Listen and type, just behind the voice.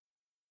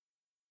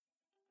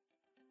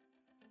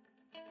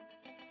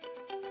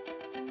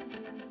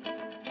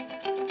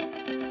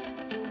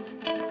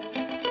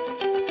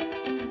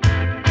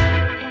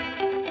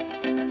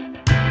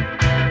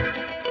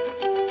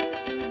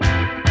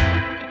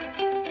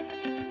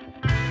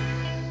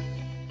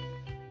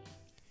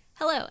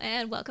Hello,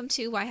 and welcome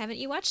to Why Haven't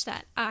You Watched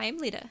That? I'm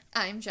Lita.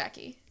 I'm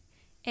Jackie.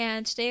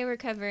 And today we're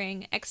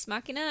covering Ex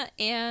Machina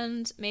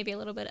and maybe a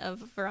little bit of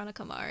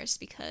Veronica Mars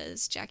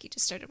because Jackie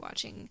just started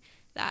watching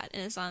that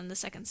and is on the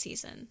second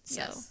season. So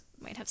Yes.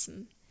 might have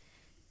some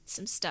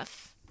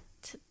stuff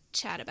to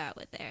chat about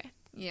with there.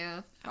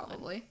 Yeah,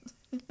 probably.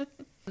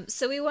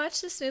 So we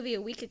watched this movie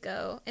a week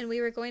ago, and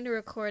we were going to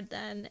record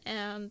then,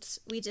 and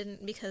we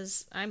didn't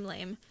because I'm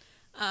lame.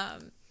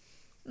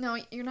 No,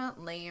 you're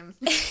not lame.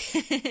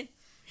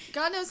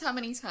 God knows how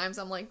many times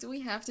I'm like, do we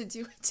have to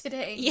do it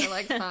today? And Yeah. you're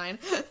like, fine.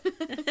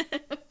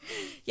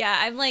 Yeah,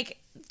 I'm like,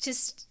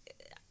 just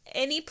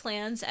any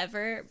plans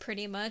ever,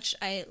 pretty much.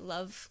 I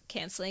love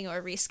canceling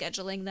or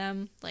rescheduling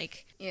them.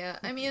 Like, Yeah,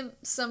 I mean,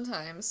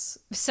 sometimes.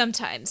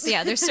 sometimes,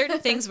 yeah, there's certain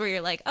things where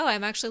you're like, oh,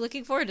 I'm actually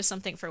looking forward to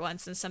something for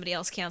once, and somebody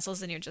else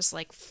cancels, and you're just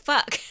like,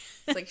 fuck.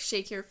 It's like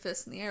shake your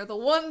fist in the air the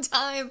one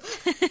time.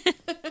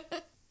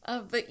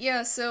 But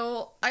yeah,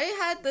 so I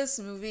had this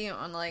movie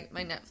on like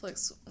my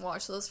Netflix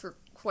watch list for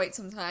quite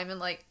some time, and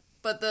like,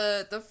 but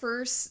the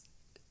first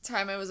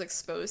time I was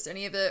exposed to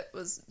any of it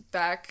was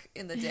back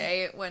in the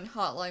day when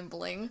Hotline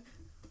Bling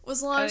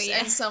was launched, yeah.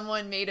 and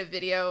someone made a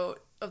video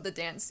of the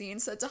dance scene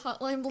set to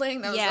Hotline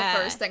Bling. That was Yeah. the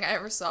first thing I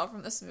ever saw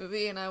from this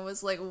movie, and I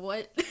was like,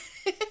 what?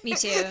 Me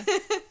too.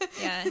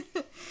 Yeah.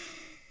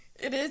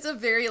 It is a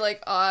very,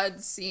 like,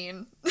 odd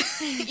scene.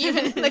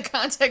 Even in the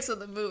context of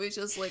the movie, it's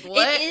just like,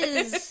 what? It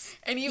is.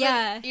 And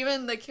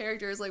even the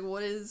character is like,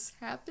 what is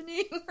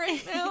happening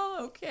right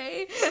now?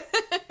 Okay.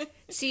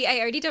 See, I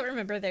already don't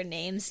remember their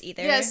names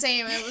either. Yeah,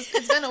 same.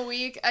 It's been a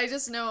week. I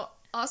just know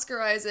Oscar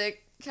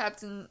Isaac,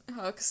 Captain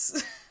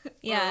Hooks.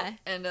 Yeah.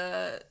 And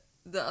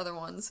the other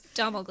ones.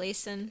 Domhnall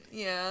Gleeson.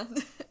 Yeah.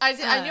 I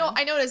know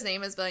what his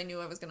name is, but I knew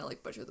I was gonna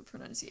like butcher the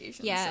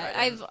pronunciation.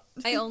 Yeah, so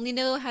I only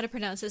know how to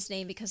pronounce his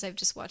name because I've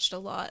just watched a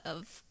lot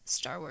of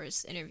Star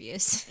Wars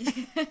interviews.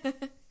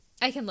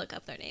 I can look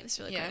up their names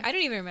really quick. I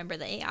don't even remember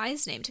the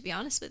AI's name, to be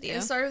honest with you.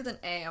 It started with an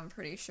A, I'm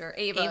pretty sure.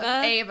 Ava,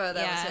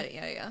 that was it.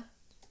 Yeah.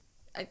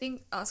 I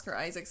think Oscar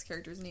Isaac's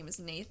character's name is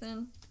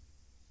Nathan.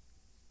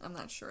 I'm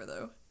not sure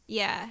though.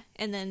 Yeah,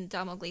 and then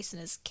Domhnall Gleeson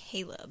is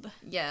Caleb.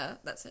 Yeah,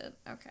 that's it.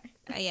 Okay.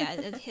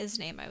 Yeah, his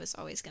name I was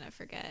always gonna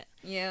forget.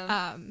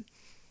 Yeah.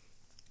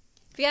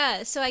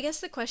 Yeah, so I guess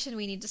the question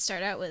we need to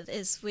start out with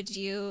is, would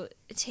you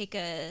take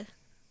a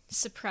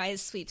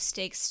surprise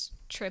sweepstakes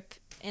trip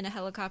in a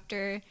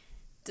helicopter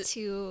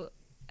to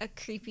a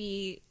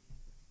creepy,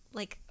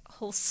 like,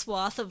 whole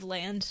swath of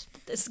land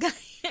that this guy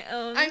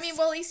owns? I mean,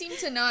 well, he seemed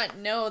to not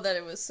know that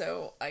it was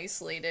so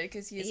isolated,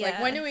 because he's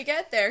like, when do we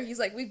get there? He's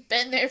like, we've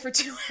been there for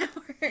 2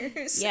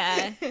 hours.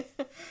 Yeah.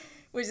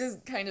 Which is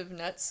kind of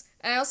nuts.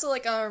 And I also,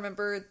 like,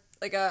 remember,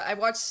 like, I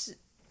watched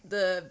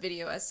the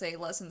video essay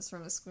Lessons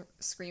from the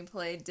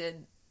Screenplay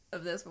did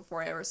of this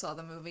before I ever saw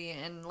the movie,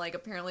 and, like,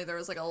 apparently there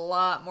was, like, a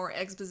lot more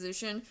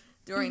exposition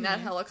during that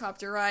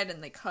helicopter ride,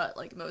 and they cut,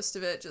 like, most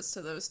of it just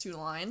to those 2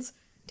 lines.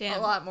 Damn.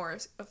 A lot more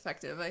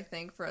effective, I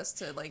think, for us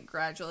to, like,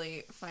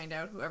 gradually find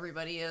out who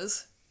everybody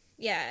is.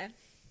 Yeah.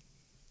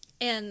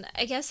 And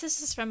I guess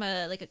this is from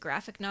a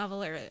graphic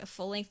novel or a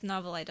full-length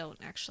novel. I don't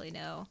actually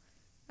know.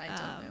 I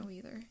don't know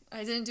either.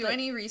 I didn't do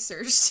any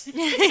research.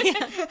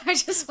 Yeah. I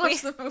just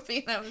watched the movie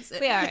and that was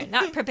it. We are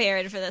not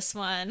prepared for this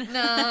one.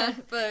 Nah,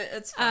 but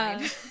it's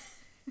fine.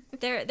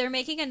 They're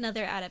making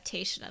another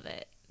adaptation of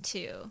it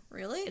too.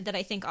 Really? That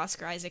I think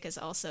Oscar Isaac is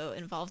also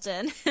involved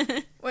in.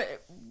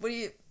 What do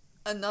you...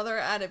 Another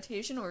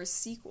adaptation or a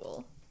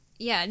sequel?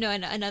 Yeah, no,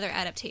 another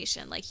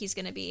adaptation. Like, he's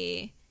gonna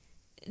be...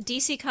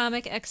 DC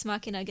comic Ex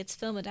Machina gets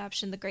film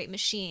adaptation The Great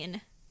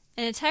Machine.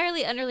 An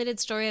entirely unrelated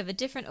story of a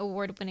different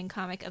award-winning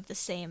comic of the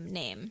same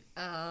name.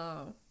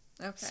 Oh,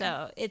 okay.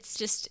 So,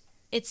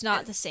 it's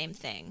not the same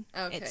thing.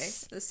 Okay,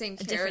 It's the same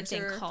a different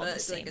thing character, called but the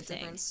same like a thing.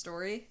 different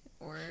story?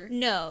 Or...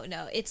 No,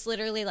 it's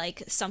literally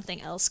like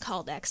something else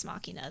called Ex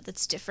Machina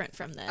that's different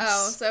from this.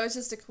 Oh, so it's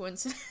just a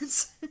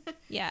coincidence.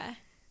 Yeah.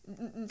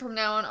 From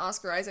now on,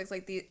 Oscar Isaac's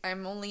like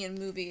I'm only in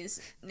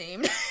movies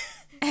named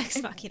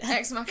Ex Machina.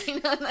 Ex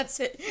Machina, and that's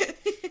it.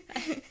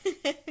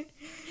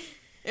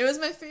 It was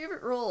my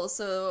favorite role,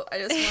 so I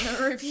just want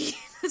to repeat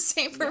the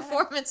same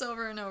performance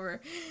over and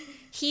over.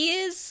 He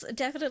is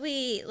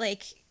definitely,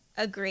 like,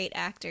 a great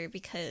actor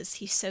because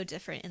he's so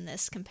different in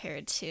this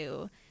compared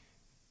to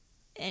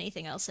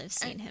anything else I've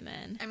seen him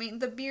in. I mean,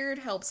 the beard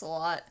helps a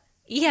lot.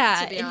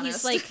 Yeah, to be and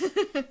honest. he's,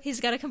 like,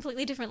 he's got a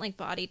completely different, like,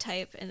 body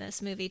type in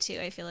this movie, too,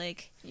 I feel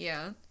like.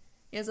 Yeah.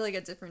 He has, like,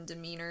 a different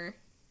demeanor.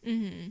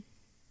 Mm-hmm.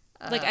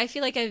 Like, I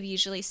feel like I've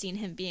usually seen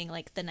him being,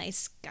 like, the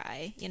nice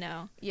guy, you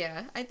know?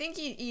 Yeah, I think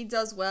he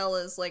does well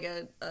as, like,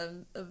 a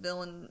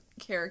villain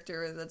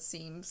character that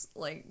seems,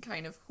 like,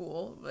 kind of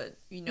cool, but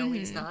you know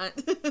he's not.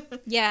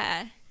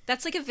 Yeah,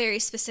 that's, like, a very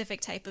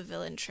specific type of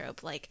villain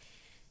trope. Like,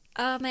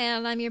 oh,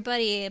 man, I'm your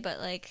buddy, but,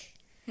 like,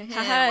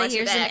 haha, Watch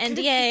your here's back. an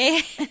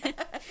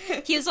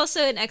NDA. He was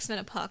also in X-Men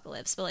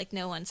Apocalypse, but, like,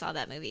 no one saw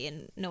that movie,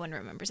 and no one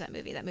remembers that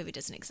movie. That movie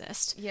doesn't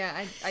exist.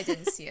 Yeah, I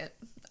didn't see it.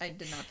 I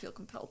did not feel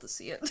compelled to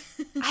see it.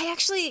 I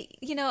actually,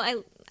 you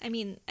know, I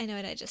mean, I know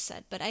what I just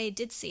said, but I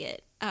did see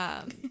it.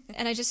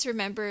 And I just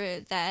remember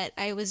that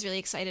I was really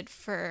excited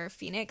for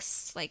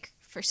Phoenix, like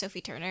for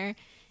Sophie Turner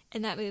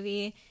in that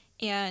movie,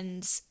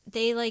 and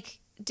they like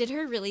did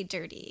her really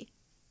dirty.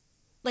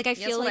 Like I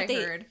feel like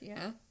heard.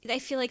 Yeah. I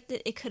feel like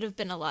that it could have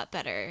been a lot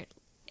better,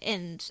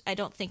 and I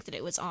don't think that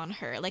it was on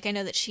her. Like I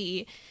know that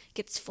she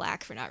gets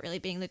flack for not really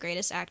being the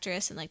greatest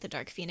actress, and like the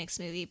Dark Phoenix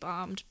movie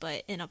bombed,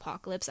 but in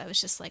Apocalypse I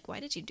was just like, why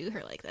did you do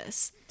her like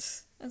this?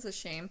 That's a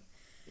shame.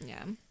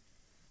 Yeah.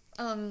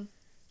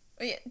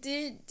 Yeah,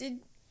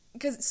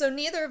 because so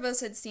neither of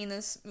us had seen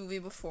this movie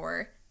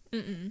before.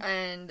 Mm-mm.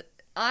 And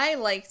I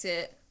liked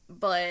it,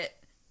 but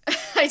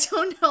I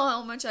don't know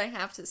how much I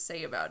have to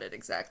say about it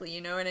exactly,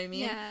 you know what I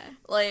mean? Yeah.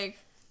 Like,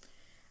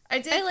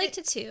 I liked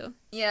it too.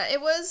 Yeah,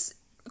 it was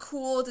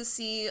cool to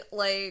see,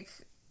 like,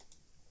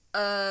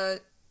 a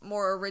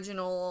more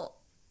original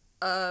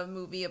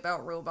movie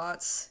about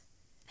robots.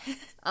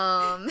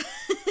 Than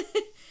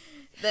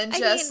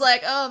just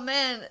like, oh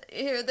man,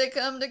 here they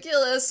come to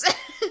kill us.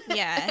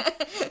 Yeah.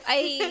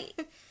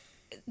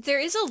 There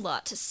is a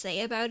lot to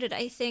say about it,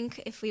 I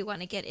think, if we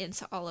want to get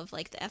into all of,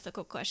 like, the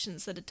ethical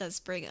questions that it does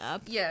bring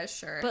up. Yeah,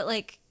 sure. But,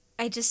 like,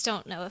 I just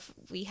don't know if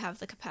we have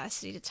the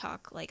capacity to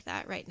talk like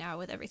that right now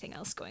with everything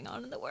else going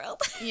on in the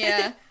world.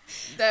 Yeah.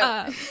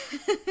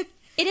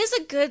 It is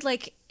a good,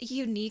 like,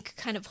 unique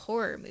kind of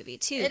horror movie,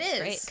 too. It is.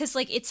 Right? Because,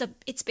 like,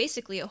 it's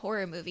basically a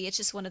horror movie. It's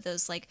just one of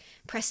those, like,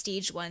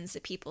 prestige ones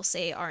that people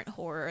say aren't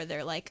horror.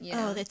 They're like,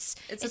 oh, it's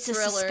a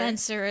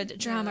suspense or a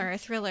drama or a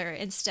thriller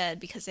instead,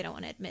 because they don't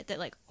want to admit that,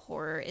 like,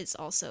 horror is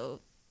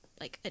also,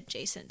 like,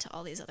 adjacent to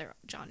all these other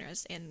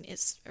genres and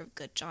is a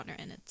good genre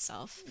in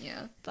itself.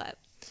 Yeah. But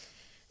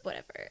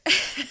whatever.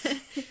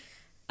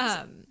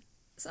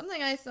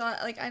 Something I thought,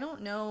 like, I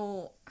don't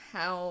know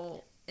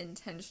how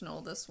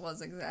intentional this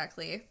was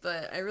exactly,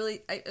 but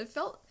it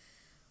felt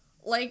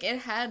like it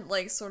had,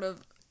 like, sort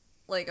of,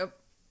 like, a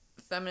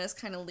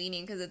feminist kind of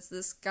leaning, because it's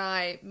this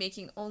guy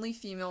making only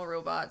female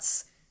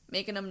robots,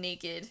 making them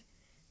naked,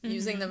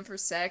 using them for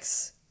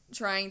sex,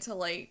 trying to,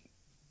 like,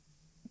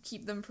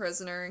 keep them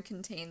prisoner and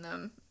contain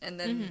them, and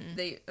then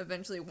they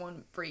eventually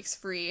one breaks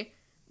free,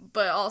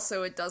 but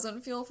also it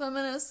doesn't feel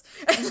feminist.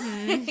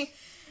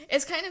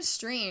 It's kind of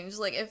strange.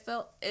 Like, it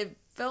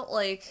felt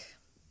like,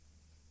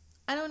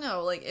 I don't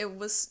know, like, it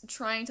was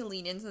trying to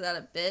lean into that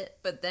a bit,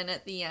 but then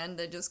at the end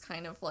it just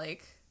kind of,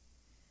 like,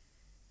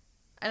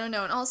 I don't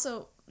know, and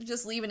also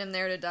just leaving him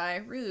there to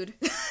die, rude.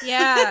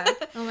 Yeah.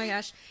 Oh my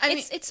gosh.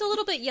 It's a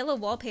little bit yellow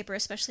wallpaper,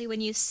 especially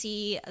when you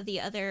see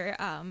the other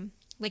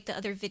like the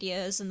other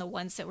videos and the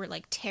ones that were,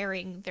 like,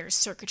 tearing their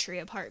circuitry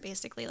apart,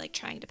 basically, like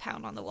trying to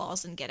pound on the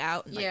walls and get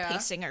out and, like,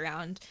 pacing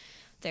around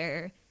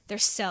their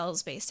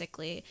cells,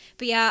 basically.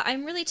 But yeah,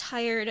 I'm really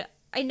tired.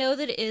 I know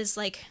that it is,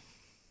 like,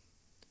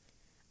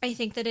 I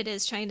think that it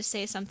is trying to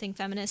say something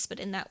feminist,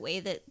 but in that way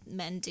that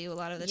men do a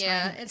lot of the time.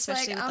 Yeah, it's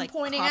especially like,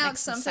 with,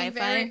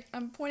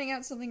 I'm pointing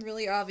out something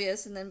really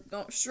obvious, and then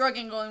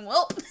shrugging, going,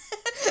 well.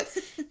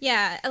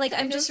 Yeah, like,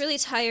 I'm just really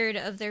tired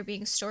of there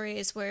being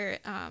stories where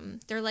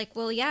they're like,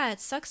 well, yeah, it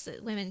sucks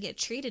that women get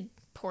treated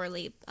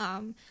poorly.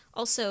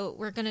 Also,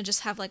 we're gonna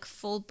just have, like,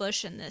 full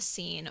bush in this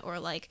scene, or,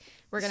 like,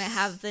 we're gonna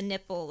have the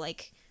nipple,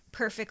 like,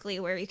 perfectly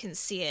where you can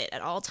see it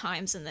at all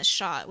times in this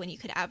shot, when you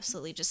could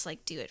absolutely just,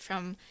 like, do it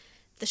from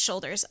the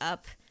shoulders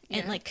up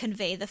and, like,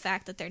 convey the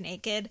fact that they're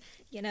naked,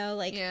 you know,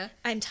 like,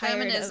 I'm tired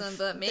Feminism, of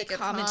but make the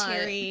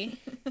commentary.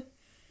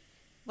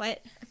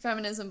 What?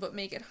 Feminism, but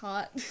make it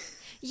hot.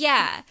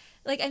 Yeah,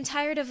 like, I'm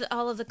tired of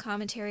all of the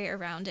commentary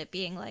around it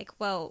being like,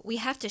 well, we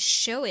have to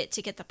show it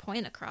to get the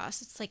point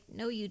across. It's like,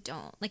 no, you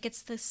don't. Like,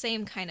 it's the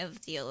same kind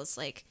of deal as,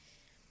 like,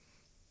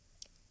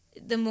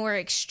 the more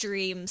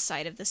extreme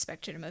side of the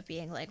spectrum of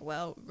being like,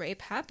 well,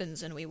 rape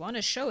happens and we want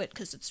to show it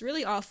because it's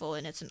really awful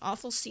and it's an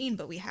awful scene,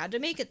 but we had to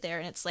make it there.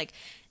 And it's like,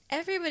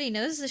 everybody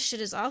knows this shit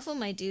is awful,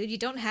 my dude. You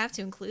don't have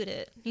to include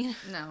it.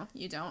 No,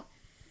 you don't.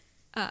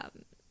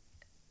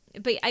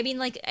 But I mean,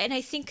 like, and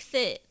I think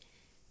that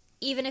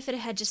even if it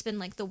had just been,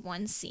 like, the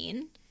one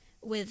scene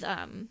with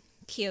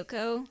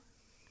Kyoko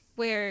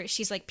where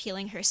she's, like,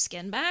 peeling her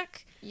skin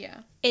back,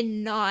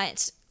 and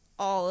not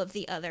all of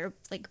the other,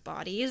 like,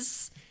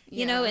 bodies,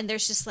 you know, and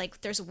there's just,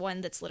 like, there's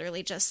one that's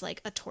literally just,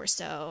 like, a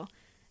torso,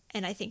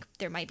 and I think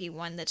there might be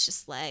one that's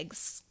just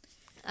legs,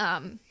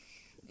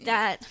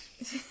 that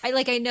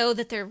I know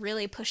that they're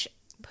really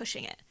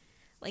pushing it,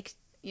 like,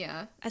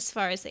 as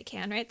far as they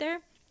can right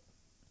there,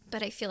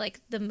 but I feel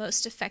like the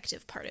most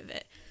effective part of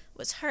it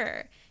was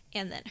her,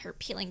 and then her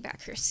peeling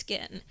back her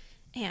skin,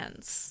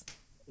 and,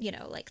 you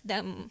know, like,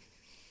 them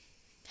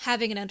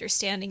having an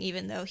understanding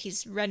even though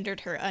he's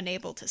rendered her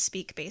unable to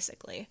speak,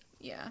 basically.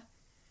 Yeah.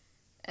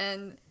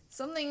 And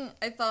something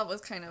I thought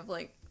was kind of,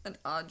 like, an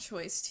odd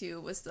choice, too,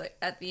 was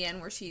at the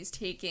end where she's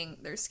taking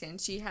their skin,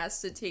 she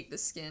has to take the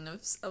skin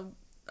of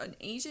an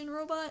Asian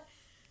robot.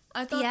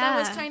 I thought that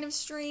was kind of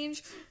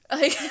strange.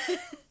 Like,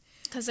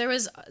 because there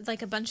was,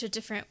 like, a bunch of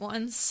different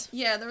ones.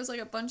 Yeah, there was,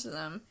 like, a bunch of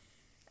them.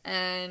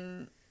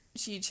 And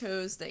she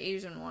chose the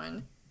Asian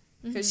one.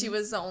 Because she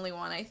was the only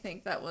one, I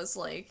think, that was,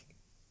 like,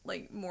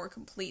 like more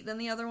complete than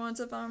the other ones,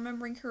 if I'm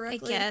remembering I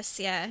correctly. guess,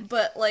 yeah.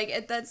 But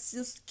like that's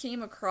just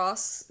came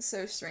across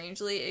so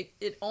strangely.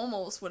 It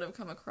almost would have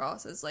come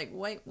across as like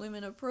white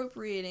women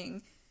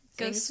appropriating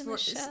Ghost things in the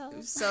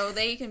Shell. so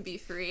they can be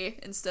free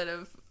instead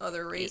of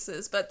other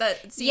races. But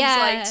that seems Yeah.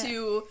 like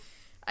too.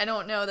 I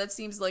don't know. That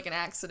seems like an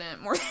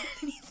accident more than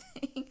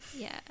anything.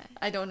 Yeah.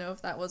 I don't know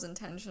if that was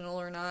intentional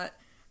or not.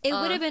 It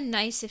would have been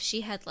nice if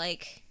she had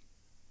like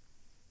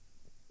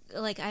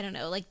I don't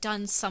know, like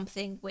done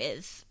something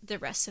with the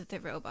rest of the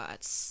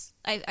robots.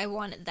 I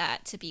wanted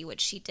that to be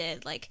what she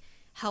did, like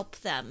help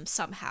them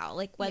somehow.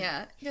 Like when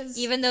Yeah, 'cause-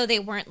 even though they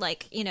weren't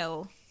like, you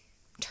know,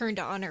 turned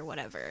on or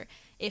whatever,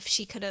 if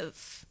she could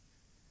have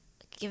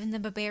given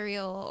them a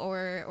burial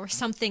or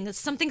something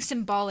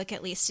symbolic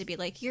at least to be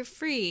like, you're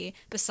free,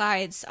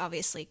 besides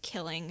obviously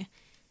killing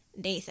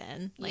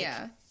Nathan, like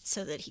Yeah.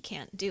 so that he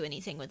can't do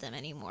anything with them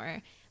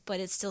anymore. But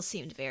it still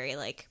seemed very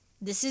like,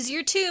 this is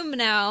your tomb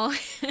now.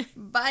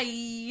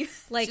 Bye.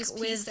 Like Just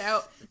with peaced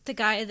out. the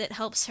guy that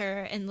helps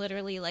her and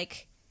literally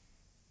like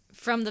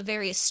from the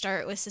very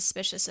start was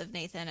suspicious of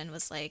Nathan and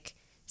was like,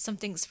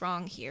 something's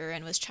wrong here,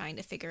 and was trying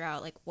to figure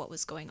out like what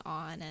was going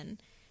on and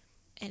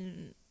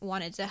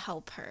wanted to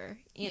help her,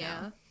 you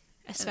know,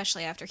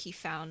 especially after he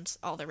found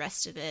all the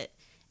rest of it,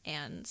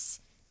 and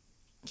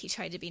he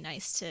tried to be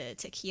nice to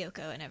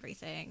Kyoko and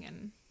everything.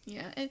 And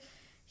Yeah,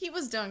 he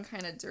was done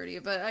kind of dirty,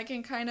 but I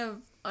can kind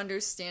of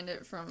understand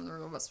it from the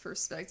robot's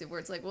perspective, where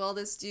it's like, well,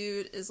 this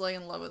dude is like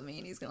in love with me,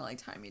 and he's gonna like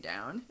tie me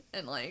down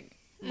and like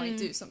might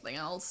do something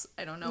else.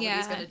 I don't know what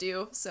he's gonna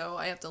do, so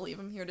I have to leave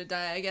him here to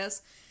die, I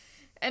guess.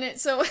 And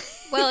it's so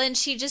well, and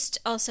she just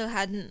also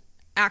hadn't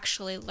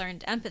actually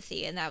learned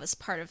empathy, and that was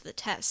part of the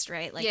test,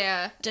 right? Like,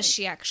 does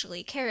she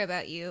actually care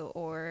about you,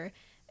 or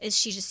is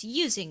she just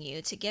using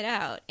you to get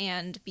out?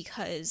 And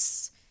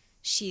because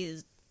she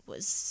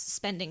was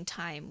spending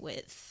time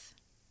with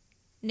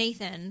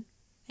Nathan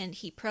and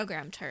he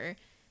programmed her,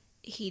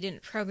 he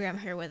didn't program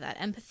her with that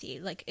empathy.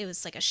 Like, it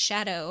was like a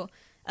shadow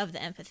of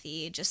the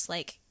empathy, just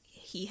like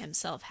he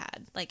himself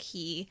had. Like,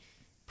 he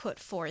put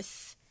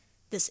forth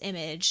this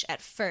image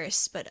at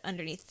first, but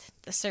underneath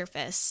the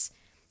surface,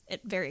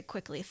 it very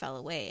quickly fell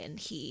away, and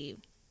he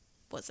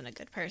wasn't a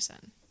good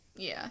person.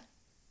 Yeah.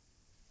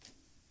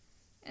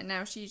 And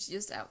now she's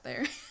just out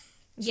there.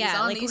 She's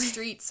Yeah, on like, these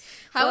streets.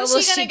 How what is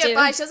will she gonna she get do?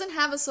 by? She doesn't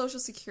have a social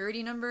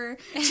security number.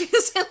 She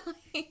doesn't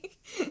like.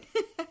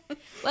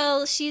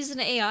 Well, she's an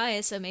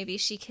AI, so maybe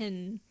she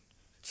can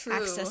True.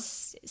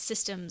 access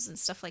systems and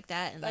stuff like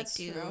that, and That's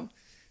like do. true.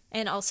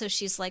 And also,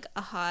 she's like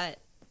a hot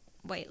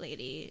white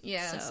lady.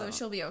 Yeah, so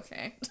she'll be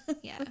okay.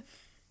 Yeah,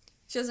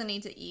 She doesn't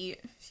need to eat.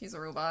 She's a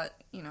robot,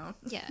 you know.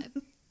 yeah.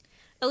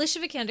 Alicia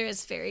Vikander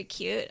is very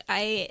cute.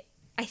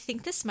 I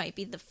think this might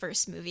be the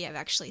first movie I've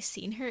actually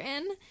seen her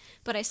in,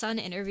 but I saw an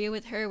interview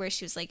with her where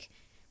she was like,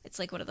 it's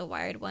like one of the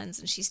Wired ones,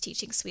 and she's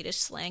teaching Swedish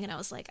slang, and I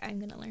was like, I'm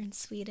gonna learn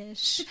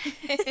Swedish.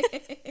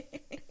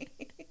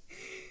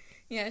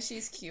 Yeah,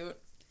 she's cute.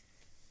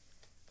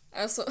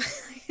 Also,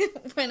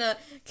 when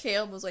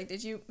Caleb was like,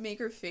 "Did you make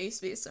her face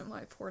based on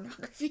my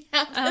pornography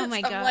habits?" Oh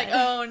my God. I'm like,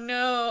 "Oh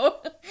no,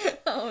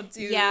 oh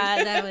dude."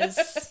 Yeah, that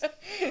was.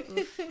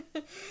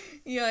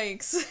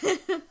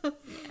 Yikes.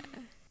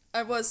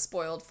 I was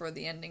spoiled for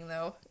the ending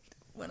though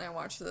when I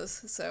watched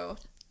this, so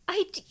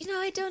I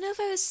don't know if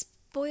I was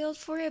spoiled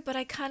for it, but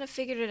I kind of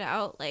figured it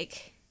out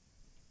like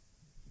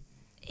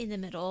in the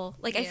middle.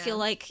 Like, I feel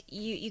like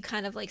you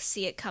kind of like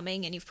see it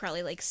coming, and you've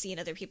probably like seen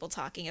other people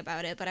talking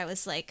about it, but I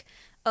was like,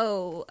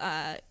 oh,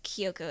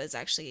 Kyoko is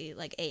actually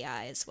like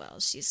AI as well.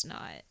 She's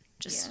not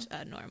just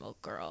a normal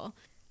girl.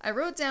 I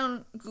wrote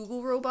down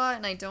Google Robot,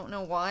 and I don't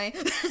know why.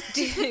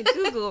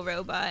 Google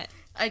Robot.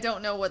 I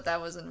don't know what that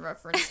was in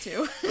reference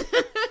to.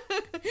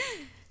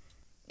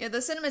 Yeah, the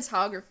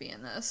cinematography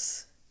in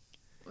this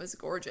was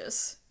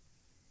gorgeous,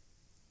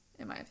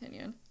 in my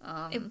opinion.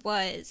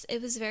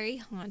 It was very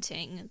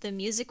haunting. The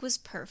music was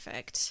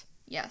perfect.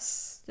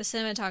 Yes. The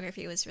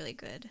cinematography was really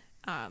good.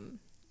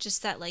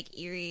 Just that like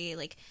eerie,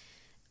 like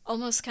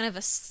almost kind of a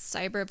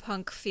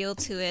cyberpunk feel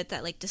to it,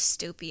 that like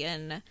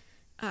dystopian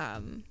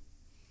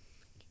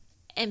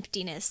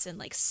emptiness and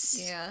like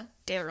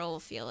sterile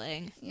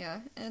feeling.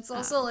 Yeah, and it's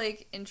also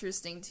like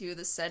interesting too,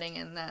 the setting,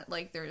 in that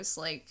like there's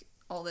like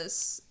all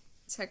this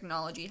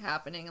technology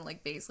happening and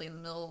like basically in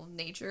the middle of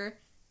nature,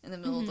 in the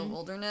middle of the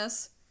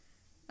wilderness.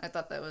 I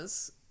thought that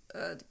was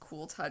a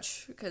cool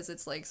touch, because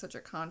it's like such a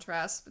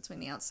contrast between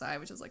the outside,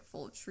 which is like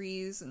full of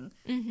trees and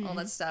all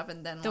that stuff,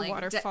 and then The like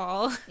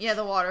waterfall.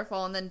 the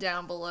waterfall, and then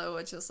down below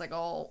it's just like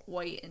all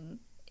white and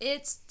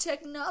it's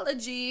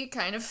technology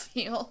kind of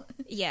feel.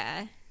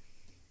 Yeah.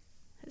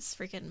 This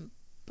freaking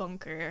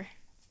bunker.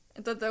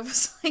 I thought that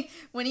was like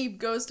when he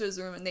goes to his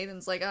room and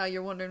Nathan's like,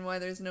 you're wondering why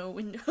there's no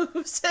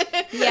windows.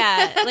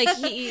 Yeah,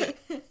 like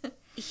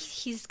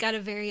he's got a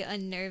very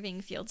unnerving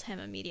feel to him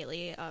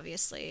immediately,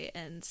 obviously,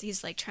 and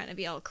he's like trying to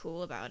be all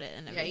cool about it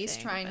and everything. Yeah, he's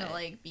trying to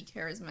like be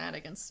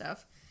charismatic and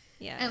stuff.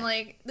 Yeah. And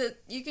like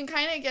you can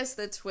kind of guess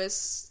the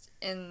twist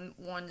in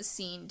one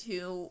scene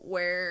too,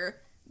 where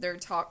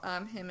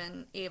him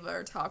and Ava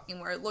are talking,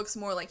 where it looks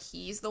more like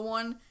he's the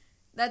one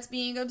that's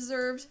being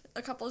observed.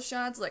 A couple of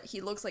shots, like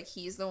he looks like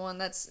he's the one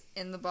that's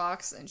in the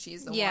box, and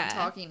she's the one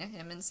talking to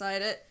him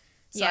inside it.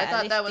 So I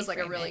thought that was like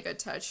a really good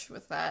touch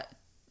with that.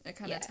 It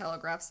kind of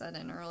telegraphs that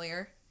in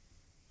earlier.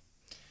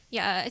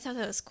 Yeah, I thought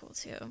that was cool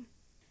too.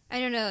 I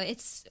don't know.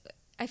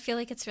 I feel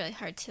like it's really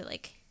hard to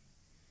like.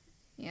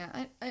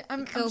 Yeah,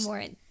 I'm more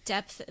in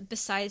depth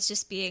besides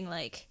just being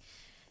like,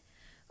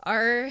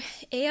 are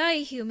AI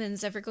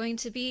humans ever going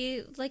to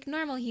be like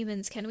normal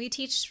humans? Can we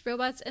teach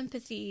robots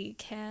empathy?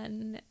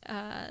 Can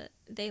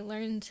they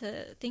learn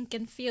to think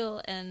and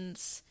feel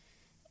and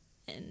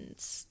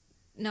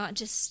not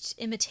just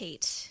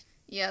imitate?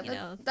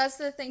 Yeah, that's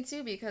the thing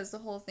too, because the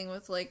whole thing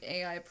with like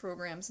AI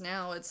programs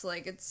now, it's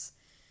like it's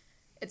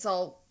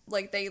all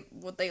like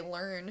what they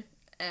learn,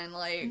 and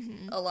like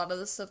a lot of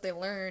the stuff they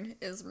learn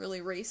is really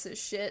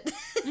racist shit,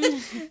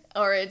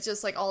 or it's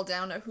just like all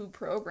down to who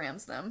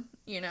programs them,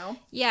 you know?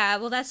 Yeah,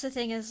 well, that's the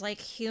thing is like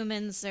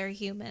humans are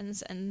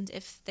humans, and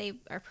if they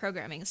are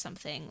programming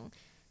something,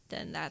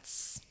 then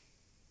that's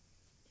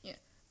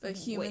but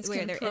humans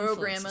can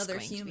program other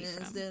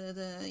humans,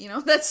 you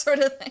know, that sort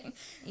of thing.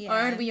 Yeah.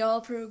 Aren't we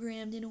all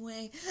programmed in a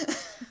way?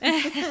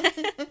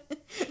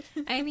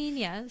 I mean,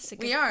 yeah, that's a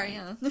good we are,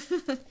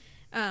 point.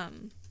 Yeah.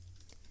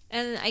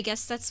 And I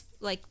guess that's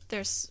like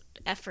there's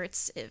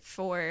efforts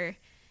for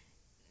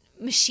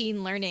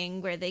machine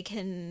learning where they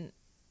can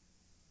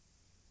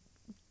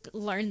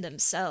learn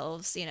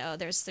themselves. You know,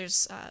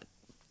 there's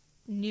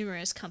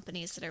numerous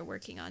companies that are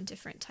working on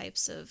different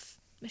types of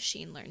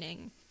machine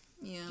learning.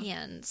 Yeah.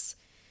 And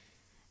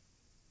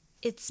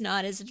it's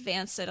not as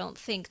advanced, I don't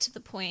think, to the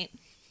point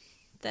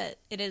that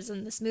it is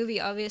in this movie,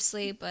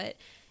 obviously, but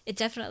it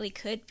definitely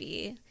could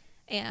be.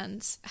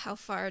 And how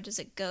far does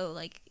it go?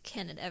 Like,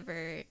 can it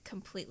ever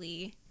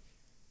completely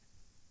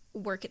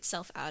work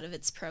itself out of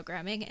its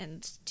programming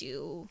and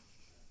do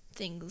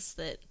things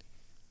that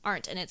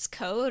aren't in its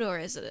code, or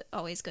is it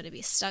always going to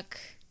be stuck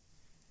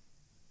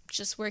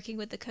just working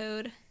with the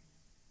code?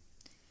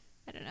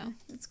 I don't know.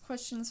 It's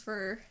questions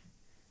for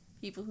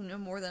people who know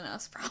more than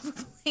us,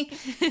 probably.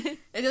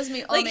 It doesn't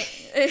mean like,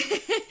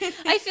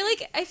 I feel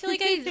like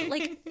I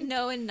like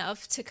know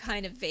enough to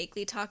kind of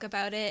vaguely talk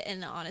about it,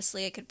 and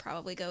honestly I could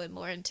probably go in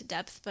more into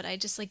depth, but I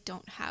just like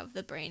don't have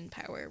the brain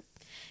power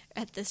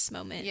at this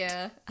moment.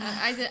 Yeah.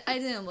 I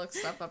didn't look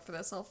stuff up for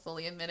this, I'll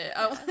fully admit it.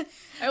 I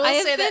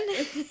will say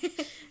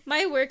that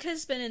my work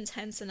has been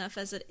intense enough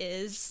as it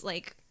is.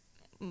 Like,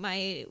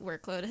 my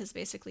workload has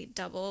basically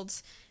doubled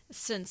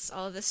since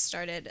all of this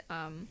started.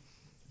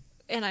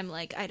 And I'm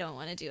like, I don't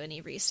want to do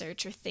any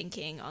research or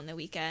thinking on the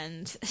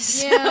weekend.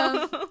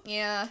 So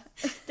yeah.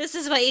 This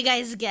is what you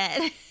guys get.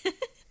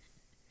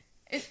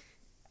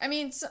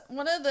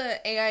 One of the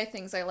AI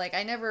things I like,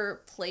 I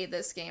never played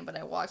this game, but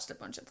I watched a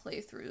bunch of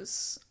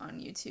playthroughs on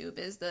YouTube,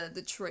 is the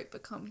Detroit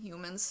Become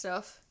Human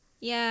stuff.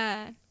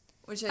 Yeah.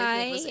 Which I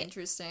think was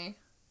interesting.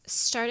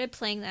 Started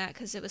playing that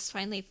because it was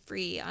finally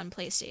free on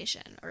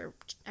PlayStation, or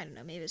I don't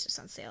know, maybe it was just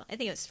on sale. I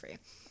think it was free.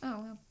 Oh,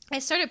 wow. I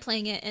started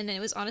playing it, and it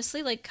was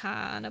honestly like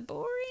kind of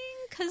boring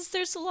because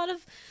there's a lot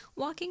of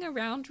walking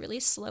around really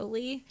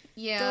slowly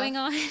going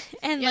on.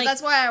 And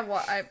that's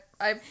why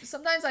I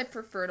sometimes I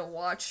prefer to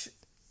watch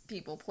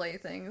people play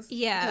things.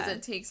 Yeah, because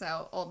it takes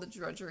out all the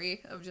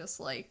drudgery of just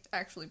like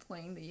actually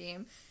playing the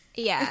game.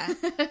 Yeah.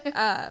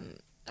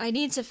 I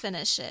need to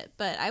finish it,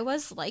 but I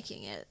was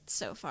liking it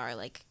so far,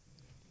 like,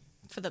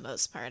 for the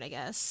most part, I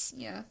guess.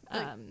 Yeah.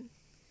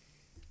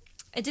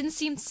 It didn't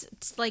seem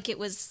like it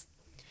was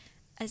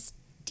as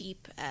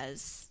deep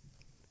as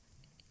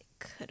it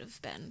could have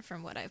been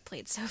from what I've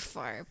played so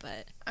far,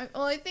 but...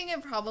 I think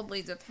it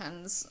probably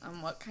depends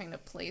on what kind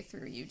of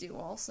playthrough you do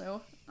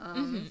also.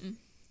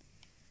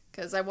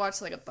 Because I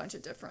watched, like, a bunch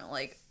of different,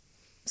 like,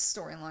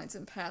 storylines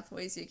and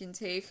pathways you can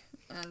take.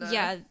 And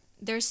yeah,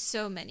 there's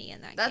so many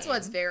in that game. That's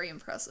what's very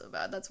impressive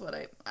about it. That's what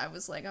I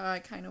was like, oh, I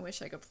kind of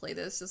wish I could play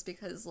this, just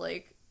because,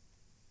 like,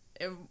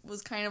 it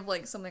was kind of,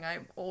 like, something I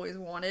always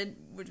wanted,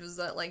 which was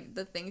that, like,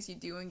 the things you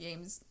do in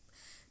games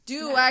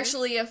do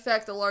actually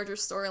affect the larger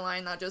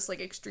storyline, not just,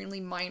 like,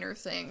 extremely minor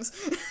things.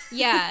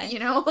 Yeah. You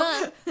know?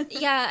 Well,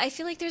 yeah, I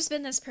feel like there's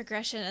been this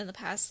progression in the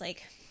past,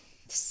 like,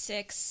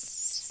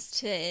 6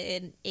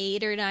 to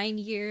 8 or 9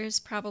 years,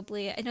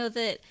 probably. I know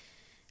that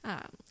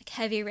like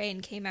Heavy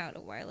Rain came out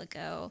a while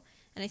ago,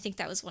 and I think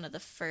that was one of the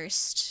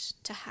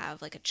first to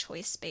have, like, a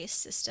choice-based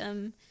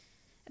system.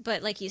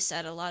 But like you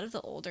said, a lot of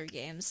the older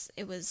games,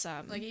 it was...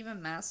 like,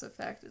 even Mass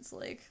Effect, it's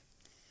like...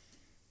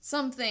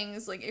 Some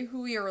things, like,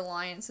 who your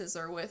alliances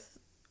are with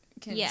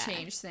can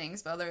change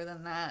things, but other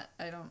than that,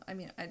 I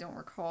don't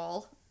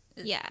recall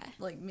it,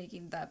 like,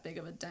 making that big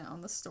of a dent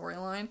on the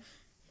storyline.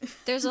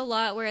 There's a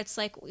lot where it's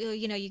like,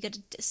 you know, you get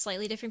a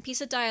slightly different piece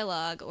of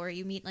dialogue, or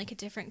you meet, like, a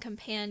different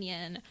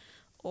companion,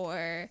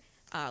 or,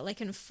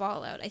 like in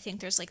Fallout, I think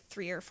there's, like,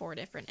 3 or 4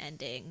 different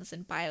endings,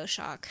 and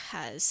BioShock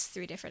has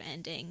 3 different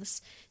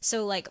endings.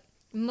 So, like,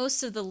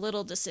 most of the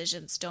little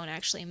decisions don't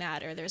actually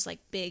matter. There's, like,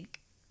 big,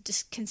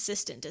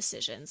 consistent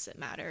decisions that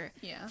matter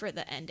for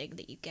the ending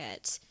that you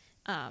get.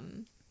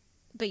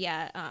 but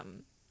yeah,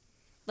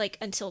 like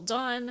Until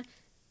Dawn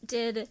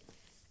did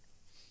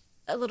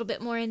a little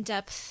bit more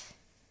in-depth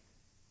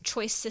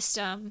choice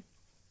system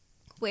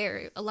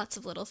where lots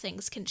of little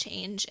things can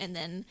change, and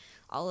then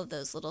all of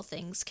those little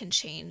things can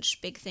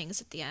change big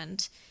things at the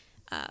end.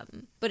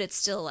 But it's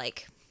still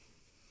like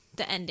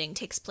the ending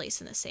takes place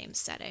in the same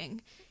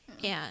setting.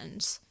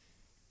 And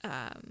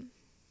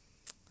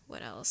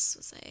what else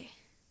was I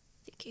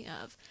thinking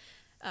of?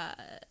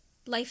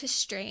 Life is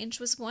Strange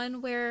was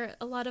one where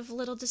a lot of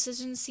little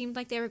decisions seemed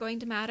like they were going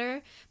to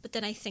matter, but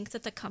then I think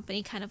that the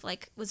company kind of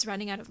like was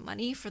running out of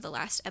money for the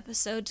last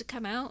episode to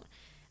come out,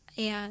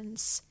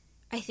 and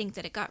I think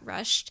that it got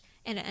rushed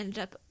and it ended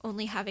up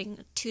only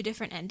having 2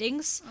 different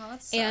endings. Oh,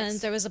 that sucks. And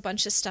there was a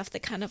bunch of stuff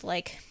that kind of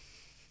like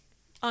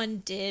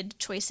undid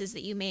choices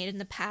that you made in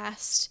the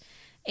past,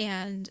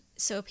 and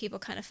so people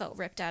kind of felt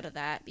ripped out of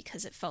that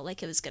because it felt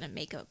like it was going to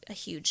make a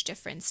huge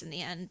difference in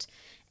the end,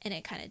 and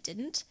it kind of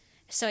didn't.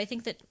 So I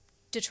think that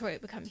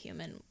Detroit Become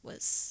Human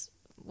was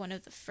one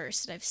of the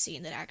first that I've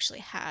seen that actually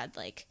had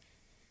like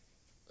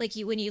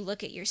you, when you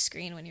look at your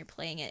screen when you're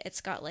playing it,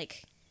 it's got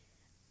like,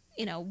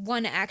 you know,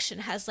 one action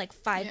has like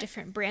 5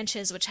 different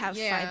branches, which have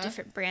 5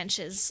 different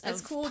branches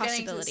of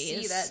possibilities.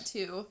 Getting to see that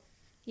too.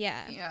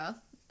 Yeah.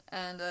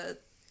 And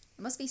it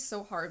must be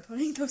so hard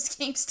putting those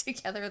games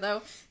together,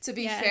 though. To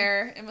be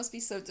fair, it must be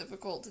so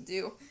difficult to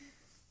do.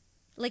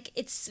 Like,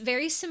 it's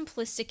very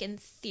simplistic in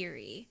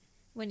theory.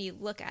 When you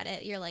look at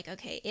it, you're like,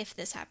 okay, if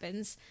this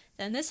happens,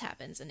 then this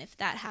happens, and if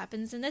that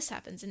happens, then this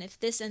happens, and if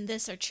this and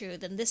this are true,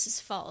 then this is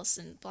false,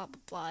 and blah,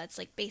 blah, blah. It's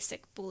like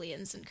basic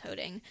Booleans and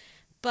coding.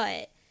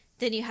 But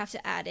then you have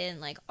to add in,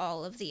 like,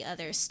 all of the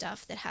other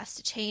stuff that has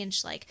to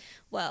change, like,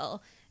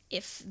 well,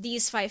 if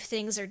these 5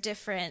 things are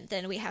different,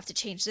 then we have to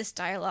change this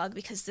dialogue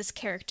because this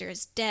character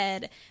is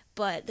dead,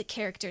 but the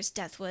character's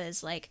death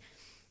was, like,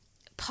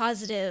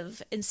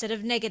 positive instead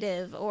of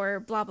negative, or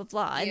blah blah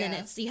blah, and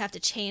then you have to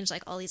change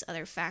like all these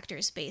other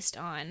factors based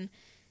on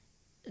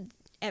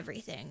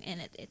everything,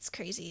 and it's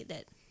crazy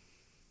that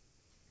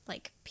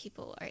like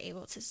people are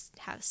able to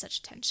have such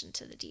attention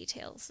to the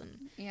details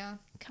and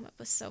come up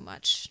with so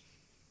much.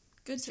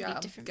 Good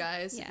job,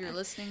 guys, if you're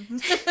listening.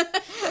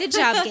 Good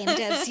job, game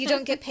devs. You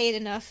don't get paid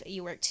enough,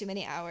 you work too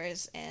many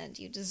hours, and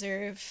you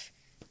deserve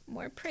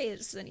more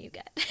praise than you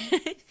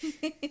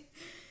get.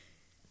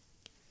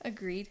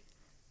 Agreed.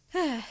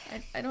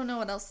 I don't know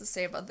what else to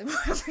say about the movie.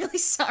 I'm really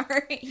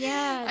sorry.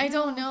 Yeah. I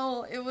don't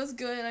know. It was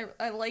good.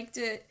 I liked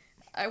it.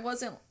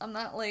 I'm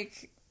not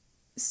like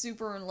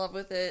super in love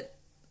with it.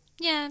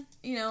 Yeah.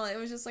 You know, it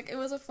was just like, it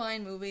was a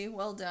fine movie.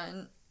 Well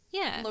done.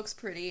 Yeah. Looks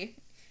pretty.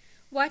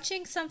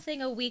 Watching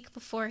something a week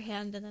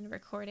beforehand and then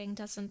recording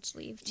doesn't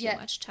leave too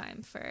much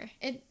time for...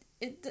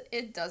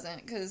 It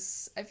doesn't,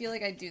 because I feel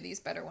like I do these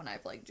better when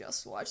I've like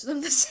just watched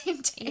them the same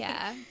day.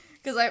 Yeah.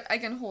 Because I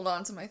can hold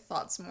on to my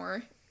thoughts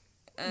more.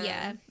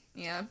 Yeah.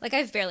 Like,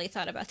 I've barely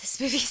thought about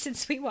this movie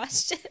since we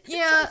watched it.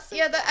 Yeah,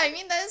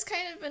 that is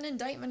kind of an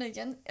indictment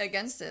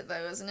against it,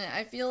 though, isn't it?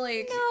 I feel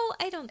like... No,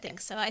 I don't think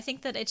so. I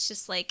think that it's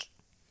just, like...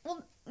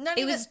 Well,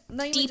 it was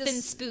deep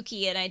and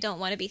spooky, and I don't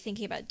want to be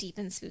thinking about deep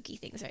and spooky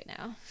things right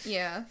now.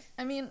 Yeah.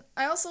 I mean,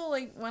 I also,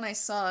 like, when I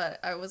saw it,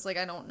 I was like,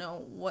 I don't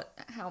know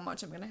how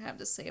much I'm going to have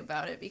to say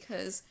about it,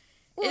 because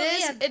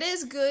it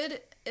is good.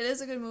 It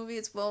is a good movie.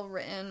 It's well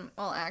written,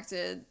 well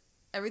acted.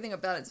 Everything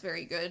about it's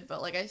very good,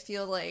 but, like, I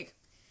feel like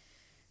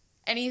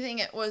anything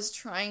it was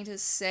trying to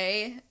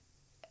say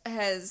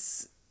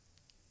has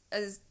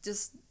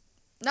just,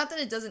 not that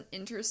it doesn't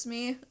interest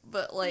me,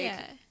 but like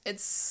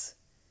it's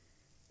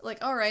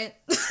like, all right.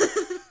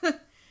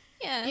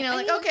 Yeah, you know,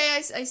 like, okay,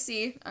 I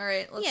see, all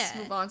right, let's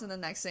move on to the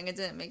next thing. It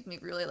didn't make me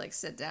really like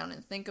sit down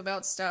and think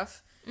about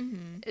stuff.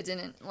 It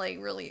didn't like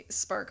really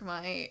spark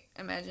my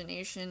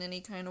imagination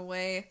any kind of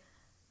way.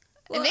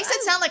 Well, it makes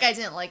it sound like I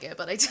didn't like it,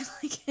 but I did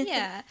like it.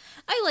 Yeah,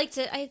 I liked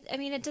it. I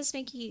mean, it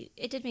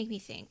did make me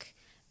think.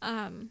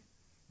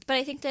 But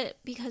I think that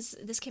because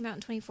this came out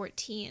in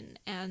 2014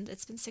 and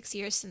it's been 6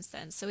 years since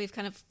then, so we've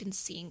kind of been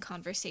seeing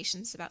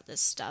conversations about this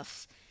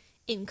stuff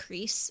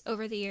increase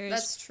over the years.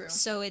 That's true.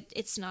 So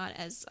it's not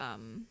as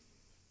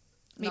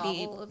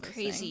maybe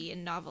crazy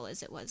and novel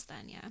as it was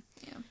then. Yeah.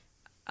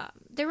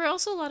 There were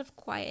also a lot of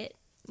quiet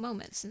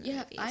moments in the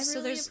movie,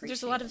 so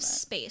there's a lot of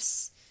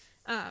space.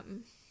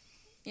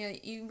 Yeah,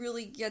 you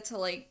really get to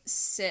like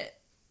sit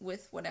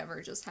with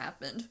whatever just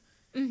happened.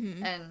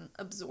 And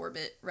absorb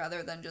it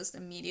rather than just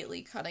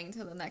immediately cutting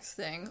to the next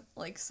thing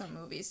like some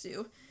movies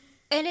do.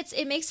 And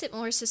it makes it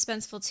more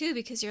suspenseful too,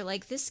 because you're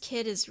like, this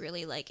kid is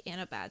really like in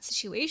a bad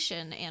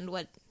situation, and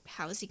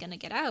how is he gonna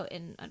get out?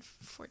 And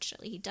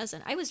unfortunately he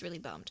doesn't. I was really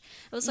bummed.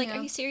 I was like,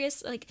 are you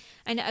serious? Like,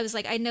 I was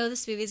like, I know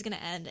this movie is gonna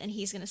end and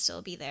he's gonna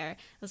still be there.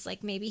 I was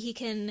like, maybe he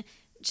can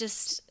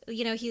just,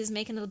 you know, he was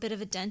making a bit of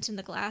a dent in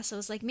the glass. I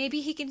was like, maybe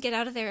he can get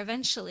out of there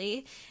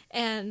eventually.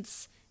 And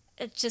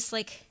it just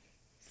like,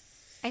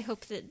 I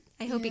hope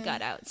he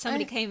got out.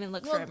 Somebody came and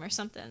looked for him or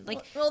something.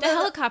 Like, the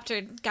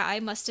helicopter guy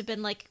must have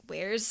been like,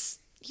 where's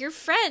your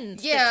friend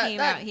that came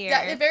out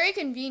here? Very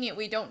convenient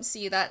we don't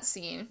see that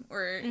scene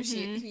where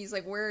he's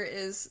like, where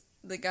is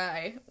the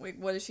guy. Like,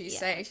 what does she Yeah.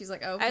 say? She's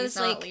like, oh, I he's was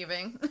not like-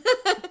 leaving.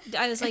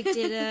 I was like,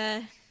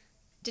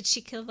 did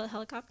she kill the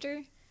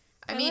helicopter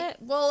I mean, pilot?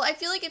 well, I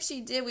feel like if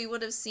she did, we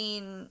would have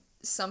seen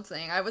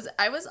something. I was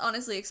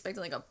honestly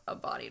expecting like a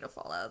body to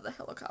fall out of the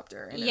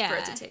helicopter and for it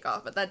Yeah. to take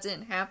off, but that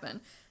didn't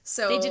happen.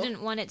 So They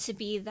didn't want it to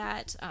be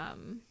that,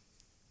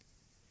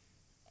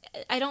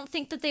 I don't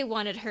think that they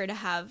wanted her to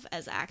have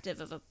as active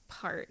of a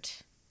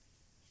part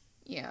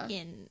Yeah.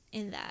 in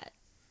that.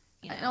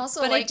 You know? And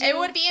also, But I like, do- it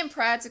would be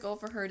impractical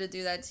for her to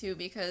do that too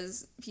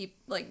because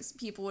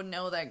people would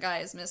know that guy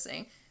is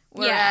missing.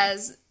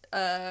 Whereas,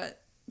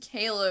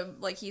 Caleb,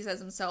 like he says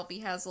himself, he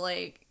has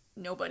like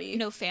nobody,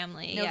 no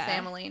family, no yeah.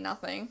 family,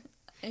 nothing.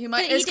 But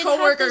he His did have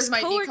coworkers those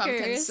might become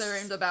coworkers.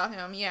 concerned about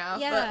him, yeah.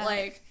 Yeah.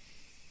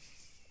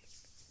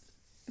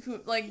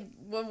 But like,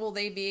 what will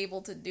they be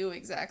able to do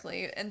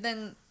exactly? And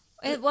then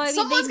Well, I mean,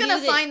 someone's they gonna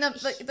knew that find them.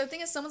 Like, the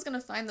thing is, someone's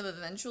gonna find them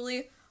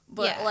eventually.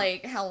 But Yeah.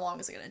 like, how long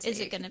is it gonna take? Is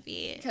it gonna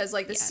be? Because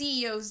like the yeah.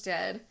 CEO's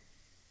dead.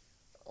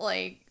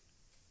 Like,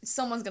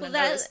 someone's gonna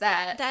Well, notice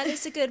that. That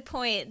is a good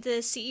point.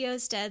 The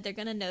CEO's dead. They're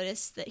gonna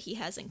notice that he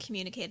hasn't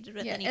communicated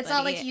with anybody. It's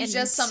not like he's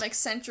and- just some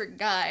eccentric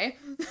guy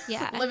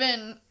Yeah.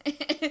 living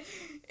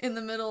in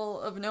the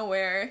middle of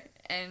nowhere.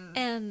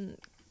 And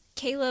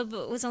Caleb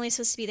was only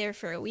supposed to be there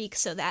for a week,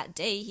 so that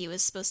day he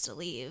was supposed to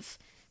leave.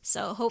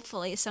 So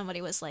hopefully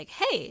somebody was like,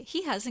 hey,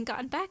 he hasn't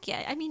gotten back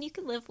yet. I mean, you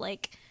could live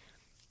like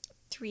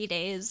 3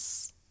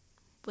 days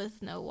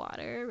with no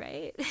water,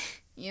 right?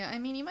 Yeah, I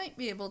mean, you might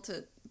be able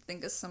to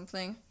think of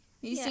something.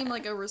 He Yeah. seemed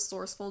like a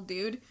resourceful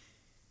dude.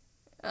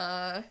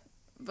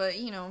 But,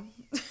 you know.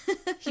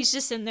 He's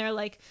just in there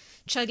like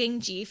chugging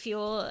G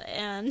Fuel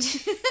and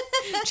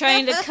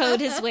trying to code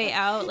his way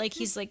out. Like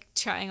he's like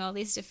trying all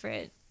these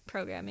different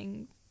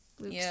programming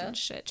loops Yeah. and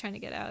shit, trying to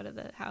get out of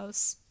the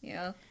house.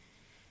 Yeah.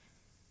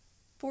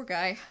 Poor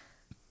guy.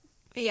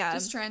 Yeah,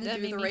 Just trying to that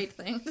do made the me right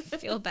thing.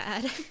 feel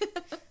bad.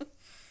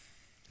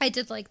 I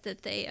did like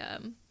that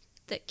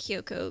that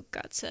Kyoko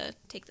got to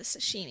take the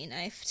sashimi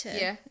knife to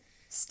Yeah.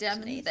 Stab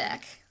him in the Nathan.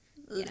 back.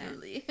 Yeah.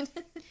 Literally.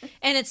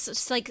 and it's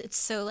just like it's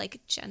so like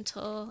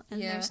gentle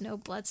and Yeah. there's no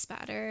blood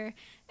spatter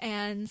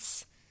and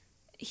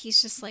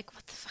he's just like,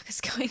 what the fuck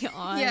is going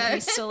on? Yeah. And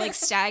he's still like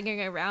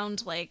staggering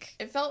around like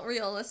It felt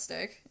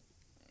realistic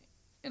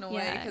in a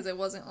way Yeah. because it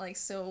wasn't like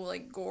so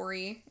like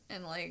gory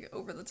and like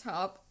over the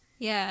top.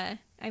 yeah.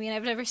 I mean,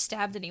 I've never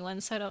stabbed anyone,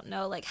 so I don't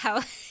know like how.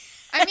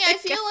 I mean, I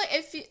feel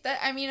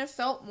like it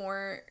felt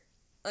more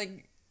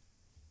like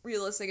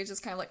realistic. It's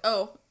just kind of like,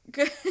 oh,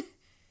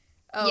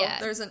 oh, Yeah.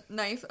 there's a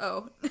knife.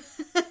 Oh,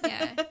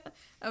 Yeah.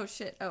 oh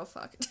shit. Oh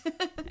fuck.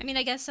 I mean,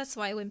 I guess that's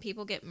why when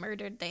people get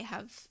murdered, they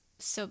have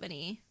so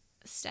many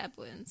stab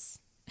wounds.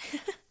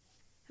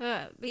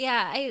 But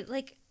yeah,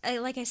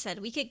 like I said,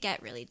 we could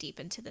get really deep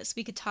into this.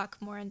 We could talk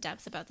more in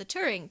depth about the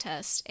Turing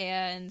test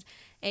and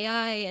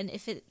AI, and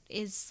if it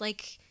is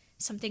like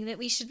something that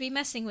we should be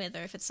messing with,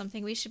 or if it's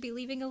something we should be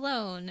leaving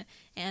alone,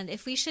 and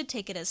if we should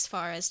take it as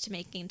far as to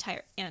making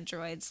entire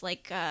androids.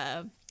 Like,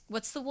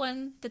 what's the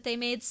one that they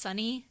made,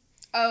 Sunny?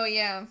 Oh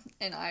yeah,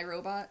 an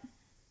iRobot.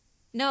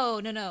 No.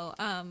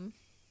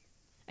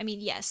 I mean,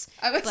 yes,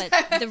 I was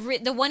but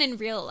the one in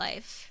real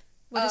life.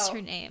 What is Oh.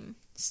 her name?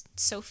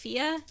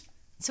 Sophia?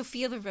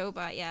 Sophia the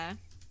robot, yeah.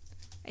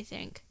 I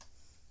think.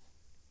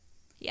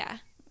 Yeah.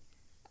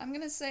 I'm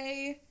gonna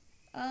say,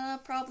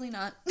 probably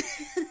not.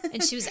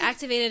 And she was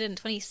activated in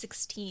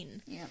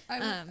 2016. Yeah,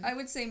 Um, I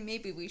would say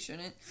maybe we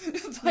shouldn't.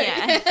 But,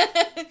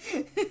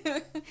 Yeah.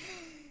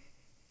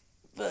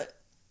 but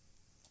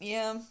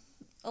yeah,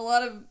 a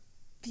lot of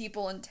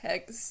people in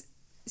tech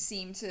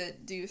seem to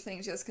do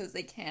things just because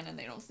they can, and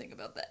they don't think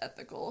about the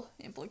ethical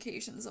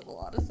implications of a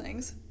lot of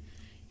things,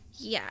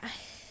 Yeah.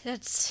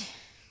 It's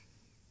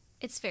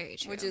very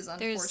true. which is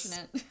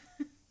unfortunate.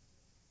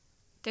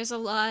 There's a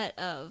lot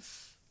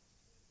of,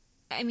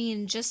 I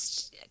mean,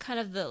 just kind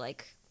of the,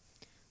 like,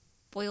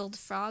 boiled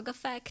frog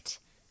effect.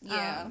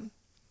 Yeah.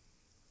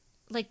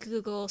 Like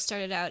Google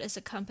started out as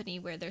a company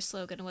where their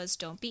slogan was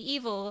 "Don't be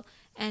evil,"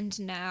 and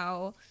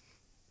now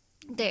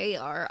they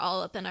are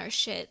all up in our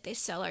shit. They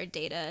sell our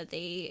data.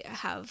 They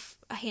have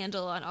a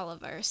handle on all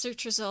of our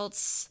search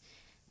results.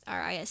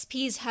 Our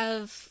ISPs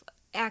have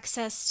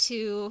access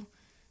to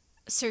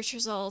search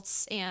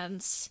results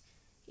and,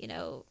 you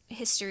know,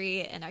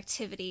 history and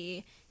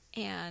activity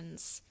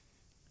and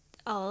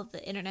all of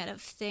the Internet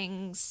of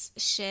Things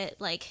shit.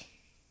 Like,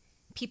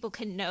 people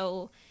can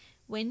know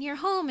when you're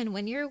home and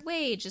when you're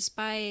away just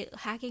by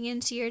hacking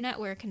into your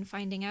network and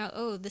finding out,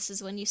 oh, this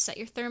is when you set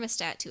your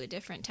thermostat to a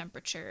different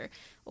temperature,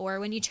 or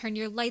when you turn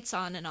your lights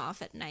on and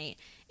off at night,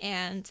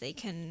 and they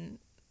can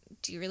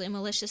do really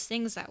malicious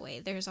things that way.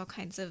 There's all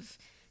kinds of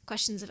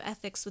questions of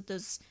ethics with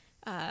those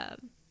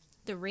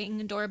the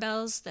Ring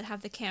doorbells that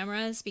have the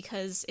cameras,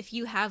 because if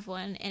you have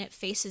one and it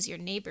faces your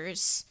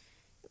neighbor's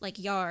like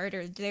yard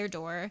or their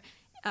door,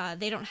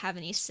 they don't have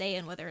any say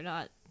in whether or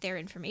not their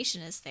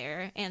information is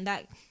there, and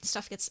that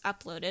stuff gets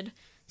uploaded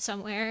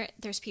somewhere.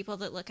 There's people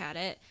that look at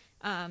it.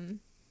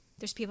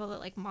 There's people that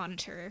like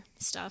monitor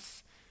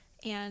stuff,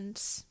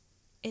 and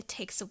it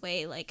takes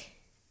away like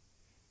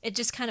it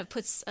just kind of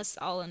puts us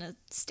all in a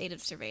state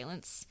of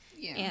surveillance.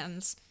 Yeah.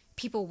 And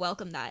people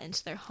welcome that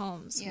into their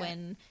homes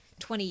when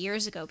 20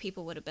 years ago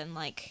people would have been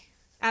like,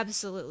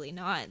 absolutely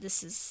not.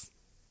 This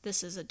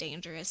is a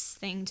dangerous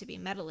thing to be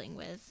meddling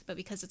with. But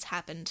because it's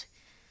happened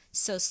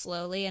so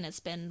slowly and it's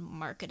been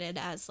marketed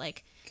as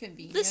like,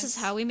 Convenience. this is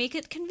how we make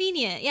it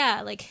convenient.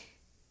 Yeah, like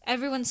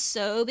everyone's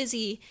so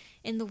busy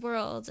in the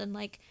world and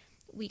like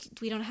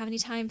we don't have any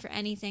time for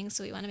anything,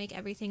 so we want to make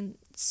everything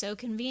so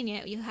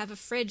convenient. You have a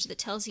fridge that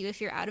tells you if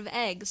you're out of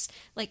eggs.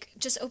 Like,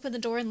 just open the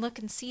door and look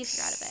and see if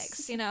you're out of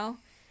eggs, you know?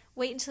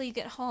 Wait until you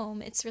get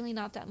home. It's really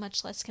not that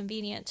much less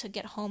convenient to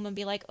get home and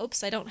be like,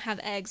 oops, I don't have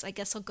eggs. I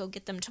guess I'll go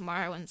get them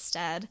tomorrow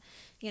instead,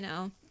 you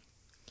know?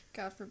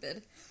 God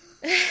forbid.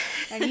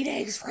 I need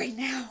eggs right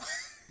now.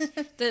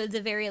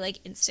 the very, like,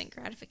 instant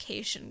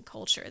gratification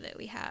culture that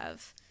we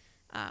have,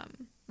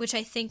 which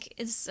I think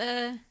is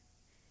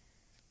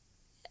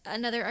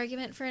another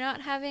argument for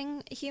not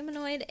having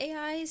humanoid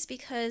AIs,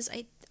 because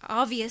I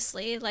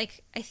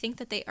think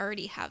that they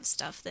already have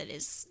stuff that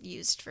is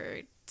used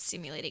for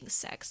simulating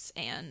sex,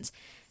 and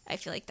I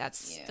feel like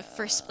that's the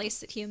first place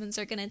that humans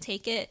are going to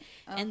take it.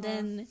 And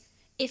then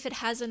if it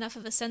has enough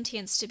of a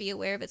sentience to be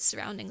aware of its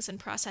surroundings and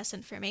process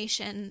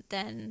information,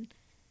 then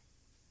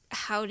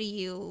how do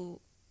you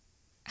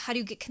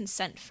get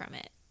consent from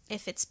it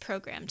if it's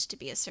programmed to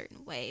be a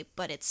certain way,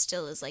 but it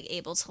still is like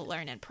able to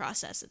learn and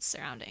process its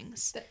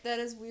surroundings? That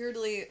is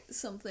weirdly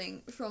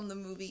something from the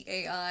movie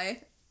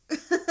AI.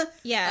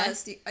 Yeah.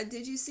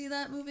 Did you see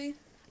that movie?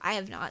 I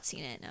have not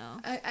seen it,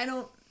 no. I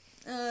don't...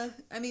 I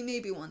mean,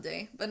 maybe one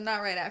day, but not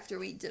right after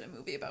we did a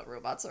movie about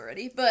robots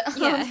already. But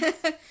yeah,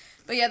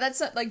 but yeah,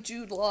 that's like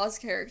Jude Law's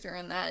character,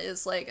 and that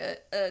is like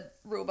a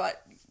robot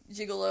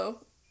gigolo,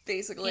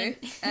 basically.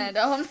 And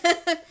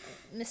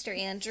Mr.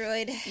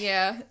 Android.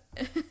 yeah,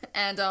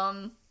 and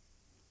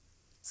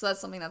so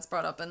that's something that's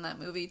brought up in that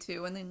movie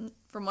too. And then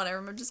from what I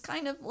remember, just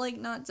kind of like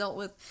not dealt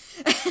with.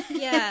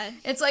 Yeah,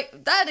 it's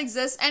like that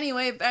exists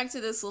anyway. Back to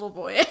this little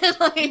boy,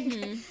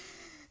 like,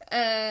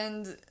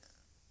 and.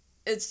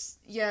 It's,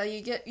 yeah,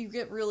 you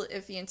get real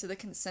iffy into the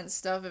consent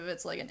stuff if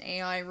it's, like, an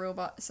AI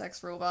robot,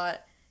 sex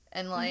robot,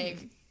 and,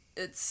 like,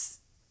 it's...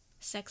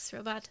 Sex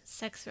robot.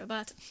 The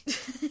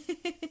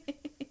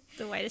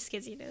whitest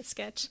kids you know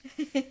sketch.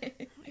 Oh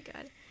my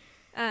god.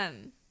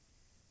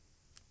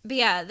 But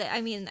yeah,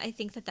 I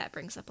think that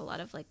brings up a lot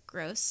of, like,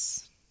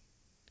 gross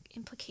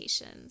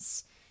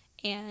implications,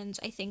 and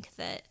I think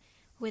that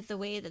with the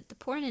way that the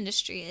porn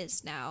industry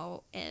is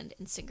now, and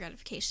instant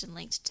gratification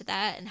linked to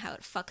that, and how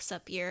it fucks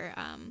up your,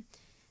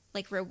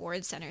 like,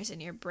 reward centers in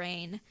your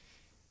brain,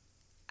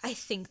 I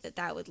think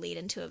that would lead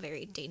into a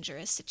very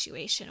dangerous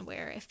situation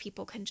where if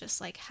people can just,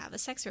 like, have a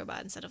sex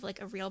robot instead of,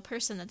 like, a real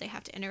person that they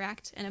have to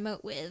interact and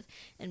emote with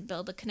and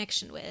build a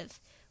connection with,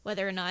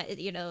 whether or not,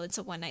 it's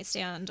a one-night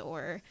stand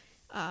or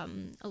a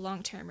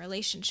long-term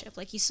relationship,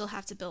 like, you still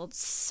have to build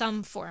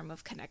some form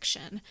of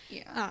connection.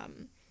 Yeah.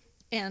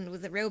 And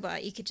with a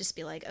robot, you could just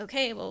be like,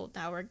 okay, well,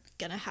 now we're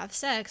gonna have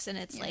sex, and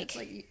it's like... It's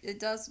like, it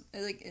does,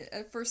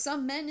 like, for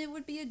some men, it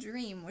would be a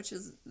dream, which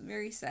is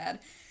very sad.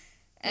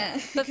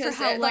 And, but for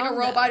how long, like, a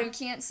robot though? who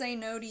can't say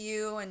no to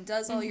you and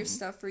does all your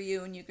stuff for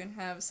you, and you can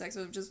have sex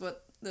with, which is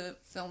what the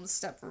film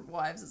Stepford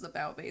Wives is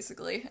about,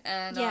 basically.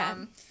 And,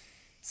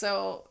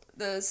 so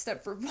the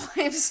Stepford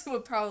Wives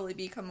would probably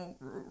become a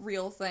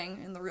real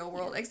thing in the real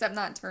world, except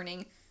not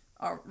turning...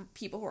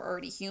 people who are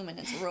already human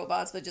into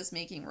robots, but just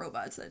making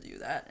robots that do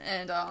that.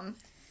 And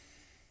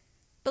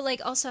but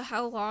like, also,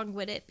 how long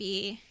would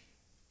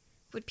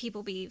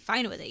people be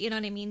fine with it, you know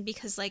what I mean?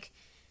 Because, like,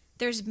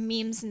 there's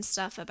memes and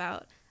stuff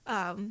about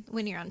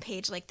when you're on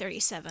page like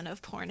 37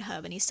 of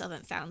Pornhub and you still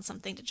haven't found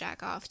something to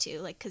jack off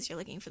to, like, because you're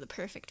looking for the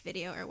perfect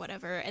video or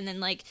whatever, and then,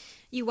 like,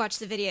 you watch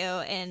the video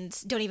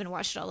and don't even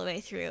watch it all the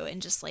way through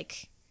and just,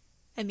 like,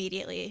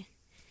 immediately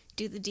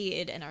do the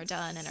deed and are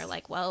done and are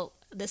like, well,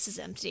 this is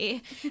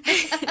empty.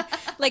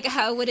 Like,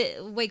 how would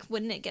it, like,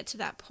 wouldn't it get to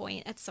that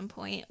point at some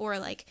point? Or,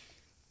 like,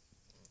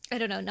 I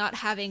don't know, not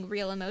having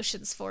real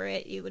emotions for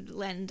it, you would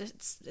lend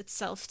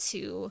itself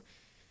to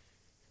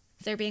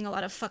there being a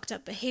lot of fucked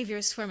up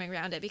behaviors forming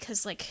around it,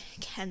 because, like,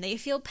 can they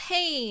feel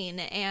pain?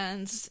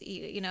 And,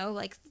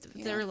 like,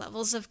 there are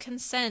levels of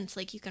consent.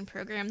 Like, you can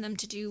program them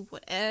to do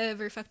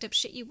whatever fucked up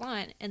shit you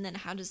want, and then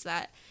how does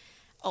that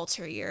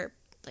alter your,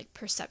 like,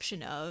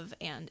 perception of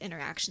and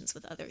interactions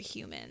with other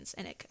humans?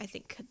 And it, I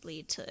think, could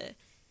lead to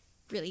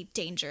really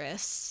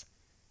dangerous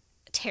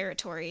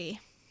territory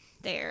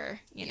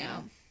there, you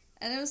know?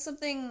 And it was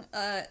something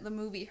the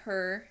movie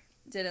Her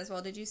did as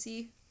well. Did you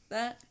see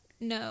that?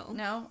 No.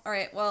 No?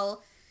 Alright,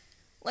 well,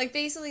 like,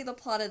 basically the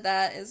plot of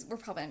that is, we're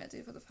probably not going to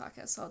do it for the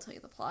podcast, so I'll tell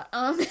you the plot.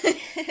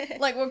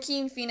 Like,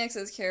 Joaquin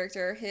Phoenix's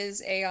character,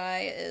 his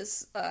AI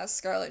is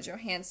Scarlett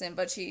Johansson,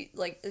 but she,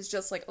 like, is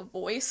just, like, a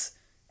voice,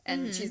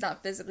 and she's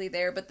not physically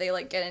there, but they,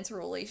 like, get into a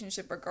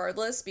relationship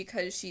regardless,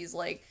 because she's,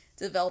 like,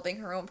 developing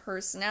her own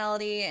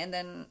personality, and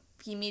then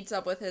he meets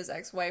up with his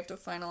ex-wife to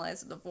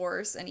finalize the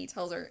divorce, and he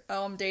tells her,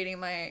 "Oh, I'm dating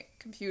my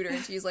computer,"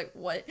 and she's like,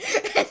 "What?"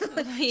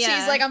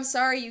 She's like, "I'm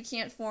sorry, you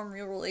can't form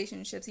real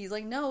relationships." He's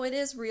like, "No, it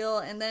is real,"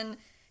 and then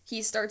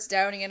he starts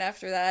doubting it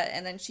after that,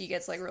 and then she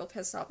gets, like, real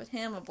pissed off at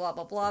him, and blah,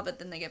 blah, blah, but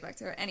then they get back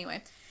to her.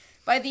 Anyway,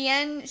 by the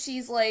end,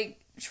 she's, like,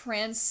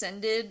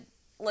 transcended,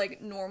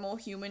 like, normal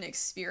human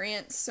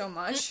experience so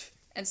much,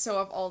 and so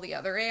have all the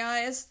other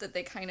AIs, that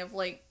they kind of,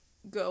 like,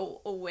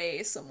 go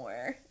away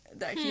somewhere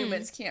that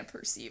humans can't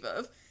perceive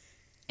of.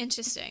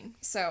 Interesting.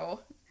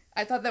 So,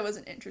 I thought that was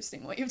an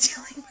interesting way of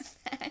dealing with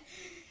that.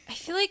 I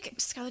feel like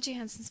Scarlett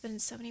Johansson's been in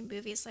so many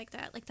movies like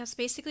that. Like, that's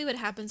basically what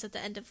happens at the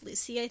end of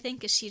Lucy, I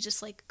think, is she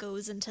just, like,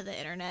 goes into the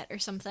internet or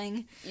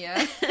something.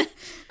 Yeah.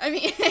 I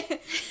mean,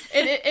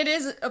 it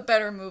is a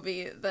better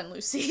movie than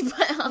Lucy,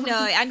 but... No,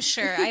 I'm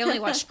sure. I only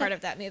watched part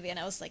of that movie, and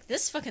I was like,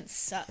 this fucking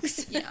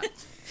sucks. Yeah.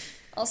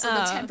 Also, the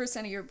 10%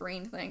 of your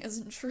brain thing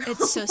isn't true.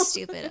 It's so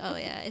stupid. Oh,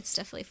 yeah, it's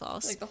definitely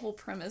false. Like, the whole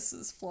premise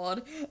is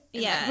flawed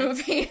in that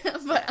movie.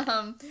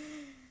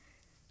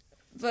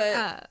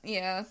 But,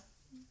 yeah.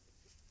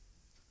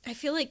 I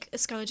feel like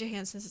Scarlett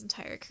Johansson's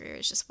entire career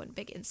is just one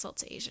big insult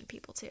to Asian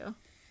people, too.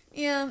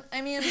 Yeah,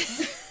 I mean...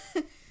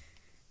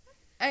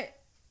 I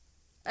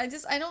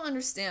don't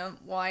understand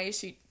why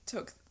she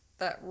took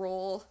that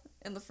role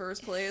in the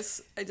first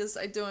place. I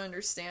don't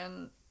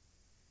understand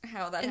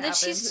how that happened. And then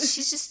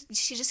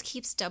she just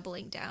keeps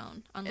doubling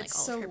down on, like,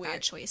 all of her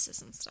bad choices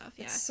and stuff.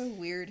 Yeah. It's so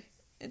weird.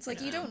 It's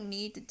like, you don't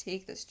need to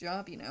take this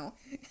job, you know?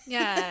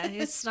 Yeah,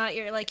 it's not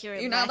you're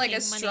not like a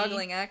money.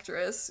 struggling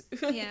actress,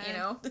 yeah. You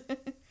know?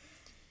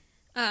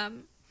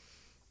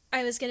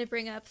 I was gonna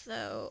bring up,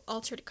 though,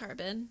 Altered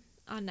Carbon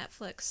on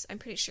Netflix. I'm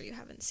pretty sure you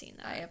haven't seen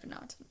that. I have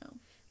not, no.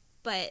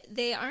 But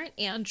they aren't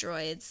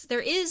androids.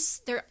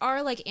 There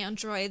are, like,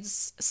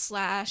 androids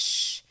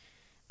slash,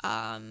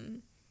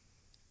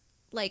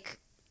 like,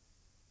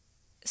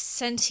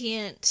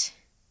 sentient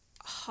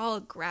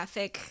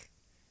holographic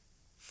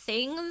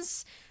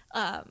things.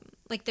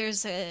 Like,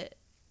 there's a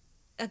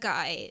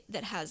guy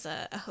that has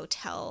a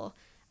hotel,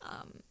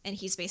 and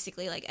he's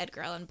basically like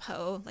Edgar Allan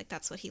Poe. Like,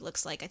 that's what he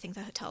looks like. I think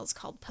the hotel is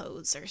called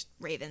Poe's or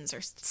Ravens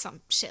or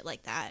some shit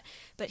like that.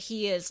 But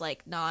he is,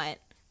 like, not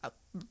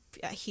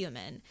a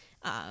human.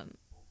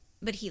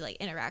 But he, like,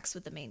 interacts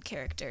with the main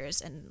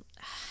characters and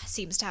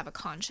seems to have a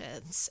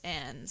conscience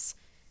and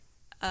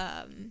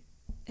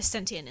is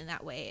sentient in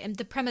that way. And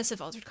the premise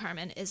of Altered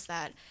Carbon is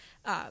that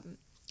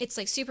it's,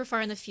 like, super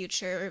far in the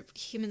future.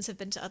 Humans have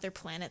been to other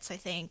planets, I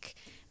think.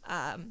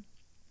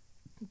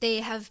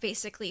 They have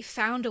basically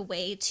found a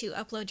way to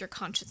upload your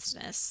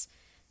consciousness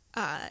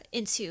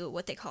into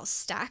what they call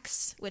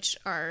stacks, which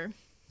are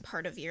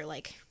part of your,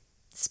 like,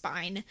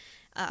 spine.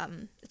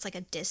 It's like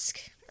a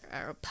disc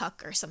or a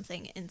puck or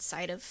something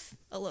inside of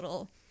a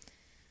little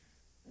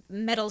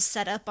metal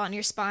setup on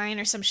your spine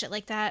or some shit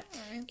like that.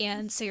 Right.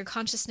 And so your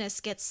consciousness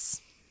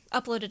gets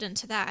uploaded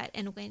into that,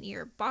 and when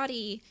your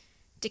body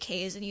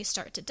decays and you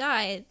start to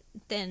die,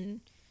 then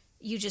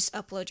you just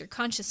upload your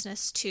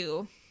consciousness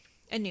to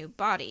a new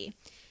body.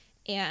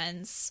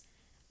 And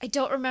I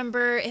don't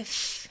remember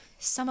if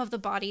some of the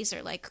bodies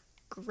are, like,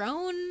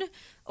 grown,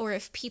 or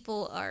if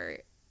people are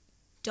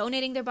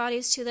donating their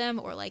bodies to them,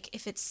 or, like,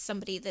 if it's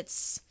somebody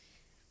that's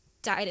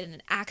died in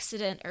an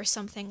accident or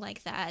something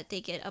like that, they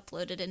get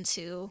uploaded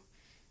into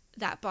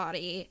that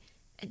body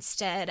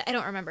instead. I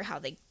don't remember how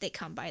they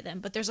come by them,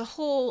 but there's a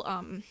whole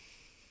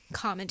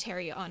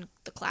commentary on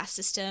the class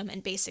system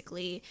and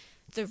basically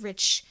the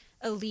rich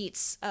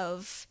elites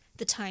of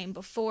the time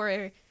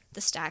before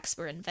the stacks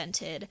were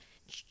invented.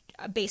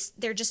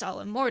 They're just all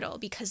immortal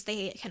because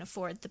they can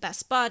afford the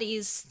best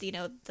bodies, you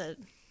know, the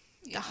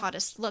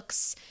hottest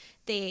looks.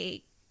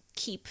 They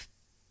keep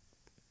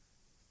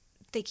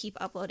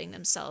uploading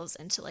themselves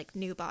into, like,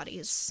 new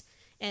bodies,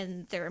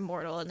 and they're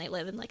immortal, and they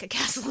live in, like, a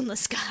castle in the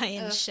sky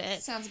and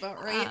shit. Sounds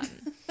about right.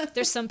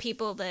 There's some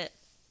people that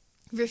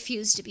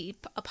refuse to be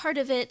a part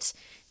of it.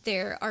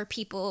 There are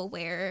people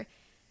where,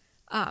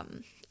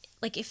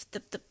 like, if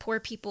the poor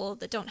people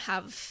that don't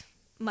have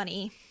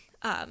money,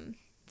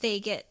 they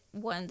get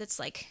one that's,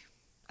 like,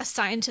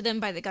 assigned to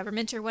them by the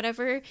government or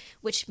whatever,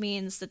 which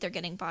means that they're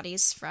getting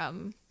bodies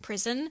from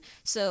prison.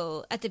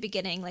 So at the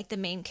beginning, like, the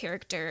main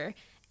character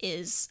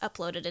is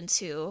uploaded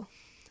into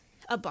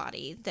a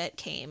body that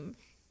came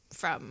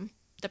from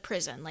the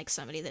prison, like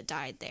somebody that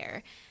died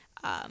there.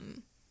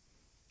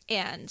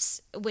 And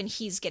when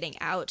he's getting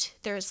out,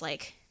 there's,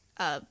 like,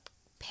 a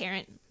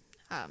parent,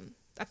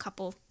 a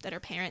couple that are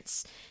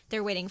parents.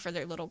 They're waiting for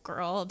their little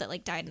girl that,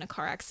 like, died in a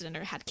car accident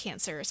or had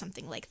cancer or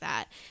something like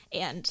that.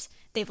 And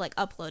they've, like,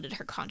 uploaded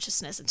her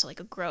consciousness into, like,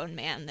 a grown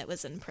man that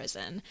was in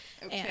prison.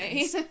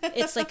 Okay. And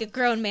it's, like, a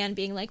grown man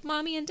being like,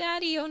 "Mommy and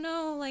Daddy, oh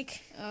no,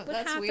 like, what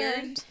that's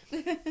happened?"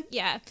 Weird.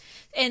 Yeah.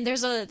 And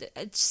there's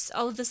just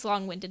all of this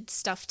long-winded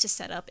stuff to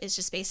set up is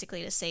just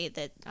basically to say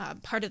that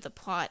part of the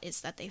plot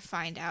is that they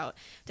find out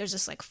there's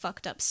this, like,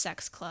 fucked up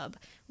sex club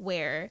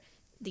where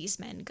these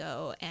men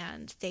go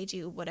and they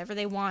do whatever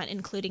they want,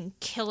 including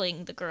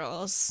killing the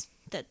girls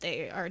that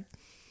they are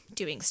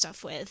doing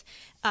stuff with,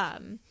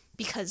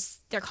 because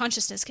their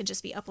consciousness can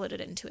just be uploaded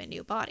into a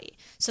new body.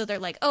 So they're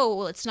like, oh,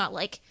 well, it's not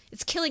like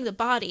it's killing the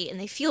body, and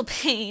they feel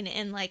pain,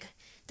 and like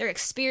they're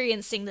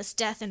experiencing this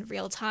death in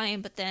real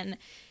time, but then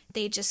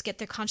they just get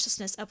their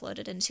consciousness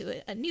uploaded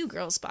into a new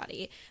girl's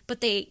body. But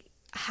they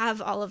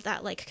have all of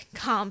that like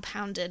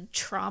compounded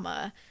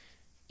trauma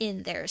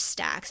in their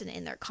stacks and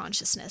in their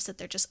consciousness that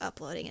they're just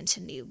uploading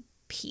into new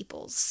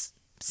people's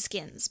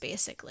skins,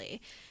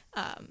 basically.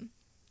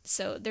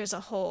 So there's a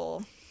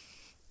whole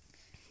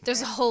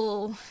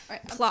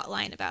plot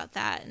line about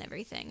that and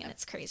everything, and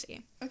it's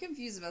crazy. I'm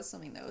confused about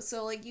something, though.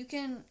 So, like, you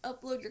can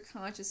upload your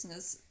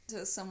consciousness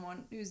to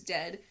someone who's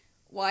dead.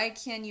 Why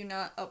can you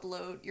not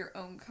upload your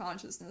own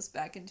consciousness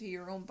back into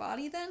your own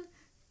body, then?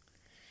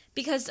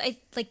 Because,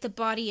 the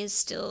body is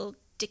still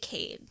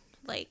decayed.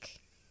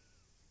 Like,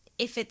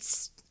 if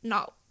it's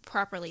not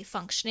properly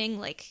functioning,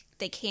 like,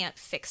 they can't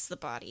fix the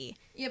body.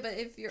 Yeah, but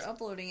if you're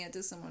uploading it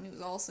to someone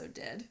who's also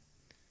dead...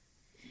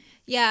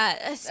 Yeah,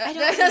 I don't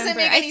that doesn't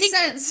make any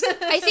sense.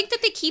 I think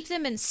that they keep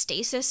them in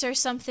stasis or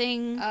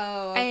something.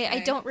 Oh, okay. I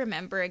don't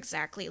remember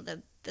exactly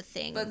the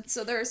thing. But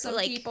so there are some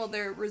people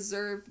they're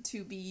reserved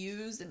to be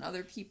used, and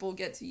other people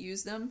get to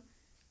use them.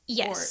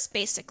 Yes,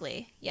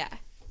 basically, yeah.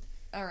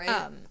 All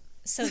right.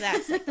 So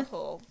that's like the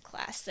whole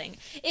class thing.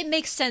 It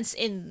makes sense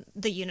in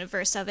the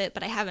universe of it,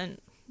 but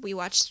we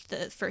watched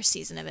the first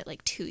season of it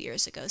like 2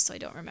 years ago, so I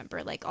don't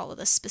remember like all of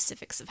the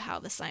specifics of how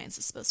the science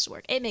is supposed to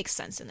work. It makes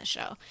sense in the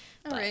show.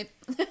 All right.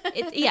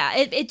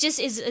 it just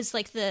is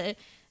like the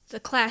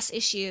class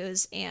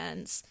issues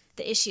and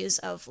the issues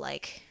of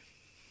like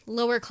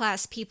lower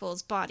class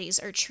people's bodies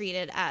are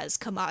treated as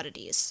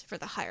commodities for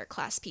the higher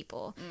class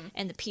people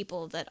and the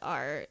people that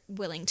are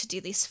willing to do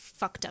these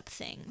fucked up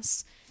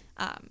things.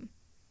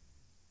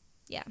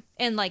 Yeah,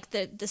 and like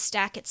the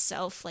stack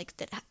itself, like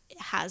that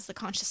has the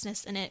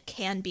consciousness in it,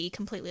 can be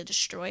completely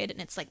destroyed,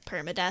 and it's like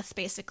permadeath,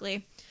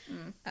 basically.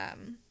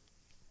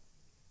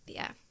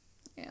 Yeah.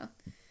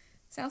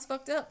 Sounds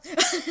fucked up.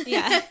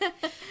 Yeah.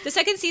 The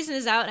second season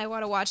is out, and I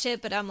want to watch it,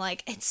 but I'm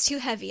like, it's too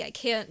heavy. I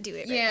can't do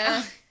it right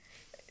now.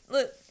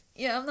 Look,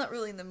 yeah, I'm not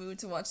really in the mood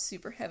to watch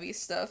super heavy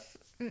stuff.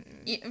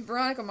 Yeah,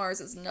 Veronica Mars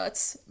is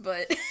nuts,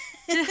 but...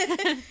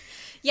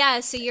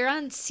 Yeah, so you're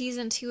on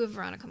season 2 of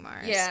Veronica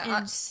Mars. Yeah,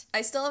 and...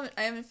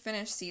 I haven't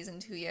finished season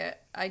 2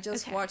 yet. I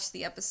just watched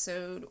the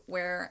episode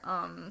where,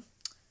 oh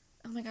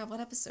my god, what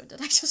episode did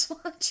I just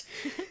watch?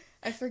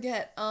 I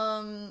forget.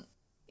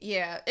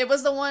 Yeah, it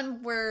was the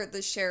one where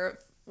the sheriff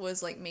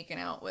was, like, making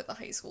out with a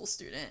high school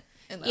student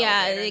in the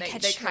elevator.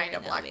 They kind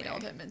of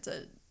blackmailed him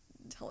into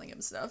telling him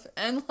stuff.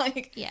 And,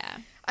 like, yeah.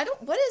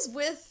 What is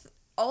with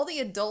all the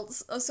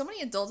adults, so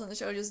many adults on the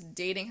show just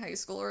dating high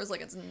schoolers like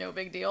it's no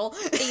big deal.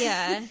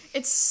 Yeah.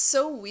 It's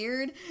so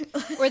weird.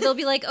 Or they'll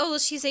be like, oh, well,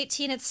 she's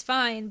 18, it's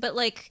fine. But,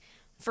 like,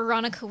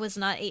 Veronica was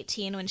not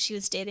 18 when she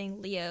was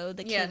dating Leo,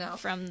 the kid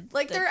from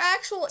like their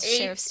actual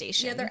sheriff's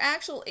station. Yeah, their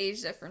actual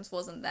age difference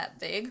wasn't that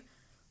big.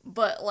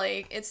 But,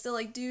 like, it's still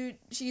like, dude,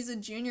 she's a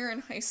junior in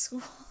high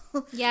school.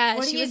 Yeah,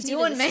 what are you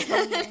doing, man?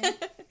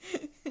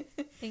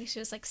 I think she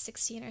was, like,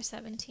 16 or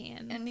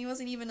 17. And he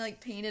wasn't even,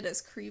 like, painted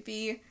as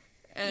creepy.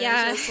 And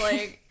yeah. it's just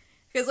like,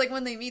 because like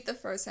when they meet the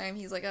first time,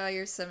 he's like, "Oh,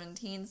 you're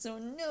 17, so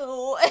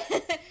no."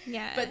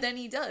 Yeah. But then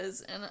he does,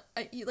 and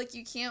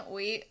you can't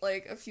wait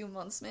like a few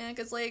months, man,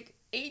 because like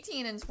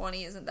 18 and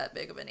 20 isn't that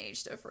big of an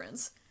age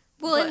difference.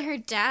 Well, and her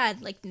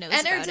dad like knows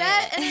and about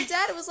it. And her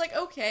dad was like,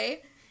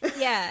 okay.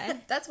 Yeah.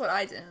 That's what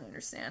I didn't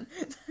understand.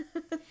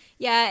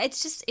 Yeah,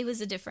 it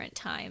was a different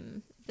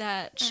time.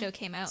 That show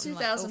came out in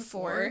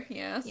 2004.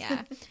 Yeah.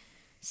 Yeah.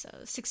 So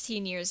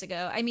 16 years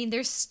ago. I mean,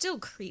 there's still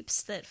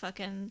creeps that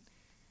fucking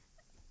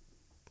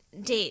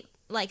date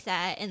like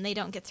that and they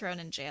don't get thrown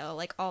in jail,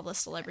 like all the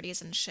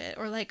celebrities and shit.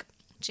 Or like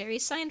Jerry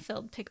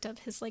Seinfeld picked up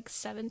his like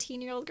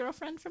 17-year-old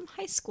girlfriend from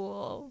high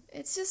school.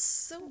 It's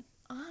just so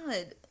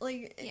odd.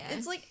 Like,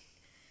 it's like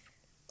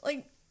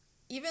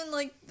even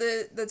like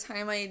the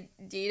time I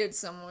dated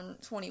someone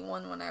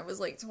 21 when I was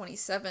like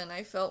 27,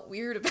 I felt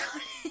weird about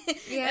it.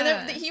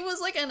 Yeah. And he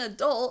was like an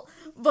adult,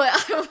 but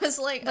I was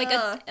like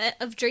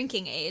of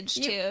drinking age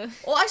too.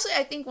 Well, actually,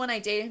 I think when I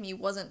dated him, he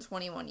wasn't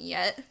 21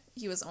 yet.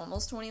 He was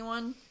almost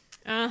 21.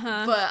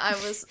 Uh-huh. But I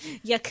was...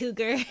 Ya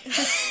cougar.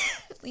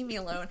 Leave me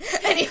alone.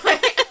 Anyway.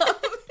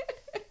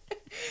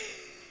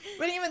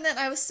 But even then,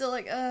 I was still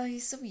like,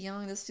 he's so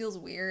young. This feels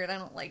weird. I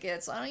don't like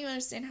it. So I don't even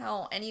understand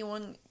how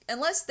anyone...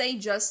 Unless they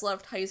just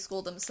left high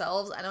school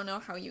themselves, I don't know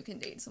how you can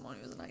date someone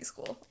who's in high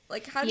school.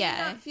 Like, how do you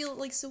not feel,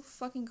 like, so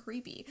fucking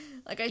creepy?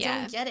 Like, I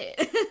don't get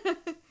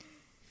it.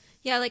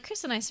 Yeah, like,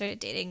 Chris and I started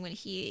dating when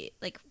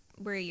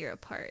we're a year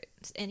apart,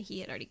 and he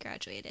had already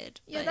graduated.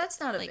 Yeah, but, that's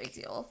not a big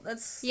deal.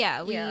 That's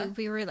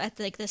we were at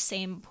like the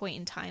same point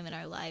in time in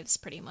our lives,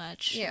 pretty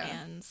much. Yeah,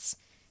 and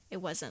it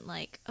wasn't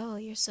like, oh,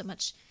 you're so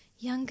much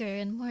younger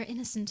and more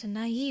innocent and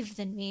naive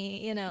than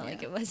me. You know,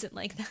 like it wasn't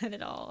like that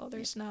at all.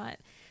 There's not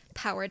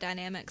power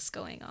dynamics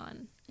going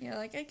on. Yeah,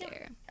 like I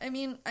get. I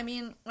mean,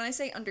 when I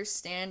say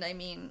understand, I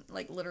mean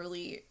like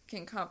literally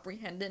can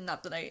comprehend it.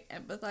 Not that I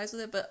empathize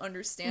with it, but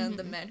understand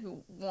the men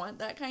who want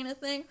that kind of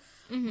thing.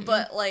 Mm-hmm.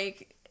 But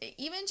like,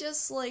 even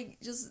just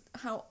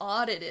how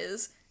odd it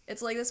is.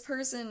 It's like this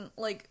person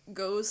like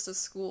goes to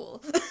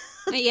school.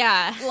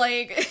 Yeah.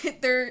 Like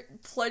they're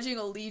pledging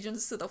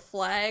allegiance to the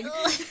flag.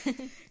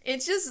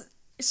 It's just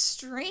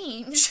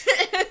strange.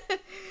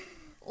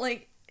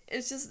 Like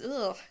it's just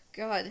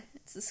God,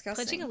 it's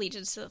disgusting. Pledging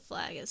allegiance to the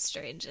flag is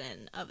strange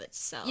in of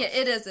itself. Yeah,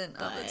 it isn't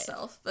of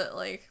itself, but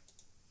like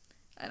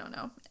I don't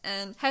know.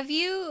 And have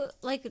you,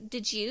 like,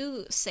 did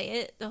you say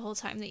it the whole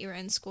time that you were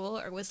in school,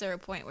 or was there a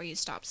point where you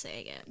stopped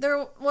saying it?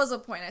 there was a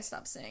point I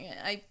stopped saying it.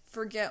 I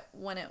forget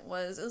when it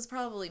was. It was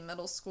probably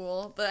middle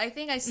school, but I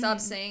think I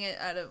stopped saying it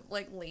out of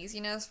like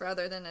laziness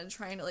rather than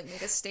trying to like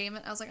make a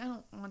statement. I was like, I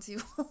don't want to.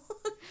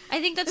 I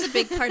think that's a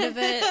big part of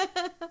it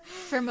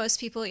for most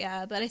people,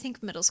 yeah. But I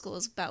think middle school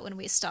is about when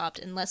we stopped,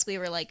 unless we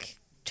were like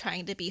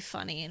trying to be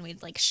funny and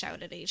we'd like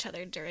shout at each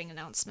other during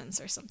announcements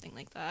or something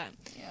like that.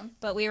 Yeah.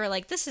 But we were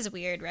like, this is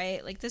weird,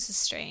 right? Like, this is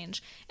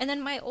strange. And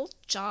then my old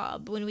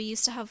job, when we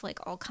used to have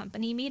like all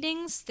company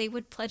meetings, they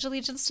would pledge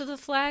allegiance to the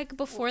flag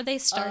before they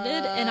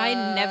started, and I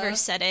never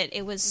said it.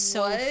 It was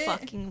so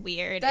fucking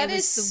weird. That it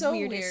was is the so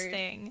weirdest weird.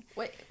 thing.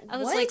 Wait, I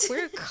was like,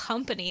 we're a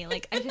company.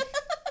 Like,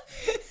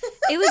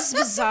 it was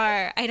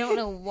bizarre. I don't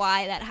know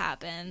why that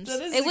happened.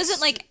 It wasn't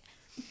like,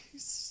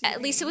 at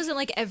least it wasn't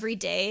like every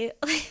day.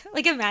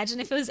 Like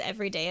imagine if it was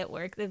every day at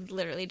work, they'd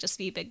literally just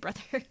be Big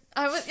Brother.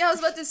 I was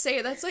about to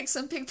say that's like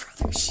some Big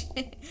Brother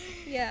shit.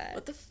 Yeah.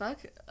 What the fuck?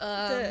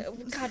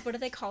 God, what do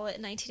they call it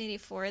in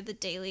 1984? The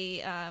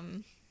daily.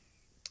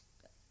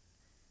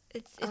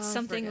 It's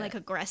something like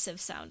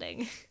aggressive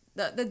sounding.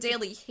 The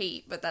daily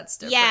hate, but that's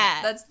different.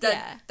 Yeah,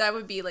 That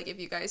would be like if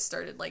you guys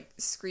started like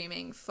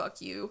screaming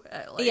 "fuck you"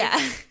 at like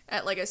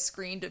at like a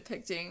screen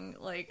depicting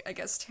like I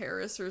guess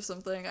terrorists or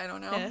something. I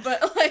don't know,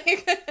 but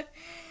like,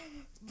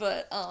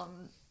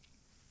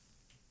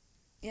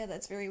 yeah,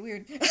 that's very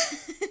weird.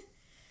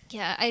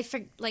 Yeah, I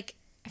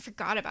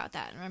forgot about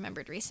that and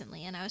remembered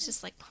recently, and I was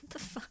just like, what the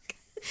fuck?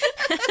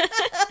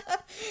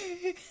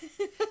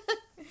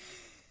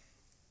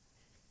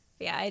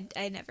 Yeah,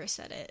 I never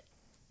said it.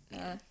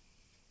 Yeah.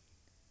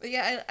 But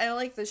yeah, I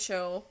like the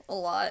show a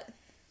lot.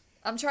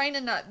 I'm trying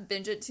to not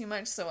binge it too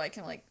much so I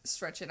can like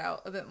stretch it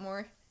out a bit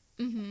more.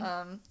 Mm-hmm.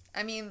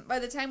 I mean, by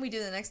the time we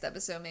do the next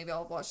episode, maybe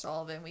I'll watch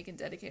all of it and we can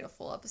dedicate a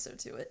full episode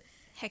to it.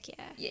 Heck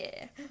yeah.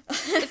 Yeah.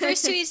 The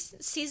first two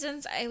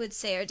seasons, I would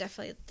say, are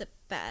definitely the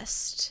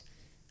best.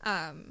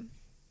 I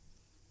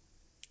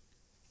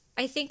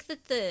think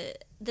that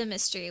the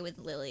mystery with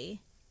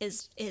Lily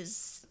is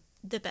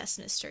the best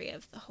mystery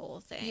of the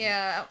whole thing.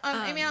 Yeah,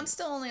 I mean, I'm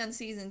still only on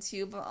season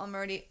 2, but I'm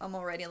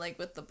already like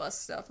with the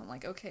bus stuff. I'm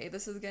like, okay,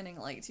 this is getting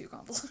like too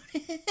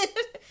convoluted.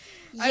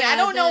 Yeah, I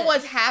don't know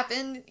what's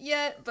happened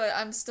yet, but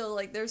I'm still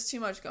like, there's too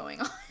much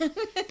going on.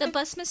 The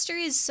bus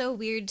mystery is so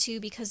weird too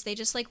because they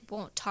just like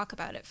won't talk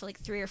about it for like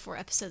 3 or 4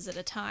 episodes at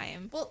a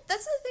time. Well,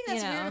 that's the thing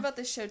that's weird about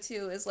this show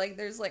too. Is like,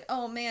 there's like,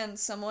 oh man,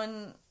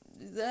 someone.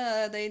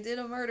 They did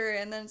a murder,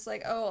 and then it's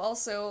like, oh,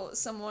 also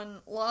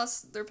someone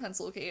lost their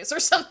pencil case or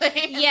something.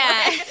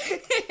 Yeah.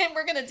 And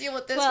we're gonna deal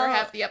with this for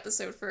half the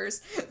episode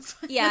first.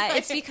 Yeah, like,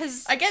 it's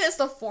because I get it's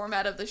the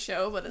format of the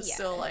show, but it's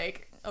still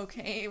like,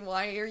 okay,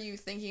 why are you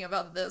thinking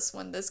about this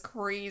when this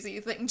crazy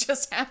thing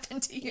just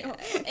happened to you?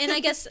 Yeah. And I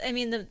guess, I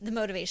mean, the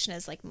motivation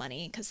is like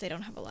money because they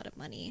don't have a lot of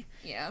money.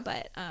 Yeah.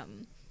 But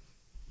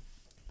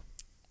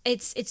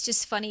it's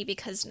just funny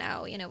because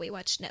now, you know, we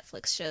watch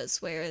Netflix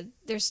shows where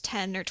there's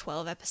 10 or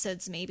 12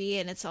 episodes maybe,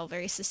 and it's all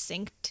very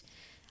succinct.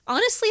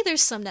 Honestly, there's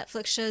some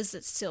Netflix shows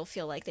that still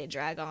feel like they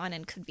drag on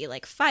and could be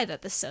like 5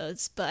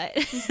 episodes, but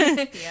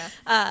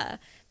yeah.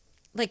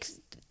 Like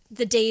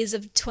the days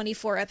of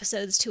 24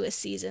 episodes to a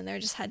season, there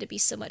just had to be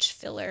so much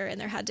filler, and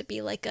there had to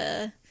be like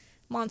a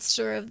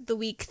monster of the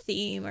week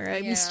theme or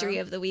a mystery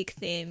of the week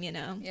theme, you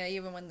know? Yeah,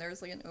 even when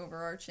there's like an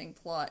overarching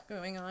plot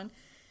going on.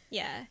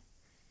 Yeah.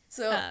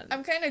 So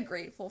I'm kind of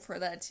grateful for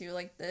that too.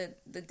 Like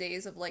the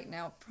days of like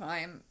now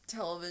prime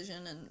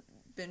television and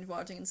binge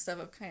watching and stuff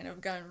have kind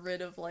of gotten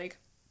rid of like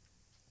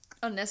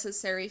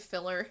unnecessary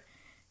filler.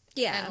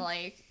 Yeah. And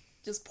like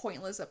just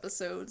pointless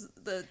episodes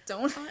that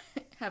don't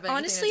have anything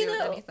honestly, to do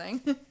though, with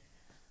anything.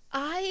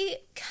 I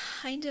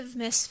kind of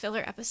miss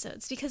filler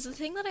episodes because the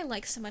thing that I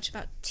like so much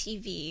about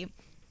TV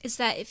is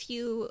that if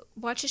you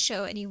watch a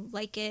show and you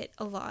like it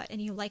a lot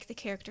and you like the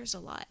characters a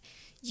lot,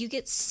 you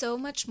get so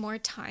much more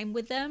time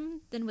with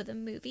them than with a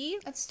movie.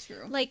 That's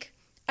true. Like,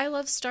 I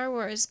love Star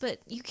Wars, but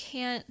you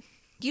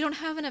don't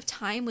have enough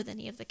time with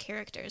any of the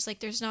characters. Like,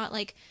 there's not,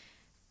 like,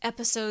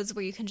 episodes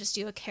where you can just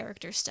do a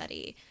character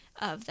study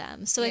of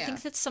them. So I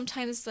think that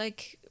sometimes,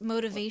 like,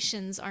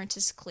 motivations aren't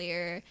as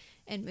clear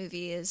in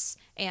movies,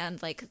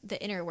 and, like, the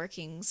inner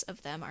workings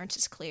of them aren't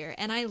as clear.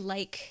 And I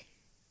like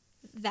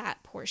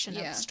that portion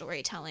of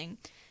storytelling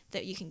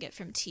that you can get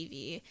from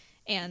TV.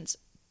 And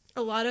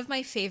a lot of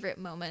my favorite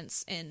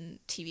moments in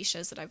TV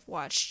shows that I've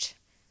watched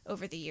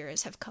over the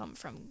years have come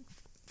from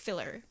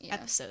filler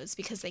episodes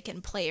because they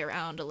can play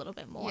around a little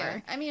bit more.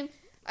 Yeah. I mean,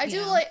 I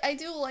do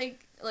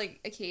like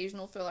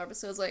occasional filler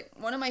episodes. Like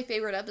one of my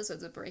favorite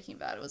episodes of Breaking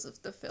Bad was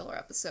the filler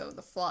episode,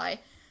 The Fly.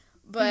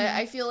 But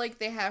I feel like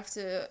they have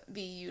to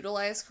be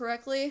utilized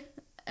correctly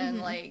and,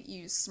 like,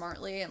 used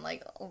smartly. And,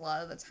 like, a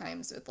lot of the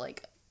times with,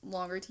 like,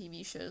 longer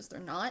TV shows, they're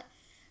not.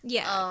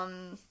 Yeah.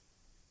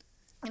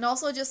 And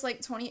also just,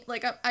 like,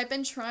 I've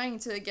been trying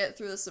to get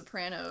through The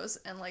Sopranos,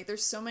 and, like,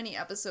 there's so many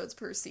episodes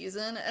per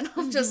season, and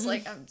I'm just,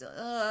 like, I'm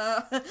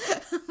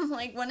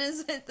like, when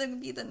is it going to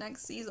be the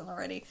next season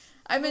already?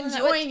 I'm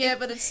enjoying it,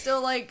 but it's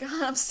still, like,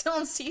 God, I'm still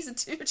in season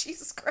 2,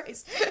 Jesus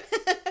Christ.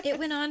 It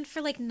went on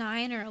for, like,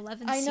 9 or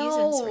 11 I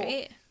seasons, know.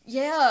 right?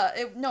 Yeah,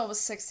 it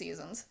was 6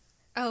 seasons.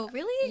 Oh,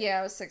 really?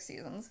 Yeah, it was 6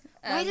 seasons.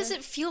 Why does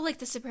it feel like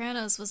The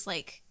Sopranos was,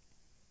 like,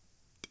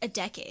 a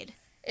decade?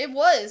 It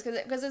was,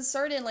 because it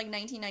started in, like,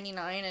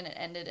 1999, and it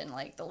ended in,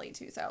 like, the late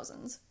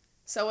 2000s.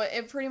 So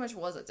it pretty much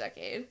was a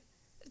decade.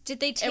 Did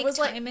they take was,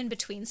 time in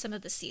between some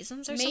of the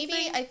seasons or something?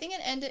 Maybe, I think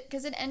it ended,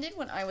 because it ended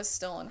when I was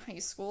still in high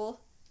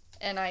school,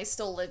 and I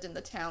still lived in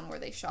the town where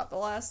they shot the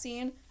last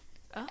scene.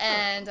 Oh.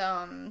 And,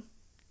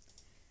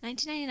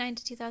 1999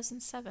 to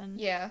 2007.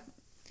 yeah.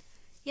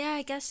 Yeah,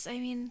 I guess, I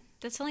mean,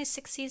 that's only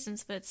 6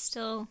 seasons, but it's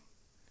still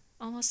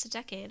almost a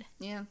decade.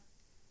 Yeah.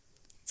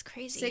 It's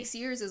crazy. 6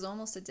 years is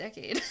almost a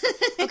decade.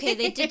 Okay,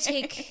 they did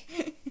take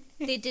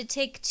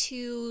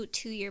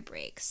 2-year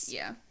breaks.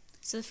 Yeah.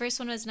 So the first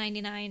one was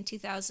 99,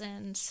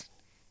 2000,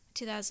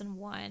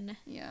 2001,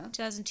 Yeah.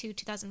 2002,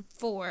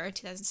 2004,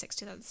 2006,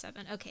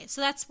 2007. Okay,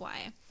 so that's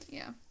why.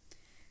 Yeah.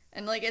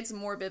 And, like, it's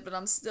morbid, but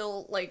I'm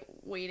still, like,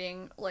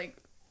 waiting, like,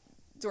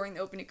 during the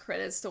opening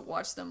credits to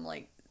watch them,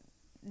 like,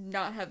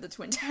 not have the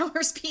Twin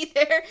Towers be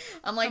there.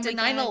 I'm like, did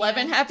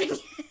 9/11 happen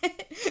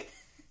yet?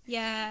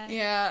 Yeah.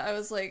 Yeah, I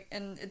was like,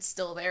 and it's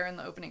still there in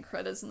the opening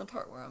credits in the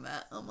part where I'm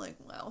at. I'm like,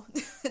 wow,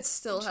 it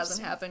still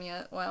hasn't happened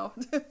yet. Wow.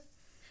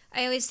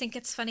 I always think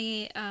it's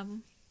funny,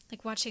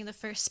 like watching the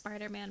first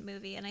Spider-Man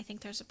movie, and I think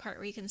there's a part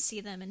where you can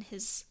see them in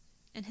his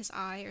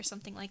eye or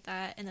something like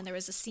that, and then there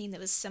was a scene that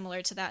was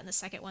similar to that in the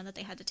second one that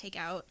they had to take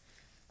out.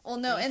 Well,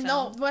 no, and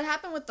no, what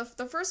happened with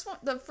the first one,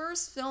 the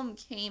first film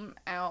came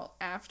out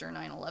after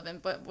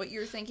 9/11, but what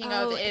you're thinking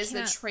of is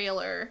the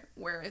trailer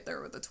where there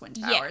were the Twin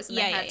Towers, and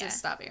they had to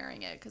stop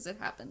airing it because it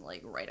happened,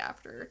 like, right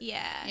after.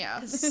 Yeah.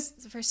 Yeah. Because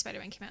the first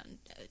Spider-Man came out in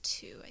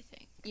 2, I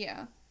think.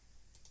 Yeah.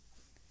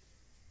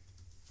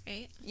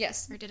 Right?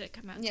 Yes. Or did it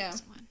come out in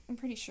 2001? I'm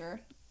pretty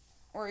sure.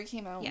 Or it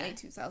came out in late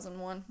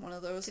 2001, one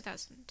of those.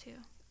 2002.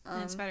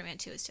 And then Spider-Man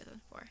 2 is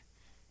 2004.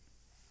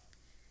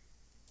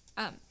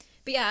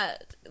 But yeah,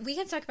 we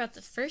can talk about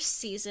the first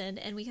season,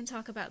 and we can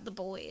talk about the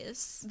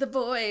boys. The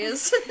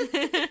boys.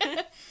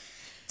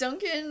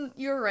 Duncan,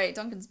 you're right,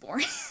 Duncan's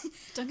boring.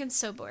 Duncan's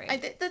so boring.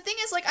 The thing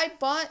is, like, I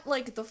bought,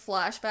 like, the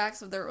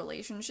flashbacks of their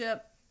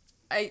relationship.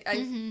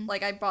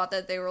 I bought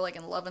that they were, like,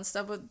 in love and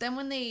stuff, but then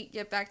when they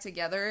get back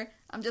together,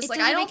 I'm just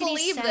like, I don't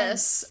believe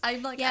this.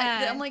 I'm like,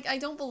 I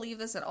don't believe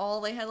this at all.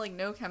 They had, like,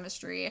 no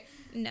chemistry.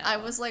 No. I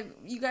was like,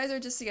 you guys are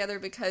just together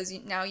because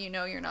now you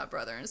know you're not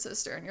brother and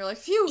sister, and you're like,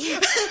 phew.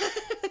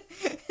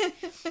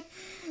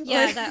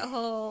 Yeah, like, that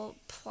whole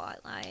plot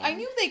line. I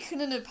knew they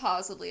couldn't have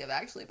possibly have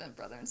actually been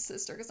brother and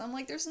sister, because I'm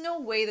like, there's no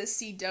way the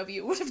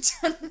CW would have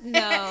done that.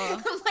 No.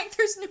 I'm like,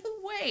 there's no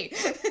way.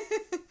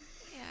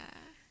 Yeah.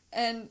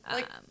 And,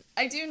 like,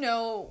 I do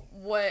know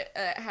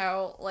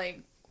how,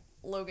 like,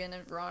 Logan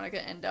and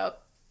Veronica end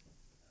up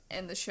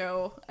in the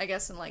show, I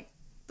guess, in, like,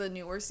 the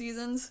newer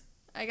seasons,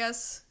 I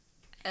guess.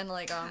 And,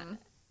 like,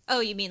 Oh,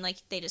 you mean, like,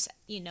 they just,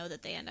 that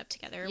they end up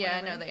together or yeah,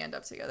 whatever? I know they end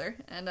up together.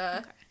 And,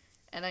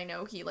 and I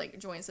know he, like,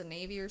 joins the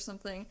Navy or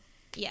something.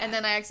 Yeah. And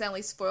then I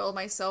accidentally spoiled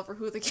myself for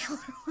who the killer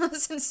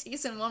was in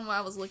season 1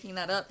 while I was looking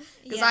that up.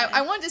 Because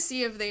I wanted to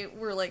see if they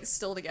were, like,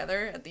 still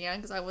together at the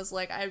end, because I was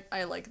like,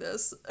 I like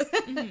this.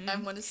 Mm-hmm. I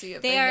want to see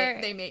if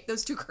they make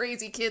those two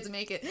crazy kids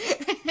make it.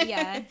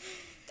 Yeah.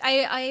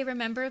 I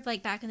remember,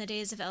 like, back in the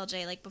days of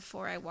LJ, like,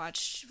 before I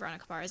watched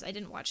Veronica Mars, I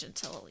didn't watch it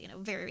until,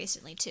 very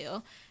recently,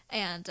 too.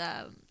 And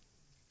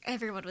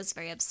everyone was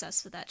very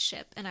obsessed with that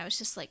ship, and I was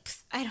just like,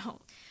 I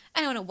don't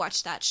want to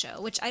watch that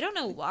show, which I don't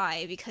know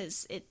why,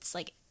 because it's,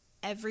 like,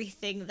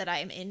 everything that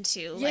I'm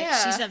into. Like,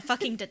 she's a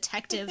fucking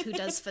detective who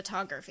does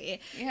photography.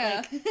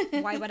 Yeah.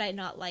 Like, why would I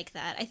not like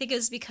that? I think it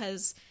was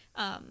because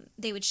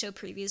they would show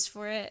previews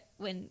for it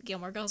when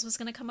Gilmore Girls was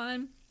going to come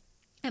on,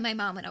 and my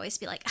mom would always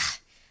be like,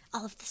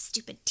 all of the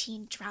stupid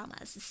teen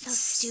dramas is so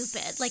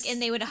stupid. Like, and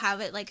they would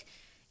have it, like,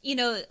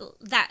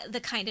 that the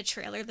kind of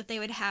trailer that they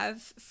would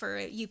have for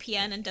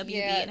UPN and WB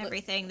and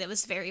everything that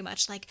was very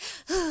much like,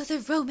 oh, the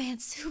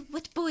romance.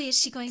 What boy is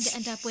she going to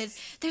end up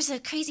with? There's a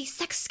crazy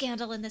sex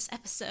scandal in this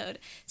episode.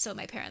 So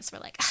my parents were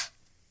like,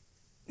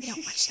 we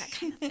don't watch that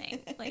kind of thing.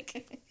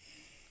 Like,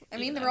 I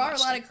mean, there are a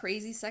lot of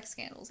crazy sex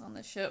scandals on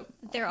this show.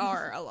 There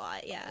are a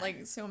lot, yeah.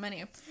 Like, so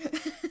many.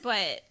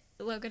 But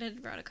Logan and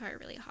Veronica are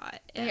really hot.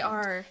 They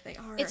are.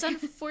 It's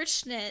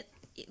unfortunate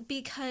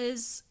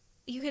because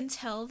you can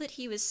tell that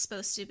he was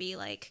supposed to be,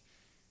 like,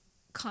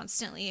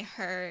 constantly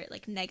her,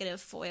 like, negative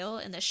foil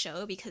in the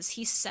show, because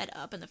he's set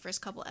up in the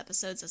first couple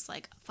episodes as,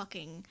 like, a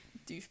fucking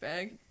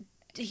douchebag.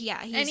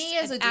 Yeah, he's and he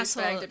is a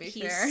douchebag, to be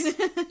fair.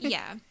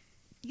 Yeah.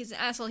 he's an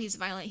asshole, he's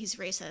violent, he's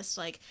racist,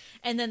 like,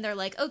 and then they're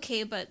like,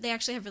 okay, but they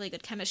actually have really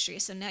good chemistry,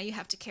 so now you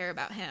have to care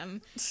about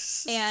him.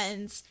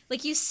 And,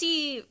 like, you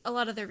see a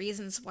lot of the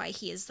reasons why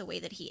he is the way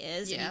that he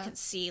is, and you can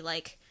see,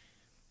 like,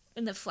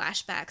 in the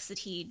flashbacks that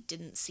he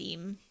didn't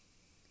seem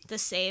the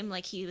same,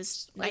 like, he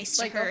was nice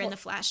to her in the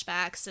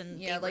flashbacks,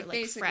 and they were, like,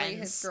 basically friends.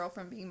 His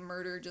girlfriend being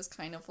murdered just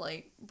kind of,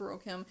 like,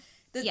 broke him.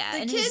 The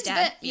and his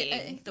dad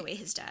being the way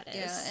his dad is.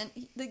 Yeah,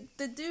 and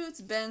the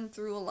dude's been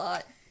through a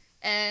lot.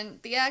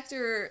 And the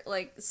actor,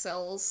 like,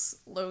 sells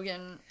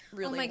Logan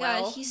really well.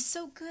 Oh my god, he's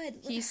so good.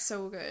 He's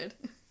so good.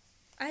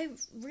 I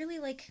really,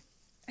 like...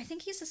 I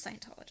think he's a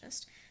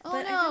Scientologist. Oh,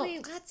 but no. I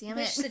really God damn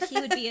wish it. that he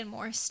would be in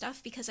more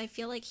stuff, because I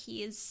feel like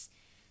he is...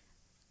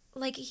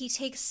 Like, he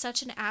takes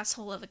such an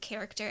asshole of a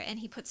character, and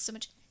he puts so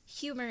much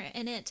humor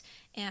in it,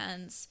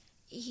 and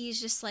he's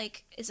just,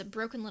 like, is a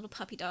broken little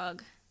puppy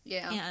dog.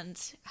 Yeah. And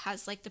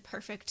has, like, the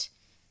perfect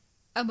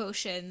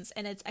emotions,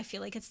 and I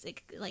feel like it's,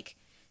 like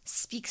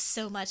speaks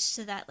so much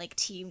to that, like,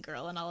 teen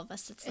girl and all of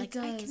us. It's like,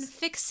 I can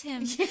fix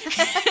him.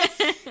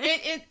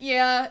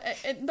 Yeah.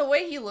 The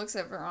way he looks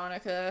at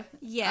Veronica.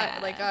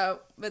 Yeah.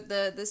 With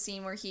the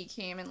scene where he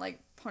came and, like,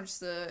 punched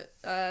the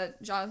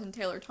Jonathan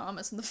Taylor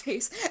Thomas in the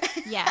face.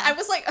 Yeah. I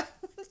was like,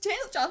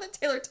 Jonathan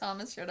Taylor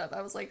Thomas showed up.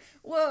 I was like,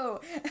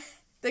 whoa.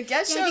 The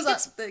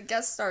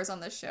guest stars on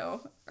this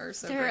show are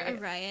so they're great.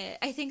 a riot.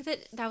 I think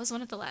that was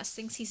one of the last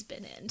things he's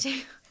been in,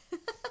 too.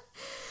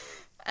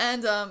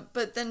 And,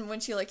 but then when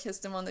she, like,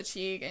 kissed him on the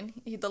cheek and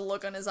the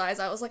look on his eyes,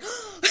 I was like,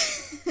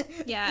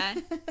 yeah.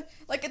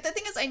 Like, the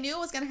thing is, I knew it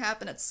was gonna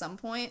happen at some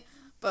point,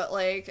 but,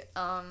 like,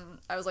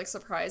 I was, like,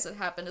 surprised it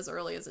happened as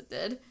early as it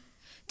did.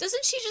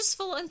 Doesn't she just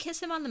full on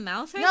kiss him on the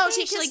mouth right No, there?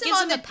 she kissed like, him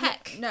gives on him a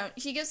peck. No,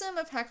 she gives him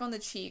a peck on the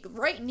cheek,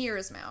 right near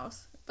his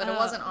mouth, but it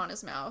wasn't on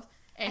his mouth.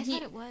 And I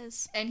thought it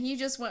was. And he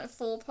just went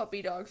full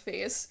puppy dog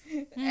face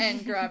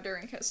and grabbed her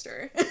and kissed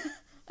her.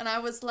 And I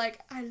was like,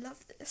 I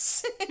love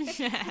this.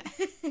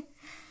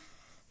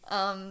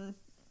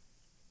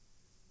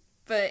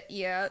 But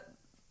yeah,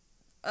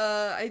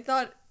 I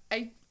thought,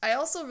 I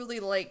also really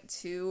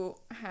liked, too,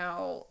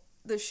 how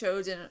the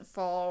show didn't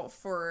fall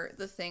for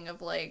the thing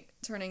of, like,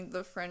 turning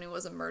the friend who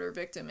was a murder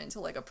victim into,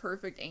 like, a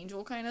perfect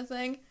angel kind of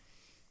thing.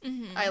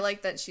 Mm-hmm. I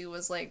like that she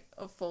was, like,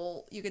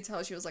 you could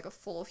tell she was, like, a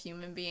full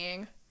human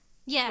being.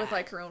 Yeah. With,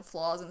 like, her own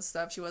flaws and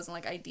stuff. She wasn't,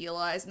 like,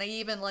 idealized. And they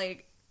even,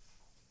 like,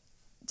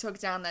 took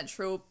down that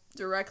trope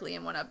directly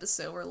in one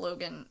episode where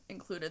Logan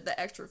included the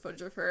extra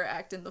footage of her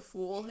acting the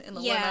fool in the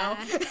limo.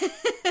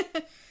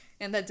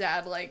 And the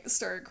dad, like,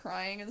 started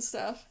crying and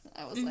stuff.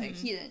 I was like,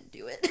 he didn't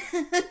do it.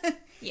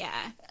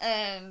 Yeah.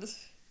 And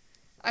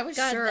I was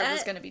sure it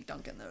was going to be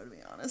Duncan, though, to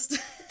be honest.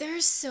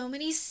 There's so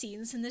many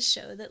scenes in the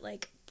show that,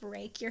 like,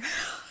 break your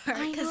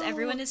heart because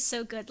everyone is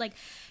so good. Like,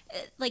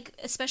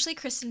 especially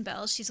Kristen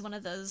Bell, she's one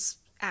of those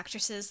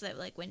actresses that,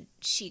 like, when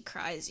she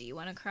cries, you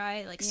want to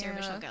cry, like Sarah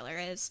Michelle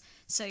Gellar is.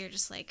 So you're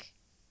just like,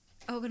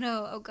 oh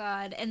no, oh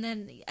god. And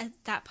then at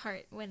that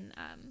part when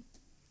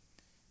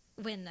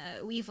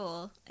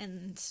Weevil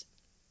and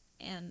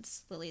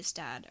Lily's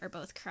dad are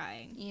both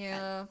crying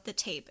at the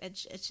tape,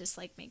 it just,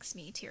 like, makes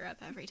me tear up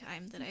every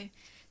time that I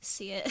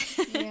see it.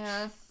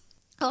 Yeah.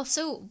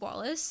 Also,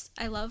 Wallace.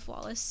 I love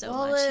Wallace so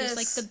much. He's,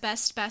 like, the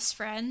best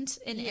friend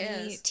in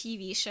any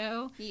TV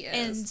show. He is.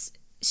 And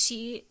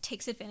she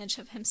takes advantage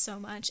of him so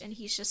much, and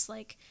he's just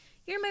like,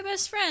 you're my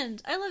best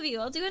friend. I love you.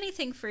 I'll do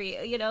anything for you,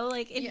 you know?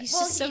 Like, and he's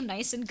just so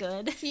nice and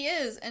good. He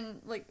is,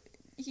 and, like,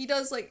 he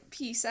does, like,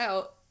 peace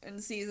out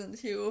in season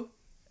 2.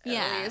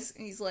 At least.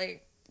 And he's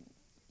like,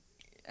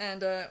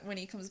 and when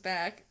he comes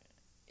back,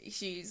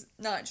 she's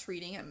not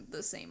treating him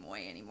the same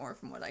way anymore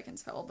from what I can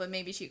tell, but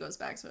maybe she goes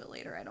back to it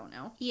later, I don't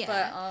know. Yeah.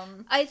 But,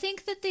 I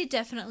think that they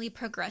definitely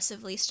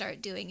progressively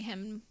start doing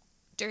him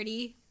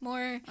dirty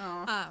more.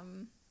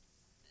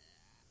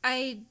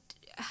 I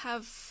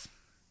have...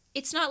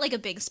 It's not, like, a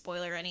big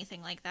spoiler or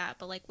anything like that,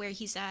 but, like, where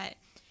he's at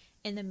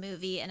in the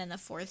movie and in the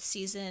 4th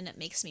season, it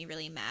makes me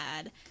really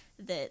mad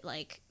that,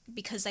 like,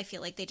 because I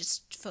feel like they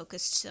just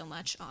focused so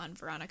much on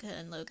Veronica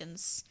and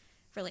Logan's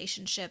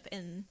relationship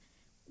in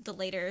the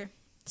later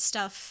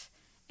stuff,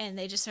 and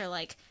they just are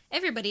like,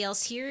 everybody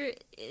else here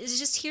is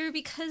just here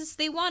because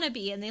they want to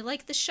be, and they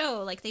like the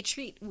show. Like, they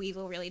treat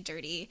Weevil really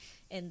dirty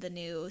in the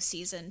new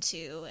season,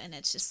 too, and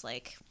it's just,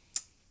 like,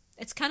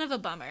 it's kind of a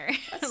bummer.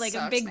 Like,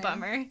 a big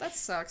bummer. That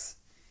sucks.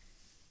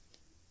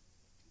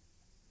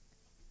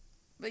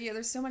 But yeah,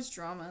 there's so much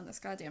drama in this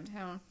goddamn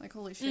town. Like,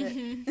 holy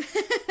shit.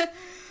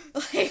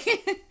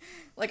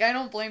 like, I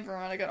don't blame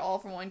Veronica at all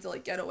for wanting to,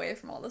 like, get away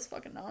from all this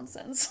fucking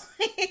nonsense.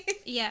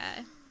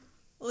 Yeah.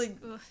 Like,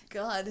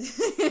 God.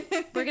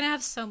 We're gonna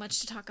have so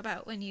much to talk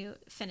about when you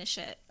finish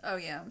it. Oh,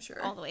 yeah, I'm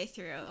sure. All the way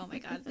through. Oh, my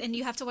God. And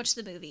you have to watch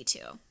the movie,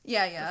 too.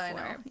 Yeah, I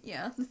know.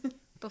 Yeah.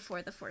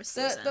 Before the 4th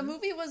season. The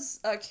movie was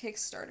a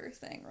Kickstarter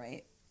thing,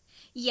 right?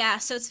 Yeah,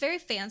 so it's very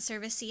fan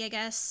servicey, I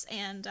guess,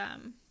 and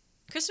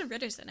Kristen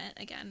Ritter's in it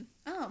again.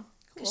 Oh, cool.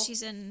 Because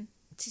she's in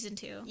season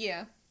 2.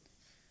 Yeah.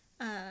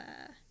 But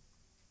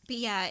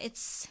yeah,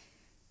 it's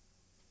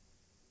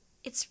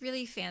it's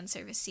really fan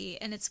servicey,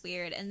 and it's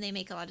weird, and they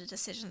make a lot of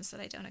decisions that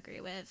I don't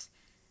agree with.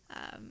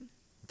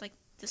 Like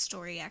the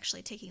story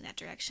actually taking that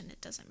direction,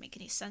 it doesn't make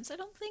any sense, I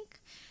don't think.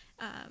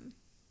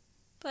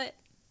 But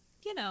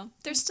you know,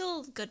 there's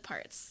still good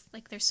parts.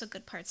 Like there's still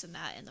good parts in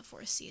that in the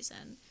fourth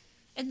season.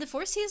 And the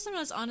fourth season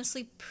was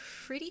honestly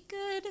pretty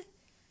good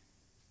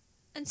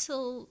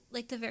until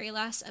like the very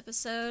last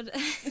episode.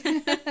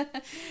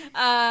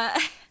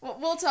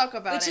 We'll talk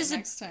about it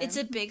next time. It's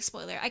a big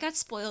spoiler. I got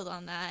spoiled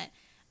on that.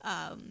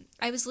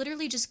 I was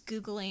literally just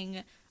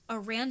Googling a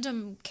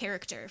random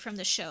character from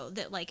the show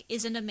that like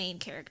isn't a main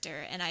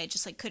character, and I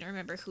just like couldn't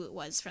remember who it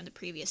was from the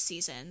previous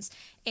seasons.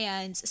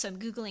 And so I'm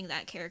Googling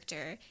that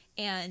character,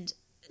 and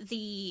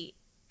the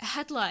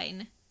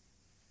headline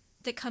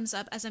that comes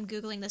up as I'm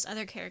Googling this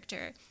other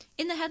character,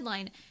 in the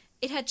headline,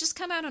 it had just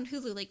come out on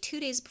Hulu like 2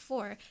 days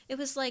before. It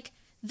was like,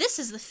 this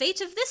is the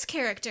fate of this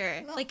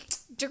character, like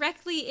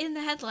directly in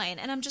the headline.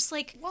 And I'm just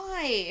like,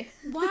 why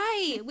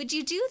would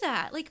you do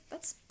that? Like,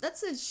 that's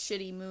a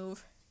shitty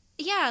move.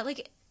 Yeah,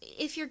 like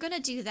if you're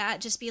gonna do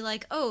that, just be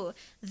like, oh,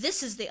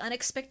 this is the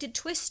unexpected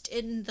twist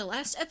in the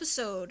last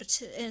episode,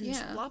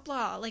 blah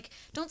blah. Like,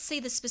 don't say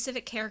the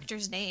specific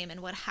character's name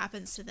and what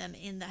happens to them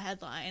in the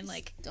headline.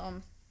 Like,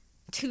 dumb.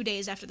 2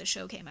 days after the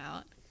show came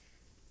out.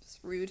 It's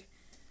rude.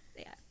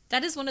 Yeah.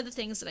 That is one of the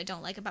things that I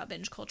don't like about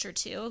binge culture,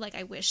 too. Like,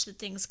 I wish that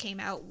things came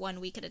out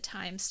 1 week at a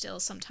time still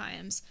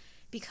sometimes,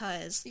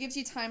 because... It gives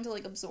you time to,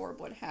 like,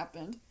 absorb what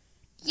happened.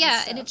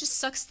 Yeah, and it just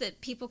sucks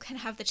that people can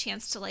have the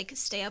chance to, like,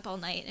 stay up all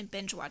night and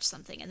binge watch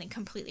something and then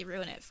completely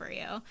ruin it for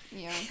you.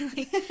 Yeah.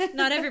 Like,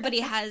 not everybody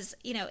has,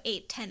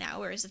 8-10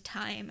 hours of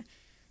time.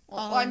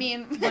 Well, I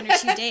mean... 1 or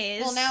 2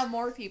 days. Well, now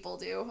more people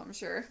do, I'm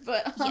sure.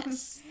 But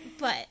Yes,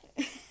 but...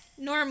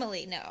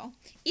 Normally, no.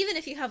 Even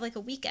if you have, like, a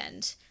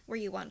weekend where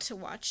you want to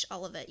watch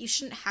all of it, you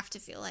shouldn't have to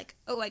feel like,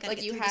 oh, I gotta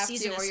get through the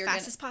season as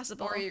fast as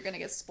possible. Or you're gonna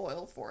get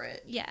spoiled for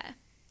it. Yeah.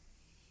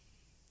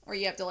 Or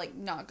you have to, like,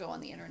 not go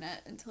on the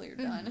internet until you're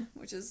done,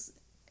 which is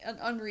an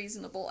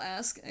unreasonable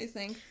ask, I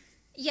think.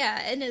 Yeah,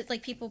 and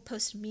like people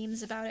post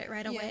memes about it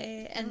right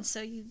away, and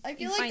so I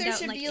feel like there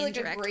should be, like,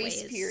 a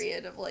grace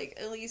period of, like,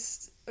 at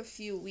least a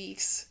few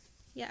weeks.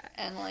 Yeah.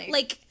 And,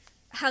 like,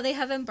 how they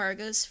have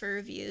embargoes for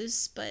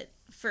reviews, but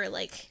for,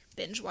 like...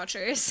 binge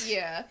watchers.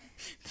 Yeah.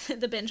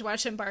 The binge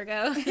watch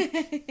embargo.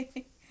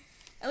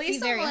 At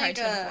least very hard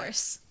to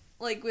enforce.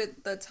 Like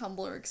with the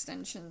Tumblr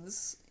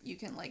extensions, you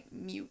can like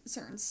mute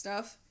certain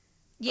stuff.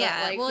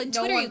 Yeah, but, like, well, in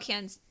Twitter you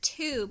can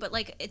too, but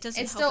like it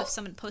doesn't help if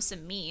someone posts a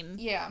meme.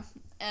 Yeah,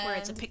 where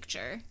it's a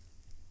picture.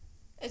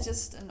 It's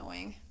just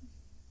annoying.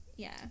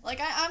 Yeah. Like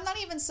I'm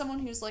not even someone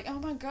who's like, oh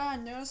my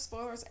god, no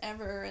spoilers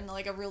ever, in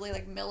like a really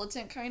like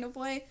militant kind of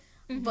way.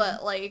 Mm-hmm.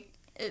 But like.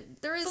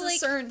 There is a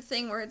certain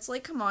thing where it's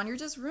like, come on, you're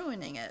just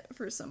ruining it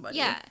for somebody.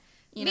 Yeah.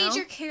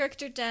 Major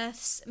character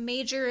deaths,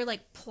 major,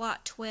 like,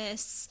 plot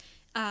twists,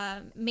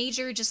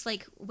 major just,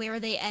 like, where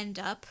they end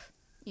up.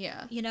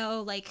 Yeah.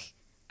 Like,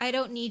 I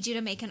don't need you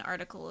to make an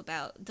article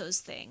about those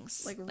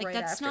things. Like right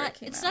that's after not, it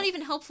came it's out. not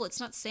even helpful. It's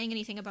not saying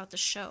anything about the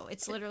show.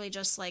 It's literally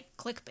just, like,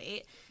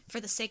 clickbait for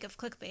the sake of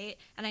clickbait.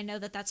 And I know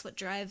that that's what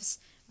drives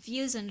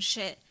views and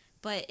shit,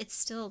 but it's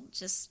still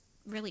just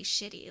really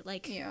shitty.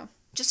 Like, yeah.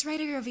 Just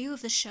write a review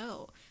of the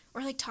show.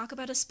 Or, like, talk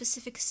about a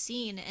specific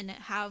scene and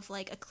have,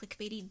 like, a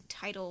clickbaity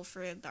title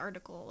for the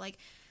article. Like,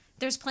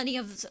 there's plenty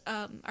of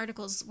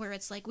articles where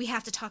it's like, we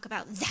have to talk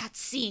about that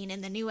scene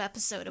in the new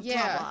episode of blah,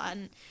 blah.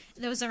 And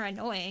those are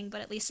annoying,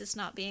 but at least it's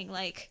not being,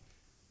 like,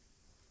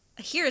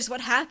 here's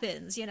what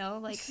happens,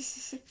 Like,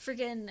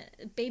 friggin'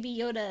 Baby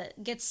Yoda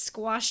gets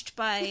squashed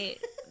by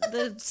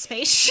the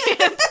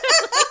spaceship.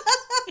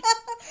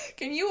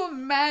 Can you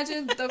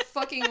imagine the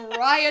fucking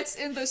riots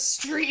in the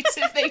streets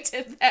if they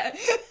did that?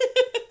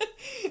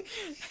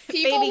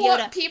 Baby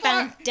Yoda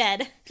found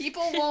dead.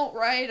 People won't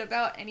riot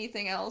about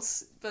anything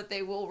else, but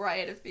they will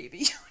riot if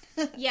Baby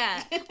Yoda.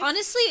 Yeah.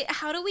 Honestly,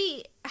 how do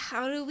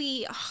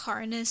we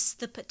harness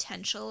the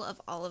potential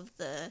of all of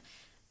the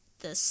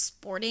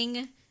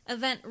sporting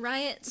event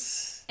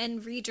riots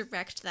and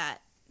redirect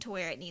that to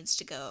where it needs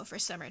to go for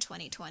summer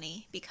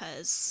 2020?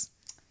 Because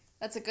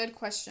that's a good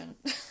question.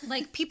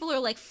 Like, people are,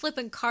 like,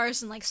 flipping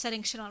cars and, like,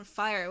 setting shit on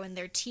fire when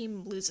their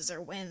team loses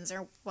or wins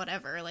or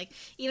whatever. Like,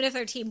 even if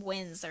their team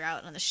wins, they're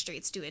out on the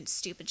streets doing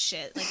stupid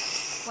shit.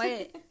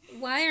 Like,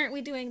 why aren't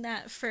we doing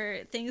that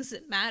for things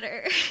that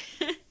matter?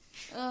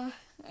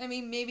 I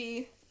mean,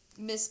 maybe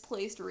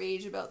misplaced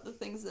rage about the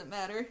things that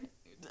matter.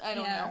 I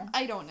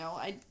don't know.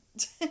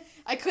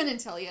 I couldn't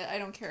tell you. I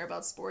don't care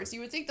about sports. You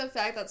would think the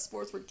fact that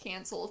sports were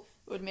canceled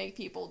would make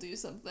people do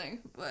something,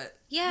 but...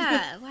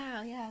 Yeah,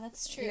 wow, yeah,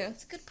 that's true. Yeah.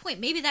 That's a good point.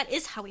 Maybe that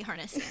is how we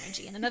harness the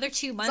energy. In another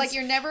 2 months... It's like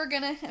you're never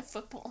gonna have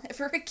football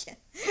ever again.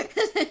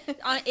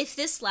 If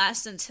this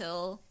lasts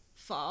until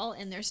fall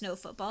and there's no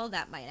football,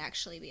 that might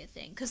actually be a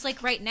thing. Because,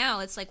 like, right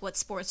now, it's like, what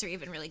sports are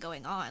even really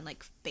going on?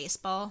 Like,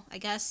 baseball, I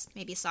guess?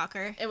 Maybe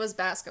soccer? It was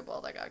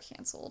basketball that got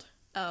canceled.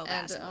 Oh,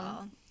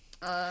 basketball.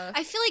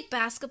 I feel like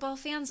basketball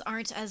fans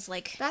aren't as,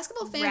 like,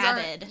 basketball fans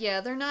rabid. Yeah,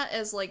 they're not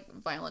as, like,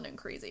 violent and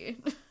crazy.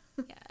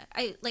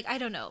 Yeah, I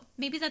don't know.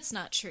 Maybe that's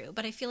not true,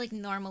 but I feel like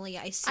normally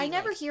I see. I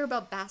never like, hear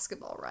about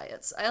basketball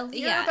riots. I'll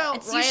hear Yeah, about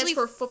it's riots usually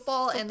for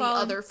football and the football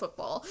and- other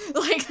football.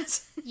 Like,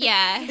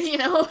 Yeah, you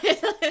know.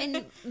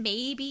 and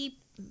maybe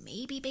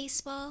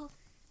baseball,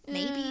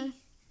 maybe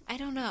I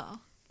don't know.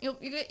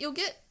 You'll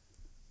get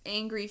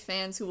angry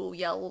fans who will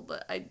yell,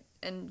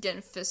 and get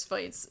in fist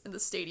fights in the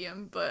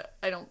stadium, but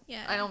I don't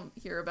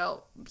hear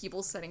about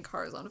people setting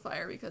cars on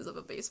fire because of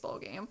a baseball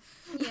game.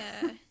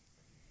 Yeah.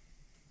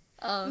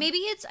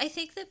 Maybe I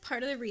think that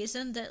part of the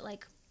reason that,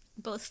 like,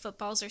 both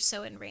footballs are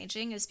so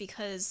enraging is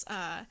because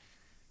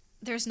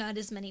there's not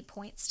as many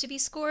points to be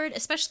scored,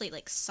 especially,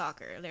 like,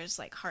 soccer. There's,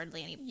 like,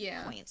 hardly any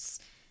points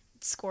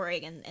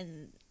scoring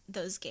in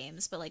those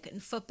games, but, like, in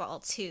football,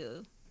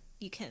 too,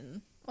 you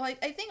can... Well,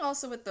 I think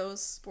also with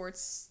those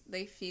sports,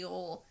 they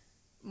feel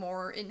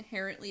more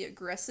inherently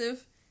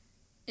aggressive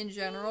in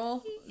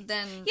general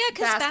than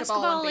because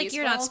basketball, and like,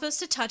 you're not supposed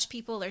to touch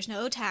people, there's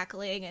no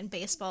tackling, and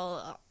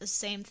baseball, the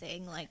same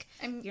thing, like,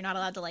 you're not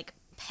allowed to, like,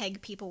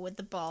 peg people with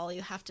the ball,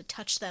 you have to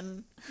touch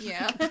them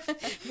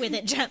with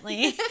it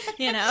gently,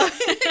 you know?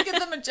 Give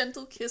them a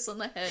gentle kiss on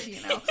the head,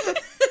 you know?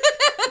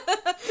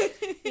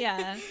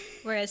 Yeah,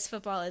 whereas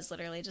football is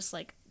literally just,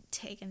 like,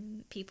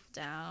 taking people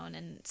down,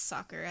 and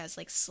soccer has,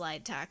 like,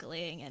 slide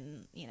tackling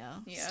and, you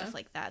know, stuff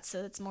like that,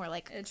 so it's more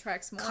like it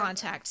attracts more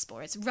contact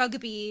sports.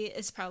 Rugby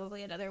is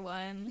probably another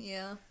one.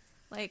 Yeah.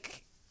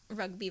 Like,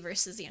 rugby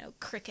versus, you know,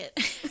 cricket.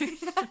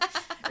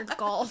 Or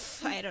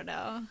golf, I don't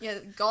know. Yeah,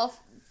 golf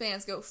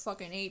fans go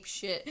fucking ape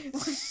shit.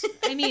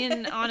 I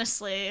mean,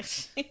 honestly.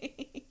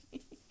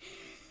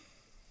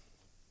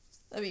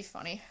 That'd be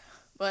funny.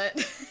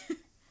 But,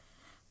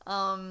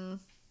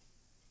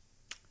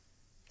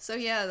 so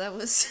yeah, that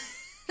was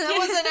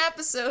an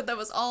episode that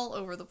was all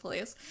over the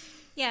place.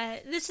 Yeah,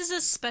 this is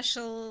a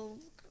special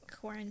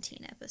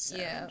quarantine episode.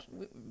 Yeah,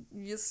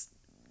 just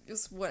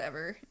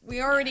whatever.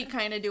 We already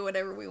kind of do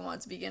whatever we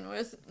want to begin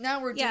with.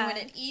 Now we're doing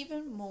it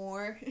even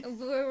more.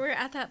 We're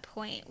at that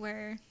point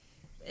where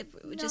it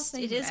is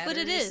matters. what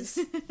it is.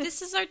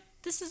 This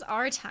is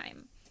our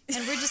time.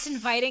 And we're just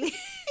inviting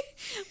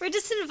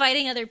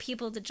other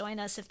people to join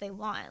us if they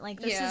want. Like,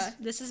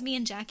 this is me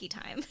and Jackie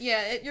time.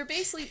 Yeah, you're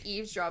basically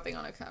eavesdropping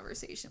on a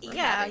conversation we're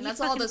Yeah, having.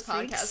 That's all this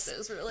podcast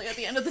is, really, at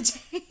the end of the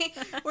day.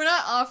 We're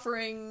not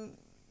offering,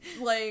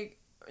 like,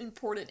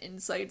 important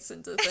insights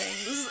into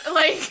things.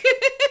 Like...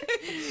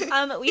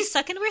 we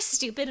suck and we're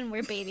stupid and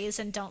we're babies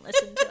and don't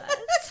listen to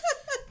us.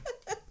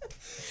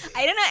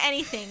 I don't know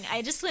anything.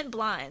 I just went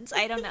blonde.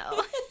 I don't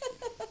know.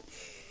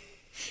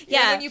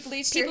 Yeah, when you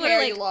bleached your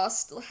hair, you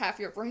lost half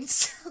your brain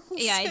cells.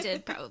 Yeah, I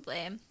did,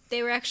 probably.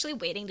 They were actually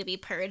waiting to be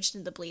purged,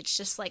 and the bleach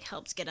just, like,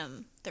 helped get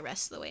them the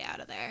rest of the way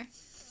out of there.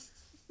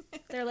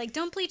 They're like,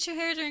 don't bleach your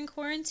hair during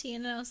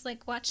quarantine, and I was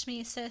like, watch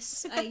me,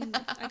 sis.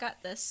 I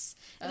got this.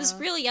 It was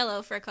real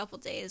yellow for a couple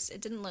days.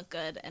 It didn't look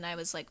good, and I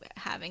was, like,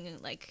 having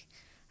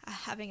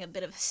a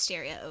bit of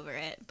hysteria over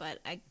it, but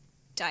I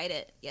dyed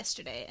it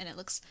yesterday, and it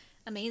looks...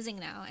 amazing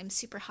now. I'm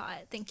super hot.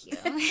 Thank you.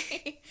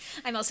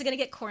 I'm also going to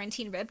get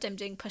quarantine ripped. I'm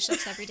doing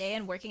push-ups every day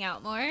and working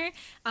out more.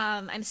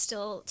 I'm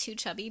still too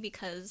chubby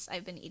because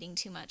I've been eating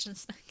too much and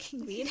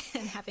smoking weed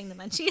and having the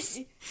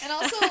munchies. And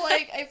also,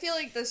 like, I feel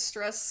like the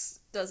stress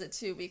does it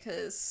too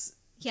because...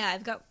 Yeah,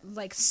 I've got,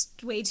 like,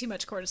 way too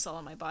much cortisol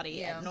in my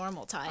body at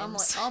normal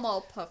times. I'm all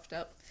puffed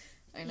up.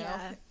 I know.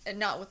 Yeah. And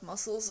not with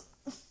muscles.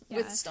 Yeah.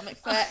 With stomach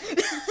fat.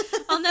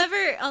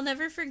 I'll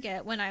never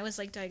forget when I was,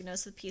 like,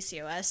 diagnosed with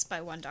PCOS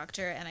by one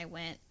doctor, and I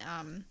went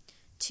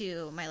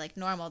to my, like,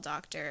 normal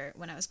doctor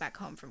when I was back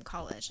home from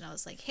college, and I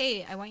was like,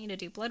 hey, I want you to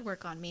do blood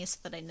work on me so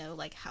that I know,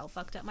 like, how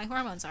fucked up my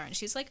hormones are. And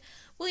she's like,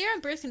 well, you're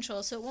on birth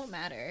control, so it won't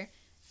matter.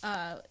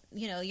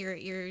 You know,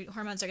 your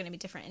hormones are going to be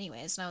different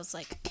anyways. And I was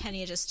like, can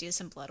you just do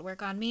some blood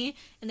work on me?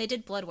 And they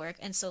did blood work,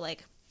 and so,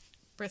 like,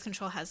 birth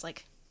control has,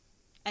 like,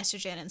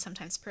 estrogen and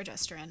sometimes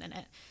progesterone in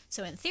it.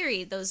 So in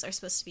theory, those are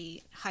supposed to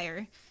be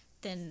higher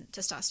than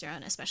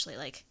testosterone, especially,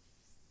 like,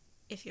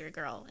 if you're a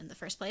girl in the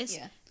first place.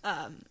 Yeah.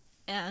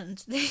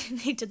 And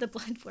they did the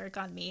blood work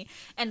on me,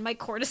 and my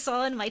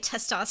cortisol and my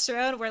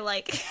testosterone were,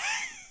 like,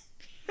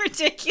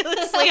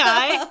 ridiculously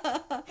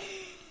high.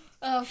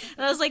 Oh.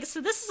 And I was like, so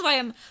this is why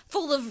I'm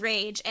full of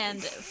rage and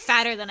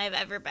fatter than I've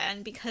ever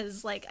been,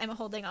 because, like, I'm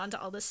holding on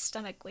to all this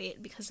stomach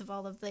weight because of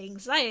all of the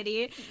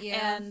anxiety,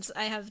 and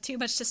I have too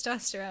much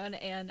testosterone,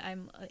 and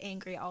I'm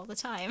angry all the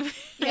time.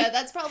 Yeah,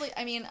 that's probably,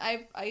 I mean,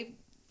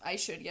 I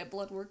should get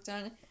blood work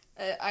done.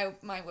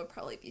 Mine would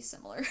probably be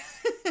similar.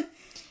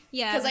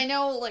 Yeah. Because I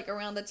know, like,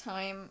 around the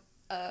time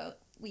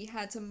we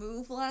had to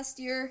move last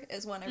year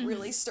is when I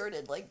really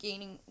started, like,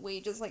 gaining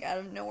weight just, like, out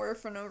of nowhere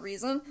for no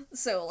reason.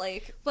 So,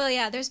 like... Well,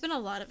 yeah, there's been a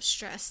lot of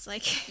stress,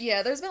 like...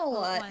 Yeah, there's been a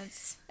lot.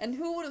 Once. And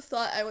who would have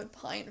thought I would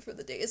pine for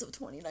the days of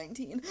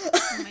 2019?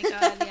 Oh my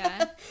god,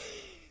 yeah.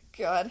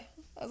 God.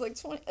 I was like,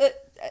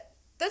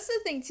 that's the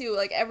thing, too.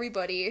 Like,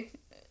 everybody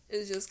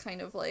is just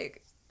kind of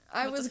like...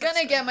 I was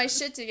gonna get my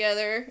shit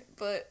together,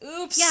 but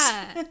oops.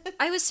 Yeah,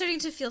 I was starting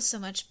to feel so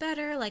much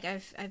better. Like,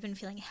 I've been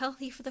feeling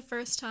healthy for the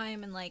first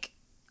time, and, like,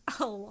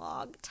 a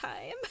long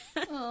time.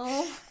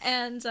 Oh.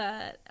 And,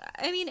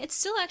 I mean, it's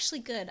still actually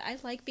good. I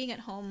like being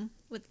at home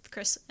with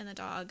Chris and the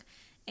dog,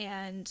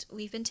 and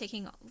we've been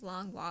taking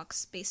long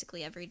walks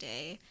basically every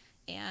day,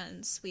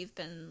 and we've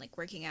been, like,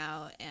 working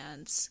out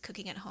and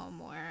cooking at home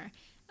more.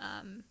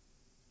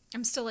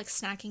 I'm still, like,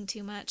 snacking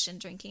too much and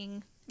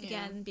drinking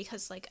again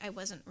because, like, I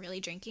wasn't really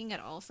drinking at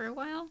all for a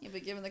while. Yeah,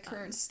 but given the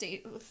current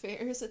state of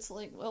affairs, it's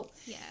like, well...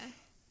 Yeah.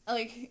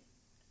 Like,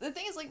 the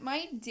thing is, like,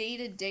 my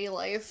day-to-day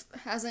life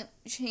hasn't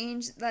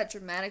changed that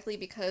dramatically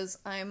because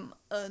I'm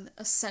an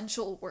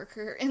essential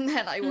worker in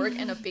that I work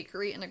in a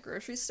bakery and a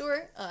grocery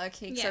store.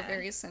 Cakes are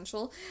very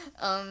essential.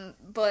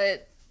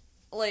 But,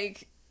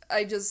 like,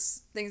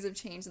 things have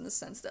changed in the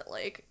sense that,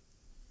 like,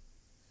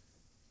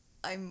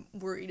 I'm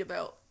worried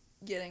about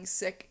getting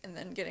sick and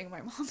then getting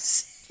my mom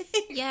sick.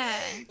 Yeah.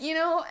 You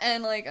know?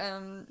 And, like,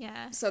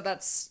 yeah. so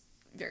that's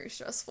very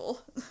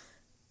stressful.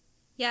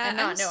 Yeah, and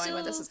not knowing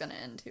when this is going to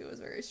end, too, is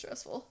very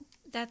stressful.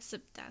 That's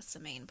the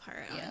main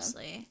part,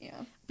 honestly.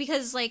 Yeah.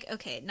 Because, like,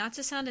 okay, not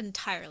to sound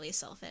entirely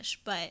selfish,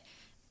 but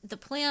the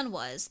plan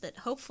was that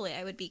hopefully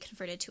I would be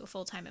converted to a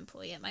full-time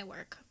employee at my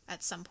work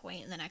at some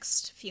point in the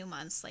next few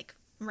months, like,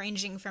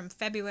 ranging from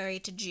February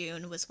to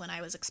June was when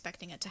I was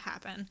expecting it to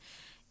happen.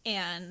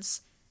 And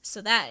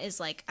so that is,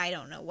 like, I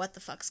don't know what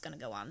the fuck's gonna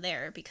go on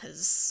there,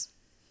 because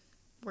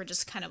we're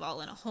just kind of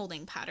all in a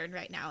holding pattern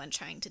right now and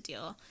trying to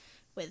deal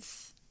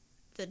with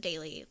the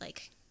daily,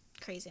 like,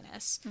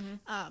 craziness.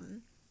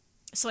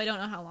 So I don't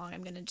know how long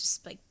I'm gonna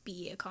just, like,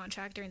 be a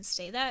contractor and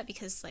stay that,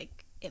 because,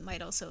 like, it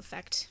might also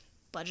affect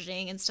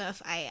budgeting and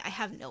stuff. I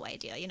have no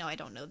idea. You know, I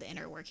don't know the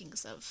inner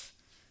workings of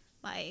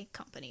my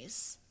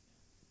company's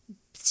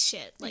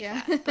shit like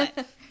that.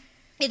 But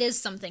it is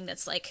something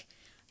that's, like,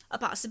 a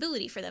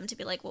possibility for them to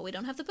be like, well, we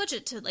don't have the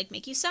budget to, like,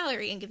 make you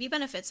salary and give you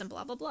benefits and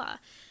blah, blah, blah.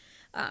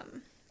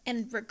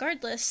 And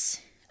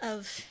regardless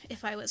of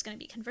if I was going to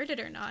be converted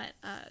or not,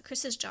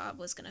 Chris's job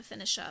was going to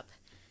finish up.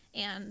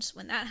 And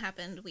when that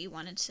happened, we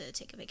wanted to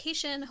take a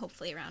vacation,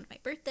 hopefully around my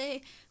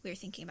birthday. We were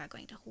thinking about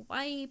going to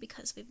Hawaii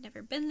because we've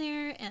never been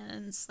there.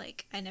 And,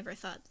 like, I never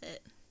thought that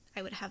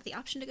I would have the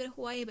option to go to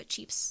Hawaii, but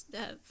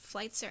the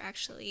flights are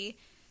actually,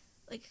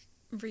 like,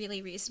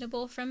 really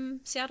reasonable from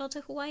Seattle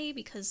to Hawaii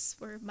because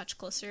we're much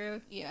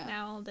closer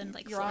now than,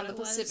 like, You're Florida on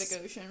the was.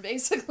 Pacific Ocean,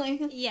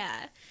 basically.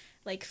 Yeah.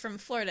 Like, from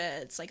Florida,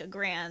 it's, like,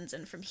 $1,000,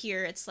 and from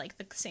here, it's, like,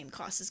 the same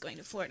cost as going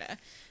to Florida.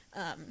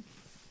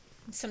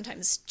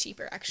 Sometimes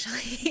cheaper,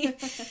 actually.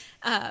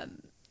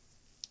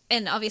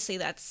 And obviously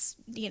that's,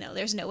 you know,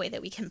 there's no way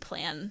that we can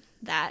plan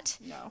that.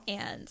 No.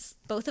 And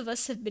both of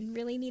us have been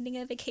really needing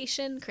a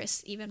vacation.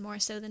 Chris even more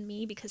so than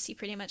me, because he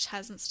pretty much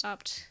hasn't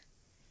stopped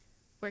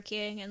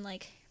working and,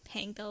 like,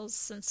 paying bills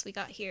since we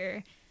got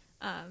here.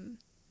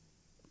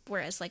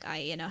 Whereas, like, I,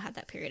 you know, had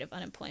that period of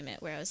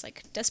unemployment where I was,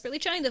 like, desperately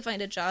trying to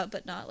find a job,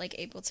 but not, like,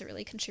 able to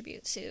really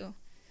contribute to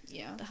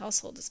the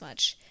household as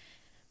much.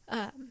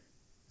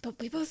 But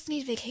we both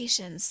need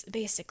vacations,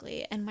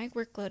 basically, and my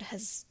workload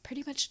has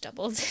pretty much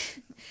doubled.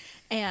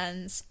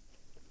 And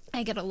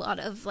I get a lot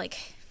of,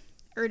 like,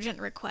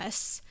 urgent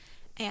requests,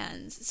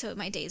 and so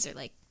my days are,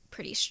 like,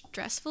 pretty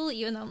stressful,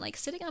 even though I'm, like,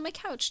 sitting on my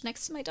couch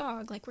next to my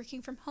dog, like,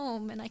 working from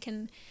home, and I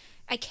can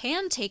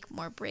take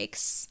more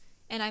breaks,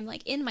 and I'm,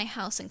 like, in my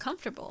house and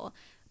comfortable,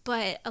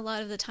 but a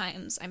lot of the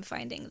times I'm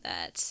finding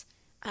that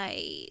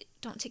I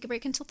don't take a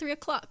break until 3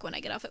 o'clock when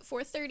I get off at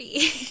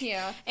 4:30.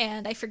 Yeah.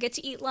 And I forget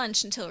to eat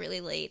lunch until really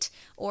late.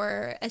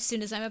 Or as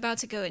soon as I'm about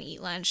to go and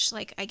eat lunch,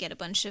 like, I get a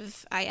bunch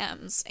of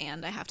IMs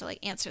and I have to, like,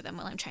 answer them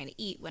while I'm trying to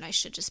eat when I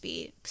should just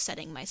be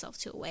setting myself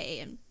to away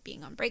and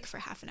being on break for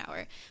half an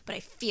hour. But I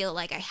feel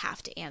like I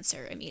have to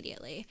answer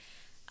immediately.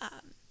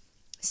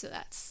 So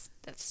that's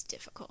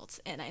difficult.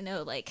 And I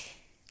know, like,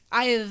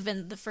 I have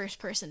been the first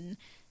person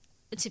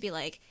to be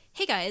like,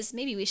 hey guys,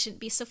 maybe we shouldn't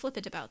be so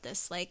flippant about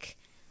this. Like,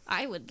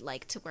 I would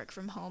like to work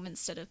from home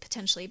instead of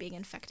potentially being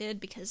infected,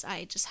 because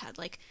I just had,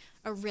 like,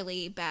 a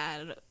really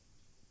bad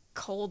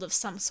cold of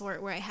some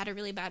sort where I had a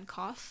really bad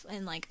cough,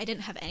 and, like, I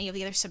didn't have any of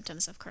the other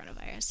symptoms of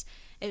coronavirus.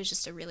 It was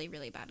just a really,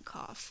 really bad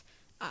cough,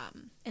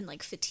 and,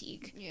 like,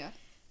 fatigue. Yeah.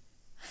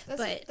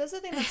 That's the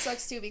thing that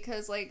sucks, too,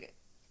 because, like,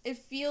 it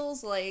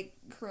feels like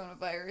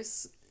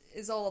coronavirus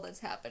is all that's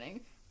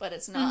happening, but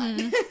it's not.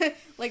 Mm-hmm.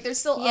 Like, there's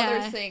still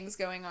other things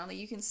going on. Like,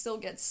 you can still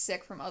get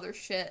sick from other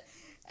shit.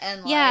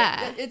 And,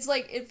 like, it's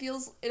like,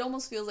 it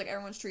almost feels like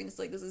everyone's treating this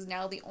like this is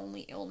now the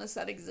only illness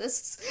that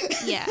exists.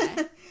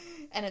 Yeah.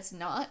 And it's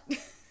not.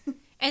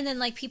 And then,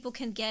 like, people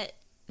can get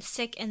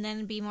sick and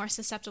then be more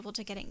susceptible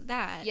to getting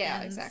that. Yeah,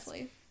 and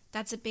exactly.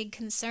 That's a big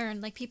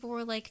concern. Like, people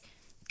were, like,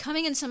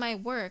 coming into my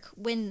work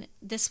when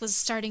this was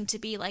starting to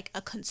be, like,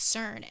 a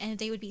concern, and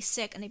they would be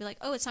sick, and they'd be like,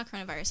 oh, it's not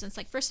coronavirus. And it's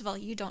like, first of all,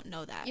 you don't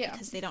know that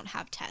because they don't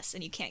have tests,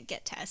 and you can't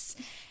get tests.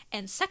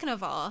 And second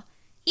of all,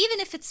 even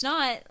if it's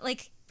not,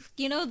 like,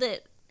 you know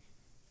that,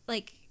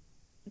 like,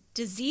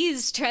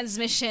 disease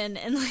transmission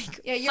and,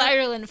 like,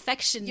 viral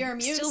infection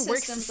still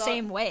works the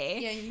same way.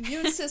 Yeah, your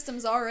immune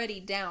system's already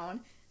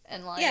down,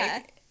 and,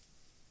 like,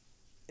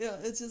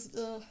 it's just,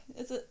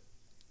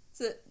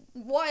 it's a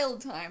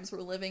wild times we're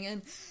living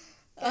in.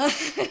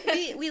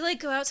 We like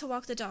go out to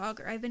walk the dog,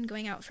 or I've been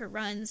going out for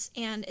runs,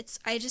 and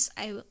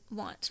I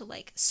want to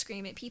like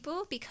scream at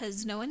people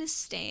because no one is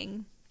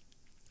staying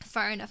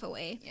far enough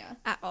away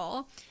at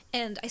all.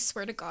 And I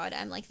swear to God,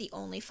 I'm like the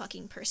only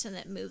fucking person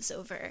that moves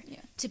over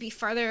to be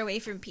farther away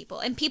from people.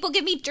 And people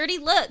give me dirty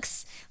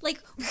looks.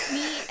 Like,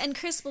 me and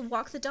Chris will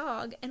walk the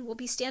dog and we'll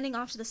be standing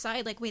off to the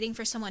side, like waiting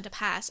for someone to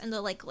pass, and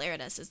they'll like glare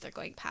at us as they're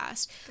going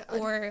past. God.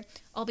 Or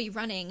I'll be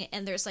running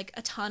and there's like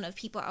a ton of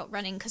people out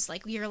running because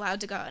like you're allowed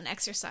to go out and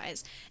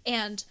exercise.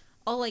 And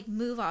I'll like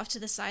move off to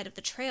the side of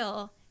the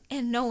trail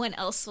and no one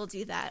else will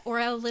do that. Or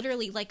I'll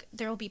literally, like,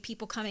 there will be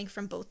people coming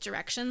from both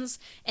directions,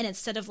 and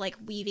instead of, like,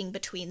 weaving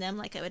between them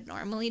like I would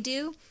normally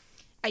do,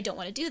 I don't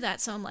want to do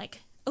that. So I'm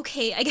like,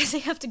 okay, I guess I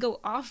have to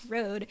go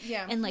off-road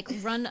and, like,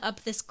 run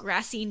up this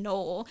grassy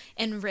knoll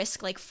and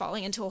risk, like,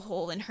 falling into a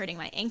hole and hurting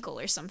my ankle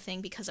or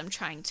something because I'm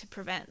trying to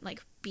prevent,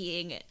 like,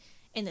 being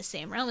in the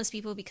same realm as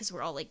people because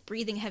we're all, like,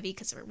 breathing heavy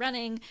because we're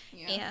running.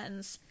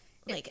 And...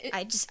 like,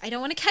 I don't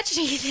want to catch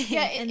anything.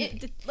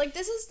 Yeah, like,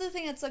 this is the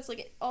thing that sucks.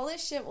 Like, all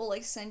this shit will,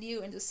 like, send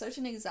you into such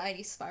an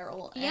anxiety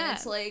spiral. And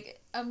it's,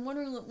 like, I'm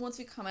wondering once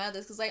we come out of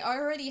this, because I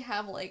already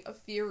have, like, a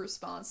fear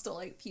response to,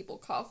 like, people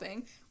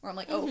coughing, where I'm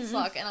like, oh,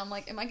 fuck. And I'm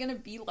like, am I gonna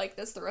be like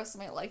this the rest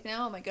of my life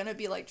now? Am I gonna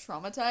be, like,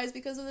 traumatized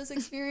because of this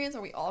experience?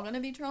 Are we all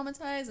gonna be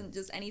traumatized? And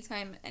just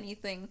anytime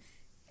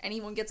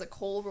anyone gets a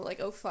cold, we're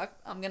like, oh, fuck,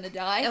 I'm gonna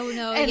die. Oh,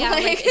 no, and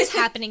like, it's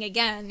happening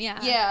again,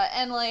 Yeah,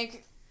 and,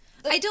 like...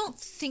 I don't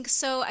think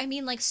so. I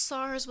mean, like,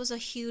 SARS was a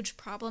huge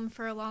problem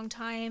for a long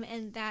time,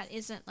 and that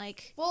isn't,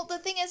 like... Well, the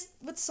thing is,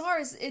 with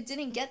SARS, it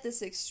didn't get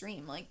this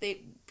extreme. Like,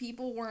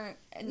 people weren't...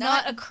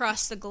 Not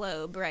across the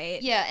globe,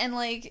 right? Yeah, and,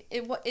 like,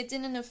 it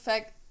didn't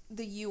affect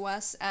the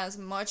U.S. as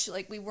much.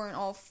 Like, we weren't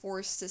all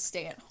forced to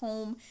stay at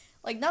home.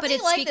 Like,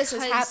 nothing like this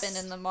has happened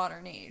in the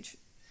modern age.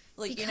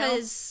 Like,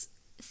 because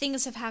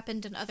things have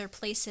happened in other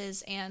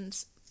places, and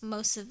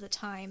most of the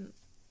time...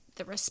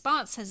 the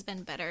response has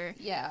been better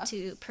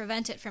to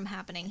prevent it from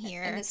happening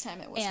here. And this time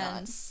it was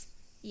not.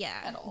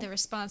 Yeah, at all. The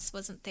response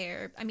wasn't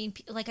there. I mean,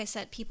 like I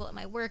said, people at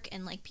my work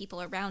and, like,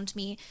 people around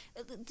me.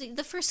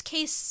 The first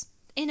case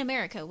in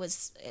America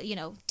was,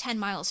 10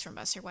 miles from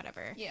us or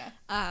whatever. Yeah.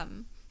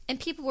 And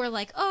people were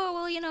like, oh,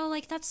 well,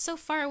 like, that's so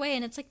far away.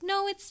 And it's like,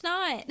 no, it's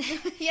not.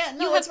 Yeah,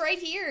 no, it's right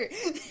here.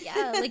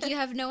 Yeah, like, you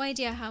have no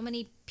idea how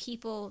many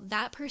people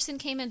that person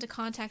came into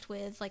contact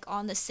with, like,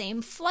 on the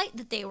same flight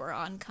that they were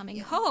on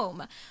coming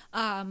home.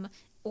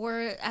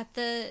 Or at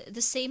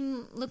the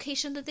same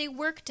location that they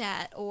worked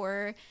at.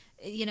 Or,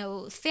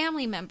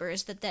 family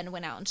members that then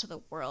went out into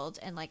the world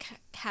and, like,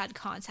 had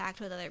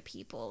contact with other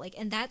people. Like,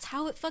 and that's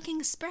how it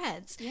fucking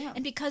spreads. Yeah.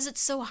 And because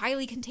it's so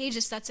highly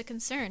contagious, that's a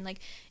concern.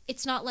 Like,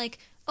 it's not like...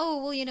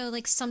 oh, well,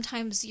 like,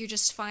 sometimes you're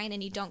just fine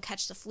and you don't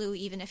catch the flu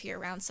even if you're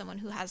around someone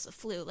who has the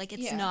flu. Like,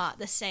 it's not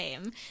the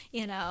same,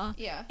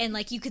 Yeah. And,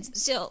 like, you could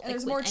still, like,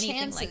 there's with more anything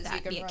chances like that,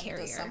 you can be a run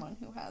carrier. into someone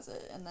who has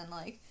it, and then,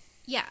 like...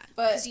 Yeah,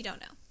 but because you don't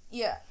know.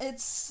 Yeah, it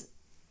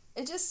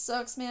just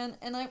sucks, man.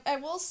 And I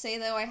will say,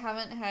 though, I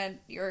haven't had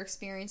your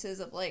experiences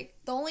of, like,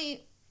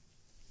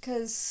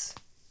 because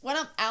when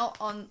I'm out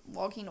on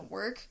walking to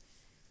work...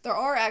 there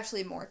are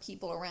actually more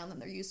people around than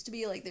there used to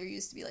be. Like, there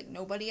used to be, like,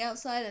 nobody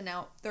outside, and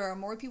now there are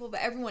more people, but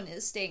everyone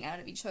is staying out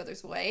of each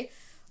other's way.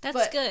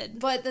 That's good.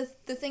 But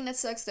the thing that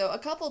sucks, though, a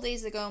couple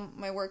days ago,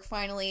 my work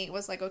finally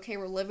was like, okay,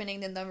 we're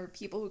limiting the number of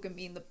people who can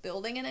be in the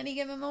building at any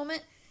given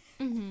moment,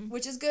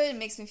 which is good. It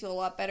makes me feel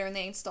a lot better, and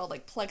they installed,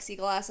 like,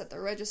 plexiglass at the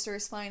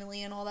registers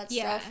finally and all that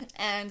stuff.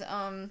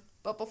 And,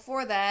 but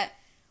before that,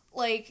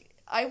 like...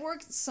 I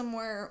worked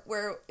somewhere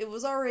where it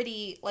was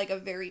already, like, a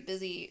very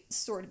busy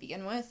store to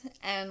begin with,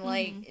 and,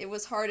 like, it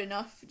was hard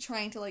enough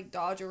trying to, like,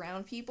 dodge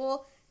around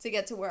people to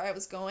get to where I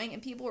was going,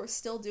 and people were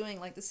still doing,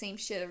 like, the same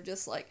shit of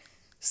just, like,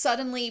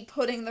 suddenly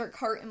putting their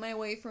cart in my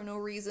way for no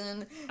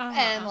reason,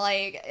 and,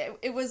 like,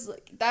 it was,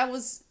 like, that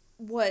was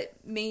what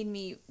made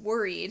me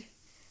worried,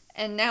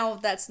 and now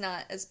that's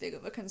not as big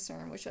of a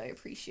concern, which I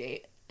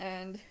appreciate,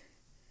 and...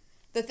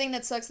 the thing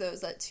that sucks, though, is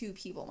that 2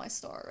 people in my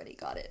store already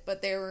got it.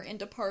 But they were in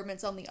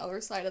departments on the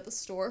other side of the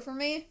store for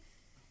me.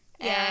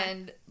 Yeah.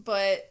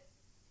 But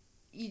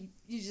you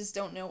just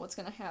don't know what's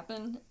going to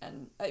happen.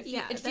 And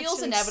it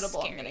feels really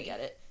inevitable scary. I'm going to get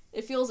it.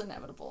 It feels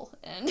inevitable.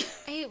 And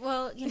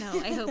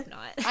I hope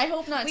not. I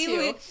hope not,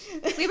 too.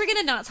 We were going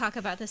to not talk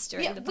about this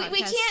during the podcast.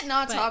 We can't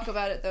not talk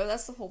about it, though.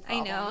 That's the whole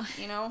problem.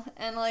 I know.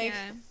 And, like...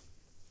 yeah.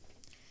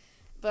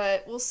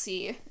 But we'll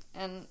see.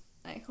 And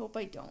I hope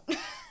I don't.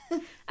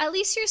 At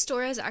least your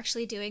store is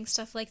actually doing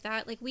stuff like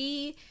that. Like,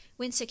 we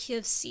went to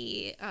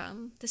QFC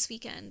this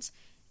weekend,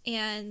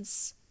 and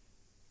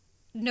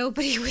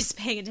nobody was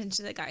paying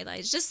attention to the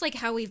guidelines. Just like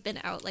how we've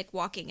been out, like,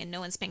 walking, and no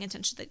one's paying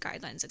attention to the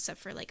guidelines except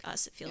for, like,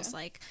 us, it feels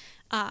like.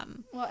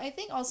 Well, I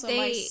think also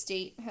my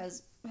state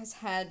has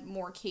had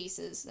more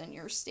cases than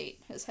your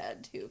state has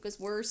had, too,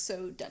 because we're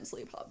so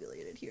densely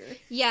populated here.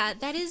 Yeah,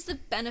 that is the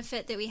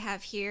benefit that we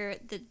have here.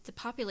 The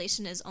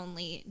population is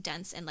only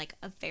dense in, like,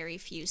 a very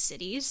few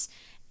cities.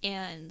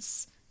 And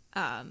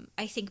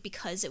I think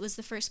because it was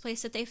the first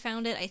place that they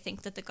found it, I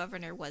think that the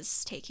governor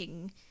was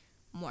taking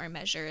more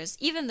measures,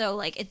 even though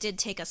like it did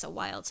take us a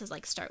while to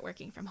like start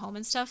working from home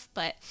and stuff.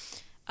 But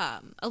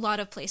a lot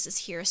of places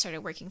here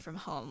started working from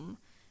home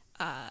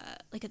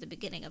like at the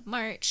beginning of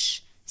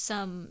March,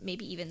 some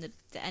maybe even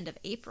the end of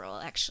April,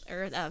 actually,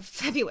 or of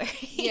February.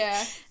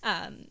 Yeah.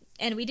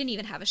 And we didn't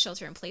even have a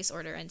shelter in place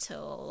order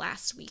until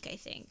last week, I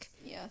think.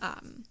 Yeah.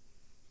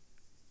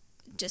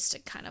 Just to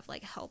kind of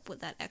like help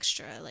with that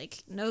extra, like,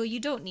 no, you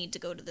don't need to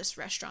go to this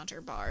restaurant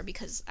or bar,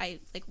 because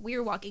we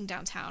were walking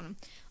downtown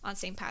on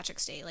St.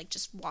 Patrick's Day, like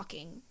just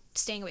walking,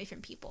 staying away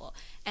from people,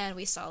 and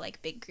we saw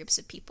like big groups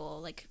of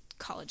people, like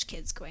college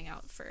kids going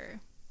out for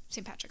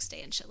St. Patrick's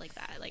Day and shit like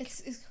that. Like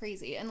it's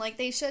crazy. And like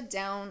they shut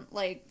down,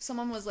 like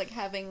someone was like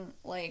having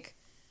like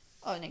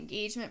an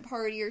engagement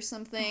party or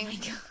something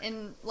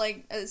in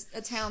like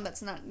a town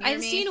that's not near I've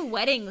me. seen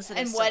weddings that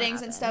and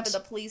weddings and stuff, but the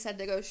police had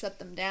to go shut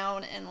them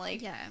down. And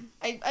like, yeah,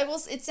 I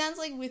will. It sounds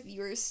like with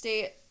your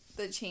state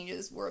the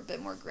changes were a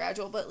bit more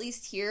gradual, but at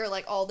least here,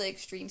 like all the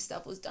extreme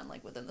stuff was done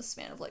like within the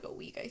span of like a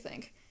week, I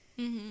think.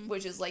 mm-hmm.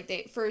 Which is like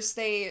they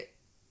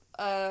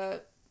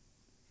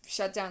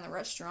shut down the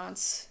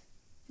restaurants.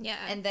 Yeah.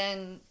 And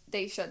then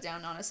they shut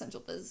down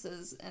non-essential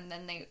businesses, and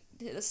then they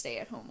did a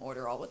stay-at-home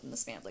order all within the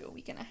span of like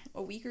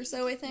a week or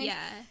so, I think.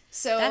 Yeah.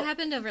 So that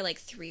happened over like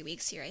 3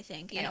 weeks here, I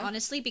think. Yeah. And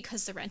honestly,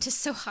 because the rent is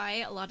so high,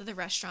 a lot of the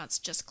restaurants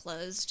just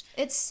closed.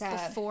 It's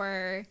sad.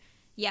 Before,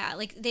 yeah,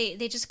 like they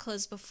just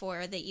closed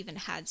before they even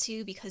had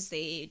to, because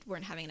they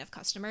weren't having enough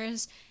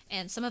customers.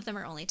 And some of them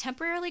are only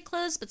temporarily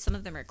closed, but some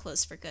of them are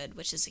closed for good,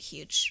 which is a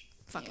huge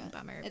fucking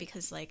bummer,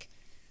 because like,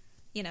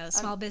 you know,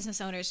 small business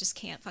owners just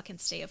can't fucking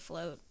stay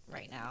afloat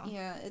right now.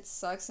 Yeah, it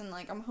sucks, and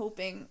like I'm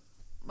hoping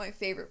my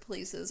favorite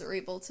places are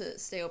able to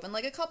stay open.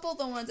 Like a couple of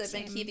the ones I've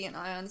been keeping an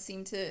eye on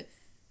seem to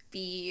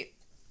be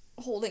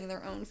holding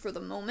their own for the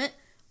moment,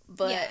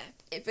 but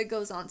if it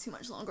goes on too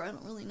much longer, I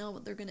don't really know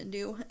what they're gonna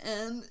do.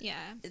 And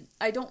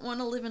I don't want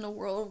to live in a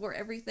world where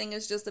everything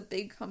is just a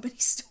big company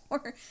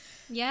store.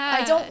 Yeah,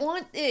 I don't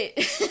want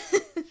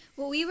it.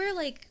 Well, we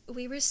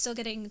were still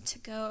getting to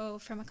go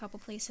from a couple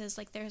places.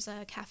 Like there's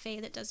a cafe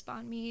that does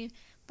by me,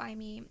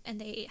 and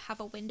they have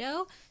a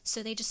window,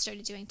 so they just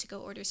started doing to-go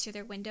orders through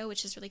their window,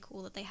 which is really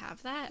cool that they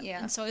have that. Yeah.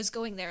 And so I was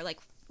going there, like,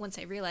 once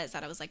I realized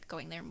that, I was like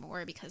going there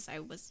more because I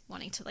was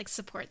wanting to like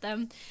support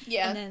them.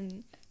 Yeah. And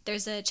then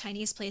there's a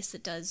Chinese place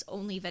that does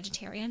only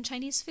vegetarian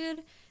Chinese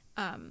food.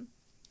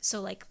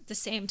 So like the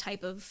same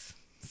type of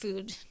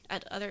food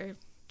at other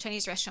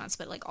Chinese restaurants,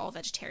 but like all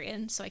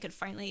vegetarian, so I could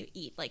finally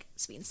eat like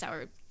sweet and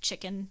sour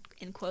chicken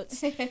in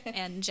quotes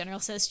and General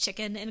Tso's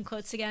chicken in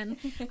quotes again,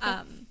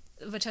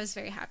 which I was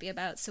very happy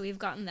about. So we've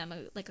gotten them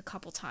like a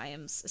couple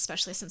times,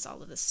 especially since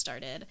all of this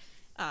started.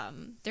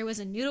 There was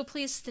a noodle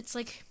place that's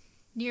like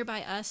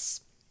nearby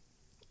us,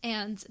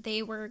 and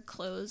they were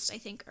closed I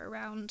think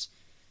around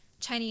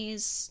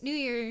Chinese New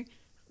Year,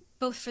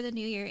 both for the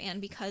New Year and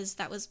because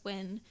that was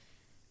when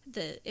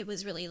it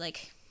was really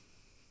like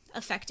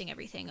affecting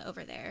everything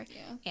over there.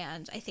 Yeah.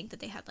 And I think that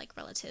they had like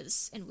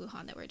relatives in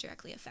Wuhan that were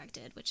directly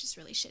affected, which is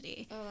really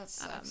shitty. Oh, that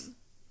sucks.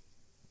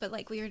 But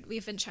like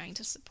we've been trying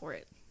to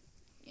support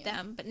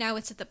them, but now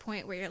it's at the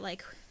point where you're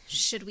like,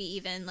 should we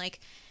even like,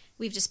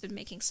 we've just been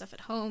making stuff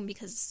at home,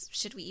 because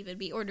should we even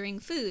be ordering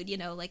food, you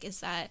know, like, is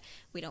that,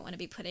 we don't want to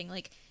be putting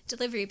like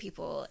delivery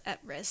people at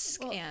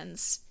risk. Well,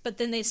 but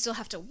then they still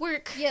have to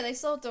work. Yeah, they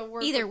still have to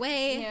work either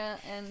way. Yeah,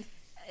 and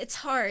it's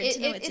hard to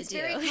know what to do. It's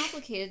very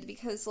complicated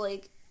because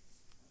like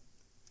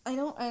I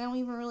don't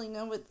even really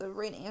know what the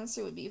right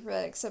answer would be for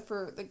that, except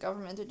for the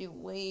government to do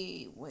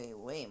way, way,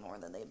 way more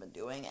than they've been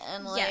doing.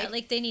 And like,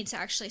 like they need to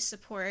actually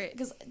support,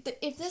 because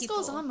if this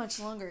goes on much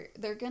longer,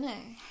 they're gonna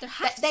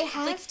they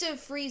have to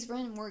freeze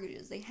rent and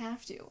mortgages. They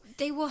have to.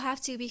 They will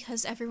have to,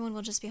 because everyone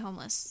will just be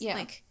homeless. Yeah.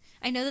 Like,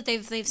 I know that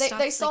they've stopped,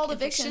 they stalled like,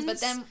 evictions, but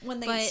then when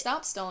they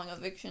stop stalling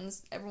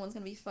evictions, everyone's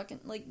gonna be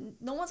fucking like,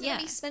 no one's gonna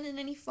be spending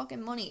any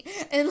fucking money,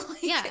 and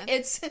like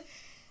it's.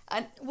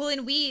 Well,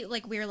 and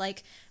we're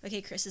like,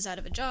 okay, Chris is out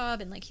of a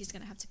job, and like he's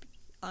gonna have to be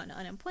on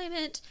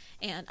unemployment,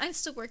 and I'm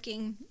still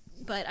working,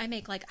 but I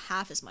make like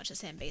half as much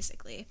as him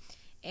basically,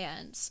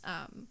 and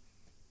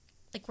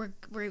like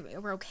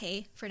we're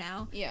okay for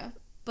now. Yeah.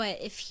 But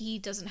if he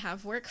doesn't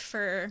have work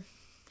for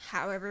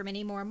however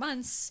many more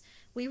months,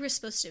 we were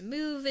supposed to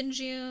move in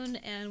June,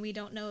 and we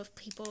don't know if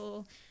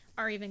people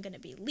are even going to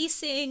be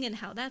leasing and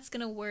how that's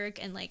going to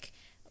work, and like,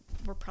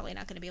 we're probably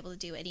not going to be able to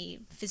do any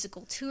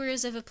physical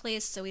tours of a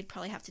place, so we'd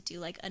probably have to do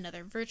like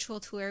another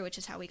virtual tour, which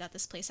is how we got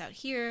this place out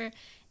here.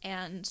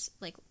 And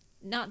like,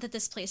 not that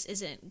this place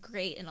isn't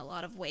great in a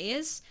lot of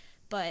ways,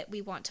 but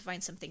we want to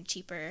find something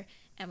cheaper,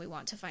 and we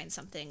want to find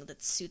something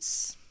that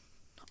suits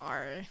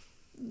our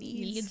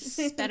needs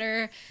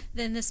better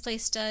than this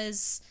place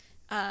does.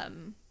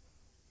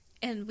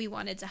 And we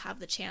wanted to have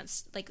the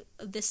chance, like,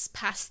 this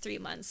past 3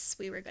 months,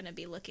 we were going to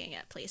be looking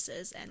at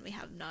places, and we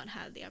have not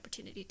had the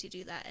opportunity to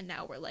do that. And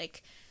now we're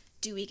like,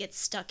 do we get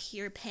stuck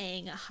here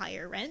paying a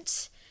higher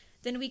rent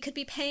than we could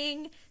be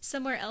paying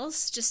somewhere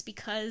else, just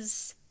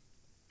because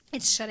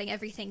it's shutting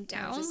everything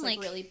down? Just like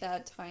really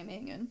bad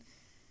timing. And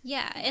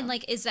Yeah, and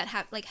like, is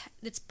that like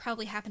it's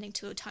probably happening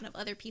to a ton of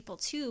other people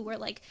too, where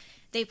like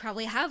they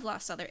probably have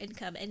lost all their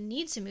income and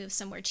need to move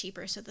somewhere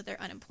cheaper so that their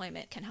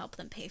unemployment can help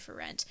them pay for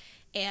rent.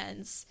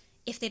 And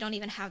if they don't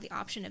even have the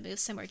option to move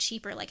somewhere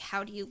cheaper, like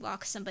how do you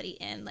lock somebody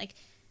in? Like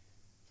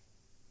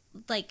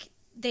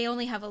they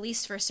only have a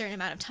lease for a certain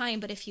amount of time,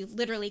 but if you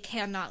literally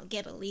cannot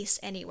get a lease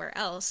anywhere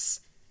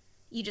else,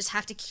 you just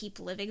have to keep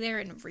living there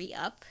and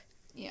re-up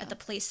at the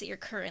place that you're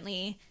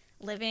currently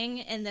living,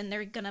 and then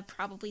they're gonna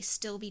probably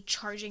still be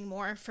charging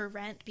more for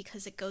rent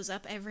because it goes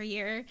up every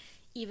year,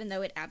 even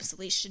though it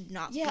absolutely should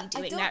not be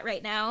doing that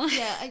right now.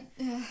 Yeah,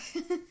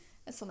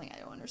 that's something I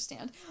don't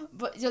understand,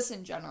 but just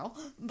in general.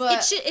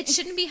 But it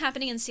shouldn't be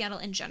happening in Seattle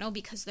in general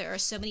because there are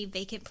so many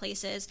vacant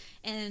places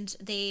and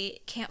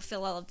they can't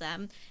fill all of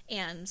them,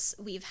 and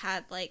we've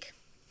had like,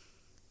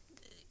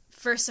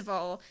 first of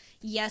all,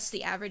 yes,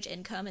 the average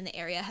income in the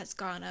area has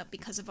gone up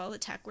because of all the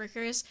tech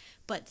workers,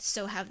 but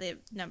so have the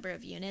number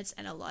of units,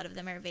 and a lot of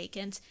them are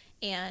vacant.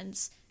 And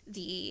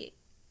there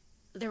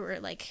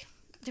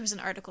was an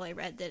article I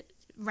read that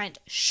rent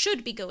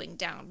should be going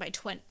down by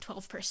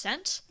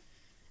 12%,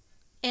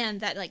 and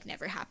that like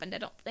never happened, I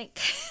don't think.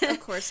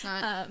 Of course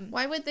not.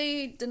 Why would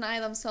they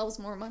deny themselves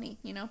more money,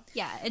 you know?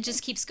 Yeah, it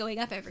just keeps going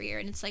up every year,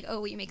 and it's like,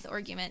 oh, well, you make the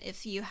argument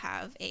if you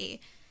have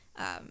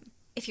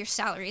if you're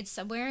salaried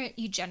somewhere,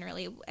 you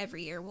generally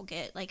every year will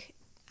get, like,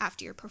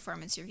 after your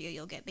performance review,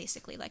 you'll get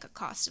basically like a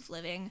cost of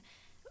living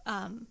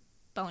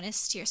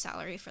bonus to your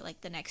salary for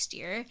like the next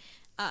year.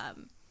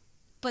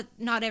 But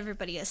not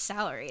everybody is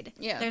salaried.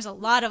 Yeah. There's a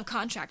lot of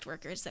contract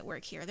workers that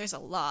work here. There's a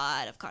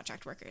lot of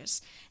contract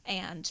workers.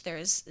 And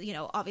there's, you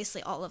know,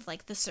 obviously all of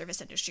like the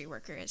service industry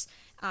workers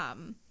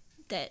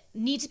that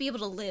need to be able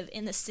to live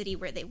in the city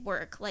where they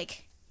work.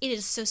 Like, it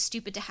is so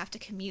stupid to have to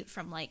commute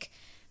from like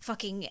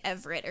fucking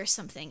Everett or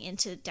something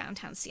into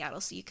downtown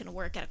Seattle so you can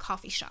work at a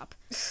coffee shop.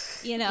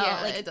 You know,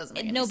 yeah, like, it doesn't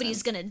make any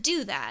nobody's sense. gonna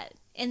do that.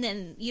 And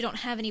then you don't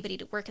have anybody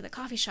to work at the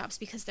coffee shops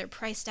because they're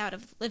priced out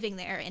of living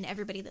there, and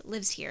everybody that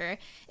lives here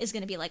is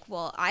going to be like,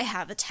 well, I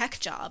have a tech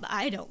job.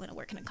 I don't want to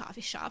work in a coffee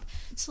shop.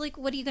 So, like,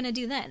 what are you going to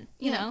do then?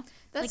 You know?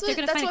 Like, they're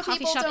going to find a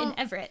coffee shop in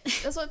Everett.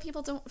 That's what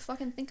people don't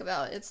fucking think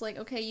about. It's like,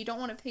 okay, you don't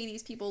want to pay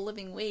these people a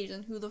living wage,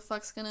 and who the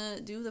fuck's going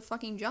to do the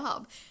fucking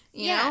job?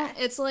 You know?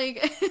 It's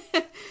like...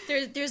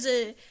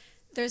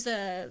 There's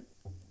a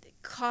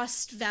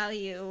cost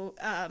value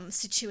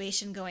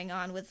situation going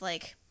on with,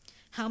 like,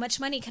 how much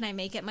money can I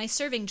make at my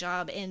serving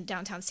job in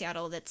downtown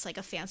Seattle that's like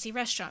a fancy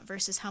restaurant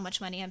versus how much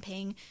money I'm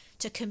paying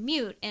to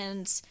commute,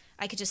 and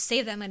I could just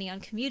save that money on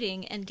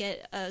commuting and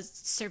get a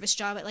service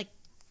job at like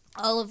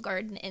Olive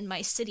Garden in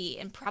my city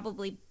and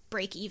probably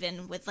break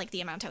even with like the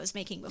amount I was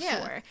making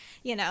before,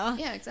 you know?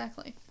 Yeah,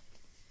 exactly.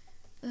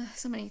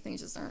 So many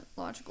things just aren't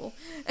logical.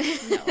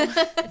 No,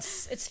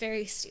 it's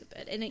very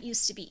stupid, and it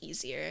used to be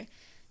easier.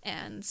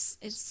 And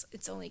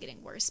it's only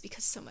getting worse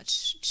because so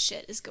much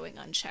shit is going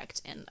unchecked,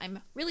 and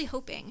I'm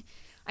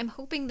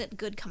hoping that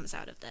good comes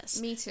out of this.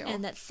 Me too.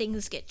 And that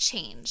things get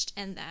changed,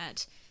 and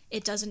that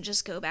it doesn't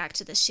just go back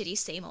to the shitty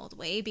same old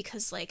way,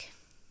 because like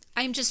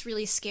I'm just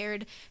really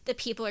scared that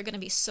people are going to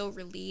be so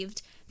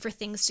relieved for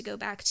things to go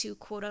back to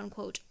quote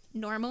unquote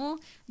normal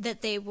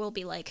that they will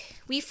be like,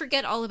 we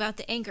forget all about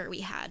the anger we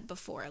had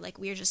before, like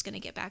we're just going to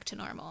get back to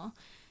normal.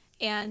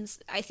 And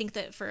I think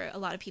that for a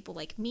lot of people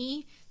like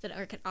me that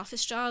are at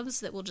office jobs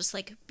that will just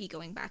like be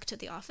going back to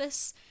the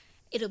office,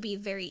 it'll be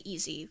very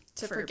easy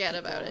to forget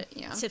about it.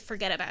 Yeah. To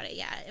forget about it.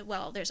 Yeah.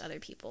 Well, there's other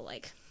people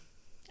like,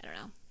 I don't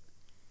know,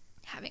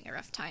 having a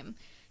rough time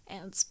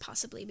and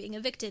possibly being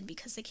evicted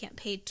because they can't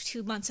pay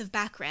 2 months of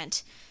back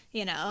rent,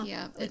 you know,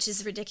 which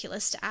is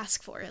ridiculous to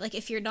ask for. Like,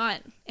 if you're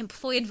not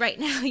employed right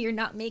now, you're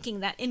not making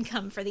that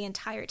income for the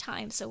entire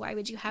time. So why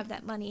would you have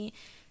that money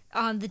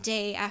on the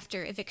day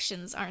after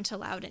evictions aren't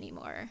allowed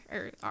anymore,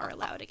 or are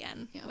allowed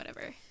again,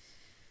 whatever.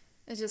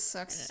 It just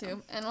sucks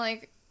too. And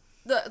like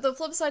the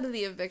flip side of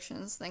the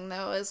evictions thing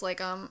though is like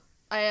I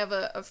have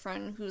a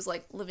friend who's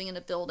like living in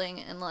a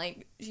building, and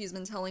like she's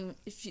been telling,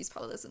 she's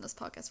probably listening to this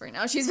podcast right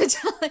now, she's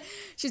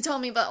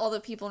telling me about all the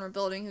people in her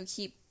building who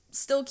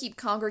still keep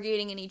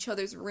congregating in each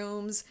other's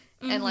rooms,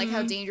 and like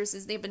how dangerous it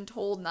is. They've been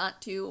told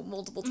not to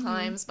multiple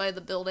times by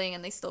the building,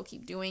 and they still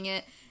keep doing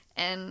it.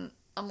 And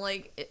I'm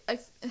like,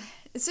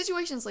 in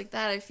situations like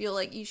that, I feel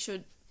like you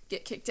should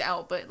get kicked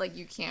out, but like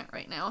you can't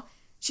right now.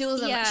 She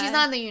lives she's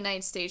not in the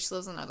United States, she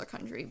lives in another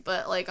country,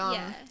 but like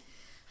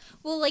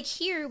well, like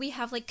here we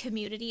have like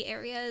community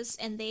areas,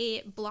 and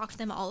they blocked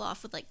them all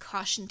off with like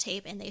caution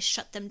tape, and they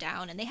shut them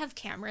down, and they have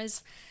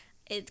cameras,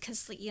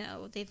 because you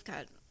know they've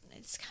got,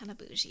 it's kind of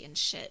bougie and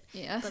shit,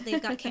 but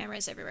they've got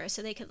cameras everywhere,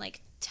 so they can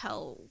like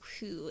tell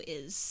who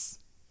is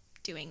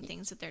doing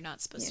things that they're not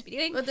supposed to be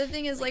doing. But the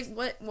thing is, like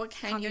what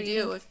can you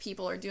do if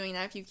people are doing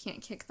that if you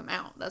can't kick them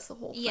out? That's the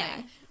whole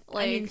thing.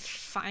 Like, I mean,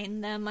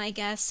 fine them, I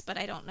guess, but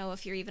I don't know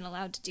if you're even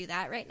allowed to do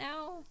that right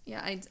now.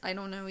 Yeah, I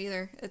don't know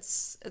either.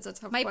 It's a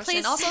tough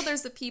question. Also,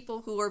 there's the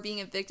people who are being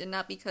evicted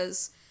not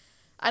because,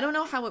 I don't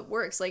know how it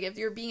works. Like, if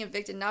you're being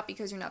evicted not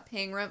because you're not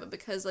paying rent, but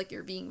because like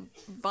you're being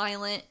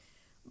violent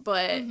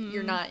but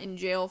you're not in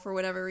jail for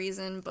whatever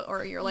reason,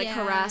 or you're like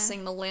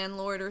harassing the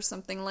landlord or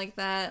something like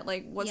that.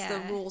 Like, what's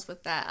the rules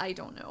with that? I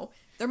don't know.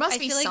 There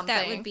must be something. I feel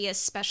like that would be a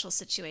special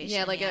situation.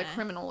 Yeah, like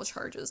criminal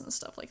charges and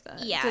stuff like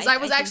that. Yeah. Because I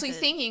was actually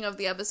thinking of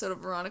the episode of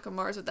Veronica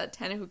Mars with that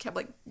tenant who kept,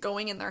 like,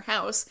 going in their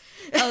house.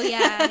 Oh,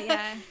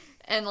 yeah.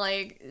 And,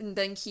 like,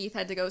 then Keith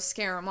had to go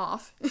scare him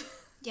off.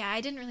 Yeah,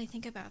 I didn't really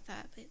think about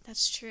that, but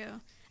that's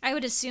true. I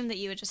would assume that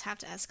you would just have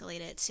to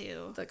escalate it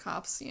to the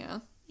cops,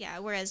 yeah. Yeah,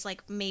 whereas,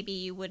 like, maybe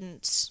you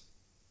wouldn't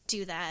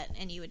do that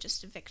and you would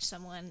just evict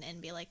someone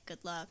and be like,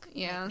 good luck.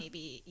 Yeah. Like,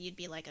 maybe you'd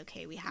be like,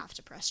 okay, we have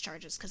to press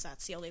charges because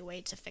that's the only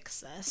way to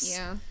fix this.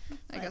 Yeah,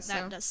 I guess so.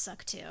 That does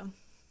suck too.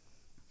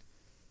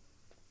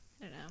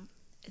 I don't know.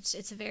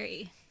 It's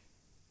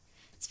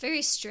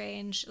very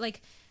strange.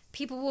 Like,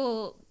 people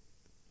will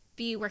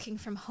be working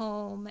from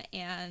home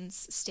and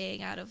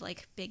staying out of,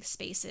 like, big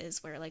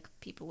spaces where, like,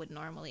 people would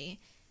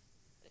normally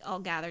all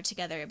gather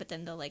together, but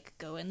then they'll, like,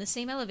 go in the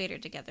same elevator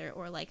together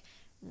or, like,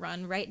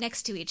 run right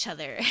next to each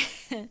other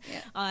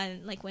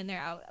on, like, when they're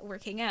out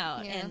working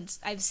out. And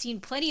I've seen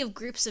plenty of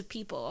groups of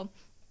people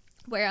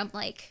where I'm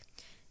like,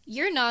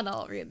 you're not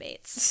all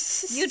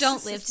roommates. You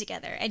don't live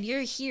together, and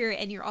you're here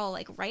and you're all,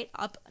 like, right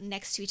up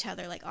next to each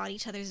other, like, on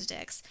each other's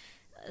dicks.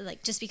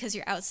 Like, just because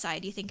you're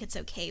outside, you think it's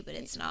okay, but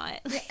it's not.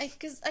 Yeah,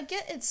 because I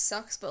get it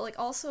sucks, but, like,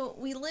 also,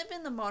 we live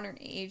in the modern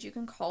age. You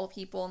can call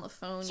people on the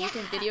phone. You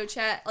can video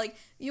chat. Like,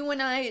 you and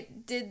I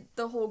did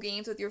the whole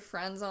games with your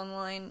friends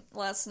online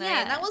last night,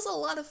 and that was a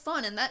lot of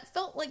fun, and that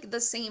felt like the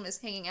same as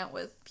hanging out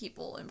with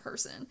people in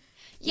person.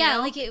 You know?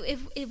 Like,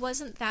 it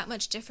wasn't that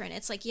much different.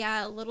 It's, like,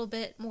 a little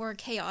bit more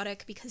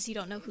chaotic because you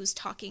don't know who's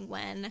talking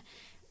when.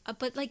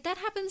 But, like, that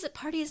happens at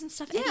parties and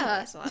stuff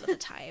anyways a lot of the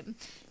time.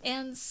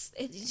 And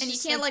you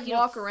can't, like,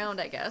 walk around,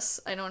 I guess.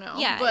 I don't know.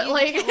 Yeah, but, you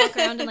like... can't walk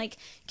around and, like,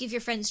 give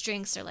your friends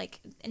drinks or, like,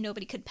 and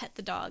nobody could pet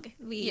the dog.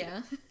 We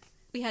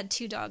had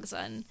 2 dogs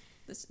on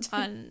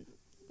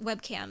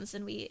webcams,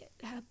 and we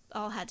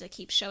all had to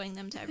keep showing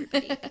them to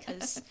everybody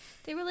because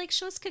they were like,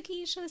 show us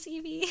Cookie, show us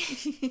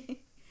Evie.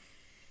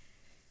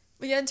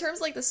 But yeah, in terms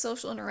of, like, the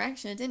social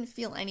interaction, it didn't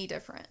feel any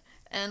different.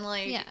 And,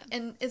 like,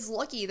 and it's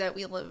lucky that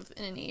we live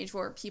in an age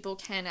where people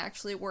can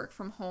actually work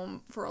from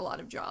home for a lot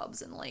of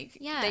jobs, and, like,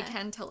 they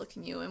can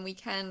telecommute, and we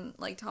can,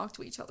 like, talk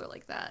to each other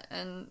like that.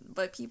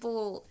 But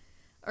people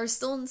are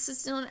still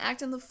insistent on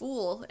acting the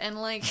fool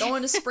and, like,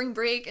 going to spring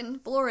break in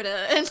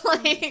Florida, and,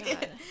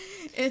 like,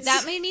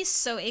 that made me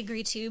so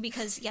angry too,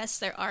 because yes,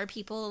 there are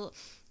people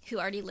who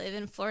already live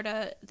in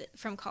Florida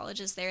from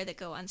colleges there that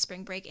go on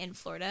spring break in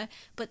Florida,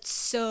 but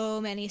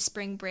so many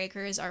spring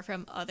breakers are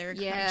from other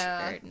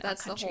countries.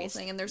 That's the whole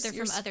thing, and they're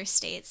from other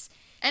states.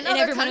 And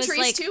other countries,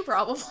 like, too,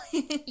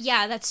 probably.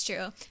 Yeah, that's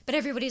true. But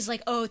everybody's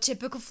like, oh,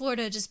 typical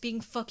Florida, just being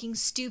fucking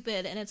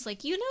stupid. And it's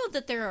like, you know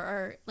that there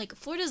are, like,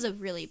 Florida's a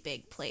really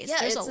big place.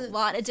 Yeah, there's a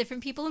lot of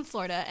different people in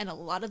Florida, and a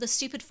lot of the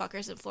stupid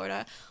fuckers in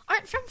Florida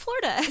aren't from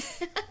Florida.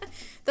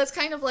 That's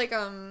kind of like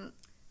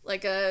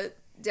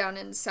down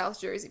in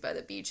South Jersey by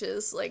the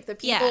beaches. Like, the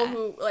people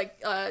who, like,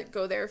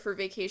 go there for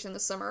vacation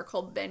this summer are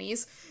called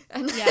Bennies.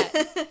 And,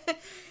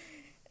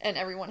 and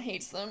everyone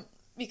hates them.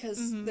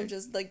 Because they're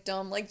just, like,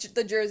 dumb. Like,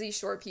 the Jersey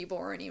Shore people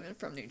aren't even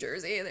from New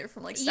Jersey. They're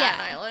from, like, Staten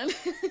Island.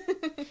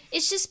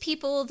 It's just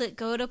people that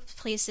go to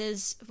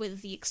places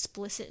with the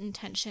explicit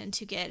intention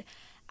to get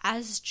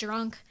as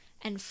drunk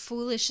and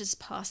foolish as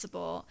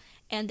possible.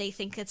 And they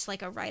think it's,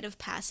 like, a rite of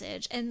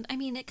passage. And, I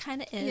mean, it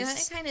kind of is. Yeah,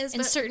 it kind of is.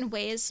 In certain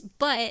ways.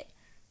 But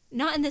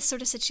not in this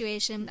sort of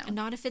situation. No.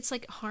 Not if it's,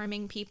 like,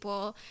 harming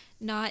people.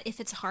 Not if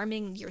it's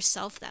harming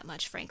yourself that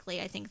much, frankly.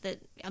 I think that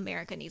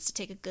America needs to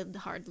take a good,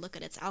 hard look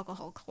at its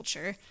alcohol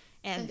culture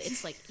and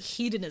its, like,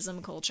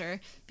 hedonism culture,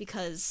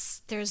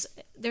 because there's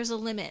a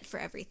limit for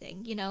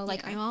everything, you know?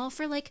 Like, I'm all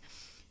for, like,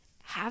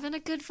 having a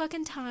good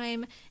fucking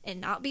time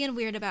and not being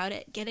weird about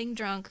it, getting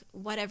drunk,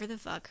 whatever the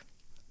fuck.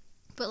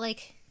 But,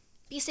 like,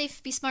 be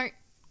safe, be smart,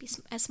 be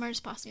as smart as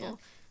possible.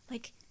 Yeah.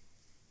 Like,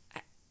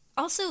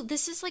 also,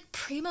 this is, like,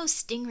 primo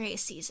stingray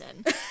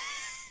season.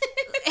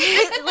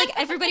 Like,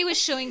 everybody was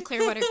showing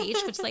Clearwater Beach,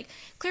 which, like,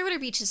 Clearwater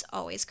Beach is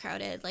always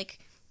crowded. Like,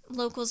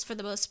 locals, for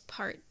the most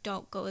part,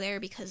 don't go there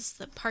because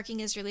the parking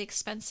is really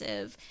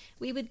expensive.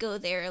 We would go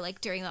there,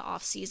 like, during the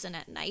off-season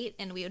at night,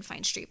 and we would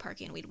find street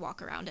parking, and we'd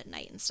walk around at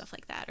night and stuff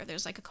like that. Or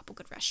there's, like, a couple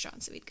good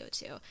restaurants that we'd go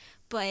to.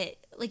 But,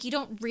 like, you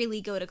don't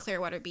really go to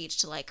Clearwater Beach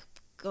to, like,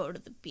 go to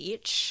the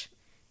beach.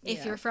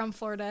 If you're from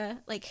Florida,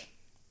 like,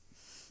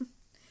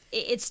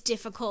 it's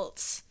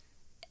difficult.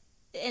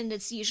 And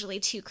it's usually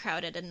too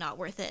crowded and not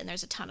worth it, and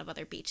there's a ton of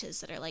other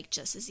beaches that are, like,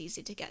 just as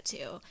easy to get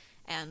to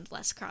and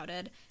less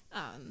crowded.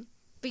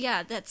 But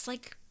yeah, that's,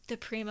 like, the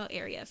primo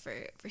area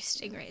for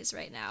stingrays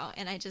right now,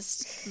 and I'm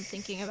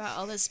thinking about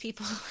all those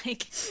people,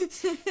 like,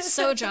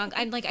 so drunk.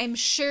 I'm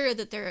sure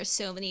that there are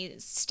so many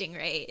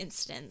stingray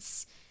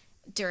incidents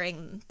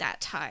during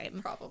that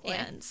time. Probably.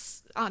 And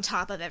on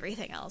top of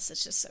everything else,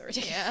 it's just so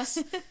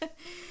ridiculous.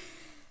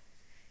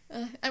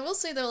 I will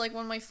say though, like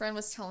when my friend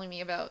was telling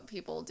me about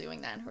people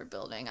doing that in her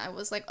building, I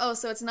was like, oh,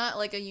 so it's not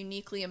like a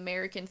uniquely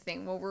American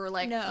thing where we're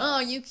like, No. oh,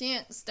 you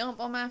can't stomp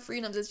on my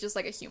freedoms. It's just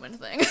like a human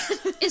thing.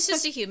 It's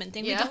just a human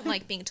thing. Yeah. We don't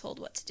like being told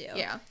what to do.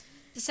 Yeah.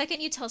 The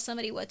second you tell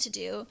somebody what to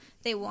do,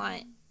 they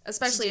want,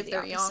 Especially to do if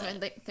they're the young opposite.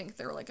 and they think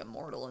they're like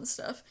immortal and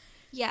stuff.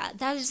 yeah,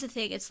 that is the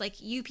thing. It's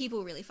like, you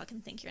people really fucking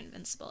think you're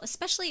invincible.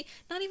 Especially,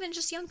 not even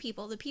just young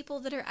people, the people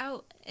that are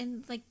out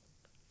and, like,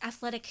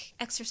 athletic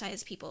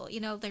exercise people. You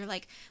know, they're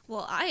like,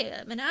 well, I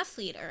am an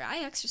athlete, or I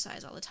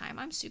exercise all the time.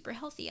 I'm super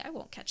healthy. I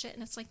won't catch it.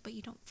 And it's like, but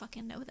you don't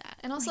fucking know that.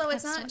 And also, Like,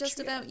 it's that's not just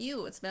true. about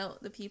you. It's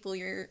about the people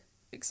you're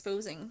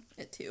exposing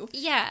it to.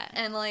 Yeah.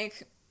 And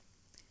like,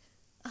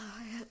 oh,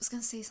 I was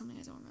gonna say something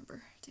I don't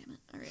remember. Damn it.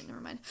 All right, never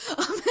mind.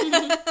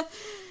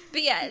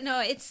 But yeah, no,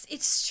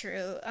 it's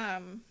true.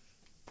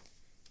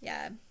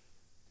 Yeah.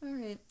 All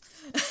right.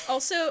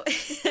 Also,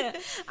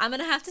 I'm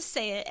gonna have to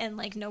say it, and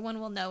like no one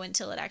will know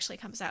until it actually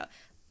comes out.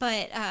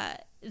 But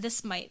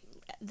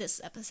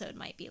this episode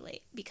might be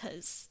late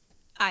because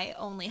I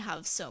only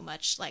have so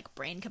much like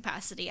brain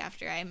capacity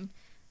after I'm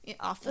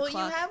off the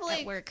clock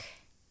at work.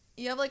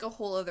 You have like a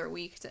whole other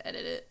week to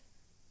edit it.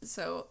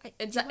 So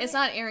it's do it's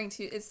I? not airing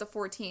it's the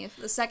 14th,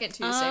 the second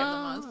Tuesday of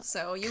the month.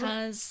 So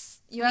Because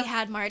you we have-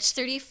 had March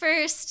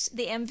 31st,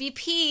 the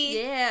MVP.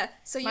 yeah.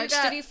 So you March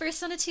got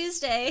 31st on a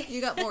Tuesday.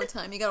 you got more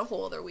time. You got a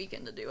whole other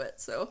weekend to do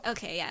it. So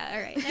Okay, yeah, all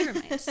right, never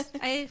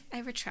mind. I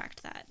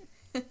retract that.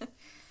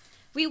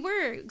 We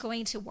were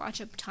going to watch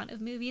a ton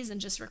of movies and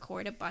just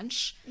record a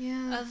bunch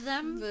of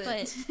them,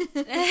 but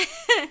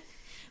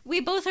we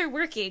both are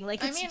working.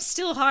 Like, it's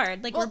still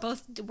hard. Like, we're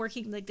both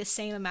working, like, the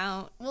same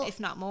amount, if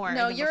not more.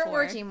 No, than you're before.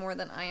 working more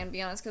than I am, to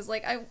be honest. Because,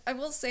 like, I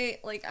will say,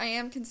 like, I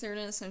am considered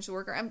an essential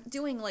worker. I'm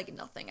doing, like,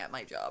 nothing at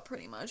my job,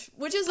 pretty much.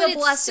 Which is But a it's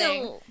blessing.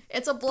 still-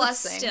 It's a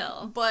blessing.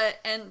 still. But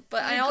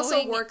I You're also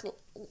going- work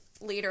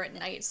later at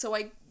night. So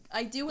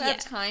I do have Yeah.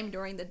 time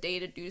during the day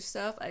to do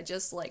stuff. I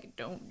just, like,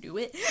 don't do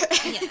it.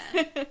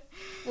 Yeah.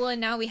 Well,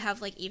 and now we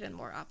have, like, even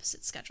more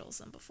opposite schedules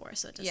than before,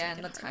 so it doesn't Yeah,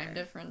 get and the time harder.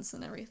 difference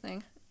and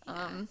everything.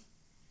 Yeah.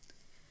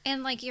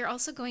 And, like, you're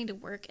also going to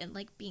work and,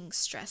 like, being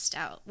stressed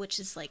out, which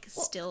is, like,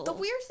 still the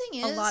weird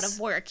thing a is lot of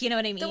work. You know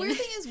what I mean? The weird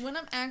thing is when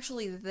I'm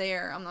actually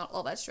there, I'm not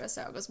all that stressed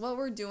out because what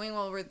we're doing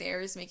while we're there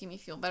is making me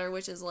feel better,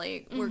 which is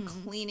like we're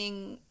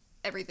cleaning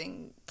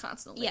everything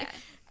constantly. Yeah.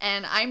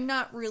 And I'm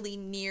not really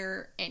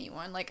near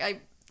anyone. Like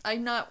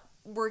I'm not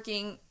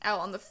working out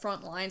on the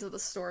front lines of the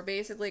store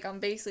basically. Like I'm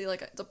basically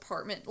like a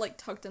department like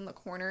tucked in the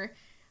corner.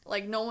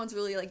 Like no one's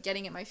really like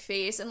getting in my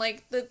face. And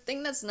like the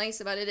thing that's nice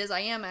about it is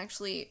I am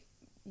actually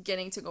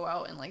getting to go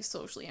out and like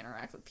socially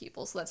interact with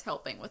people, so that's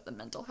helping with the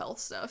mental health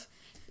stuff.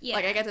 Yeah.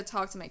 Like I get to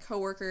talk to my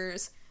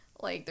coworkers,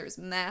 like there's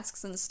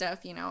masks and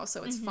stuff, you know,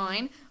 so it's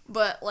fine.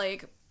 But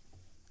like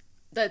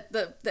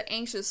the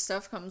anxious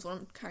stuff comes when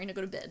I'm trying to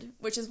go to bed,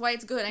 which is why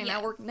it's good. I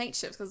now work night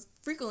shifts because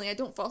frequently I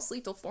don't fall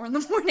asleep till 4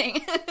 a.m.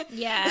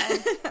 Yeah.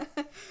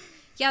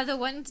 Yeah, the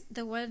one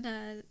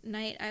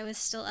night I was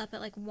still up at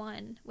like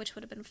 1, which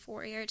would have been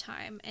 4 your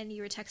time, and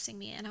you were texting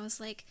me, and I was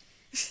like,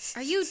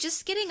 are you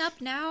just getting up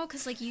now?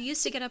 Because like you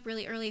used to get up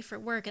really early for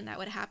work, and that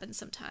would happen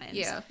sometimes.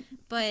 Yeah.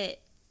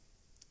 But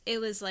it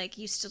was like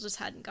you still just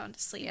hadn't gone to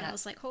sleep, and Yeah. I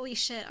was like, holy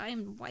shit, I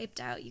am wiped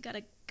out. You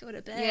gotta go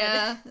to bed.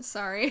 Yeah,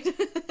 sorry.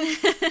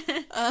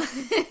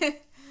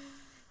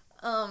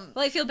 Well,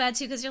 I feel bad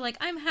too because you're like,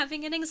 I'm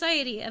having an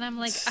anxiety, and I'm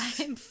like,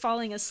 I'm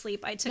falling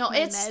asleep. I took my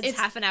meds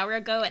half an hour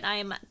ago, and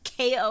I'm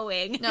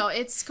KOing. No,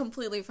 it's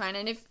completely fine.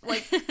 And if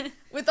like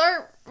with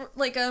our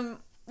like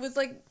with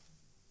like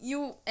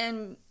you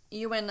and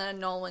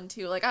Nolan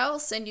too, like I'll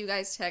send you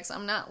guys texts.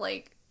 I'm not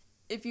like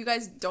if you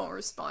guys don't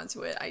respond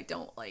to it, I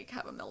don't like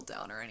have a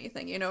meltdown or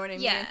anything. You know what I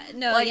mean? Yeah,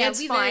 no, like yeah, it's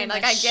we very fine.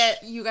 Like I much-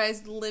 get you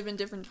guys live in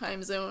different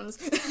time zones.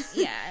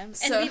 Yeah, and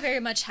So- we very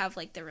much have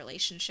like the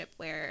relationship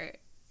where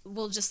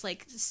we'll just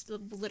like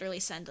literally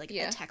send like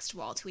Yeah. a text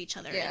wall to each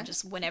other, Yeah. and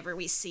just whenever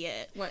we see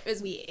it, What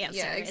is we answer.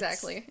 Yeah, It's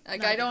exactly. Like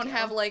not a I big don't deal.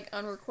 have like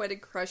unrequited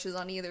crushes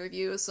on either of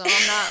you, so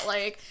I'm not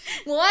like,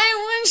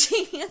 why wouldn't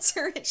she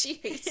answer it? She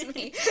hates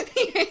me.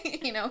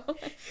 You know?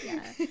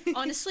 Yeah.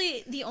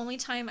 Honestly, the only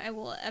time I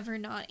will ever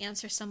not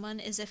answer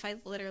someone is if I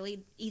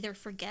literally either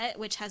forget,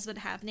 which has been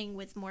happening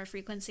with more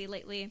frequency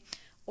lately,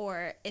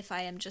 or if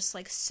I am just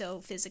like so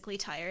physically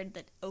tired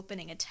that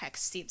opening a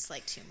text seems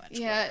like too much.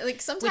 Yeah, work.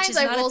 like sometimes is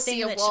I not a will thing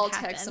see a that wall should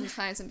text happen.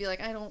 sometimes and be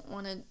like, I don't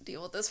want to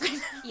deal with this right now.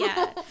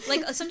 Yeah,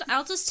 like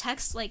I'll just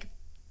text like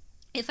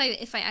if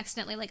I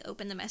accidentally like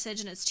open the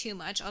message and it's too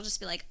much, I'll just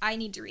be like, I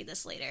need to read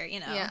this later, you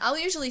know. Yeah, I'll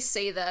usually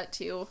say that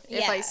too.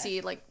 If I Yeah. see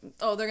like,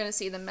 oh, they're gonna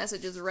see the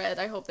message is read.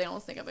 I hope they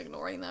don't think I'm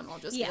ignoring them. I'll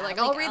just be Yeah, like, like,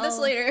 I'll read this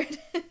later.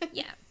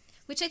 Yeah,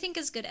 which I think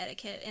is good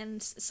etiquette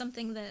and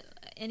something that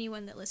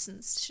anyone that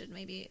listens should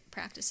maybe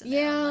practice in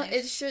their own Yeah, life.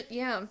 it should.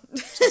 Yeah.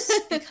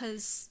 Just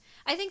because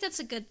I think that's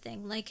a good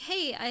thing. Like,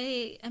 hey,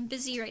 I am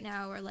busy right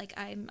now, or like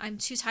I'm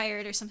too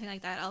tired, or something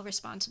like that. I'll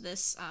respond to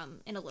this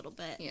in a little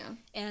bit. Yeah.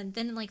 And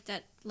then like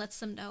that lets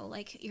them know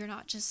like you're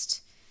not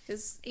just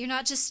Because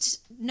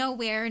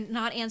nowhere,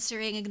 not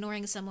answering,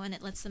 ignoring someone.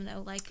 It lets them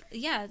know like,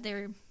 yeah,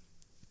 they're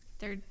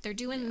they're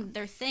doing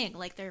their thing.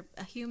 Like, they're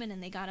a human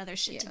and they got other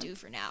shit to do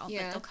for now.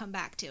 Yeah. But they'll come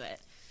back to it.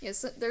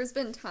 Yes, there's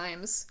been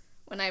times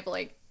when I've,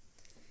 like,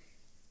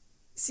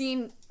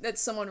 seen that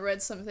someone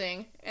read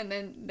something and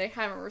then they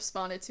haven't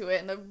responded to it,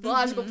 and the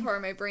logical part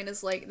of my brain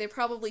is like, they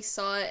probably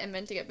saw it and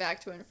meant to get back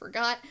to it and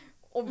forgot.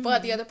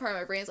 But the other part of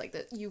my brain is like,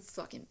 you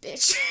fucking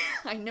bitch.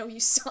 I know you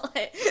saw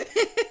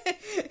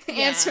it.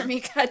 Answer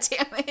me,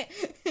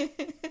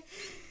 goddammit.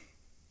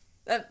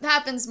 That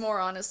happens more,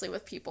 honestly,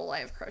 with people I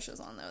have crushes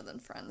on, though, than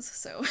friends,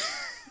 so...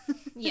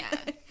 Yeah.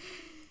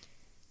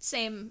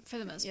 Same, for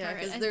the most part. Yeah,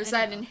 because there's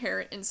that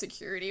inherent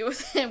insecurity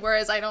with it,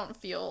 whereas I don't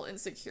feel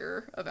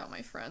insecure about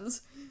my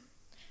friends.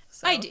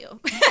 So. I do.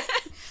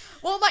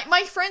 Well,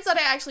 my friends that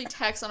I actually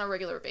text on a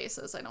regular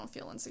basis, I don't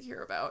feel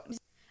insecure about.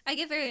 I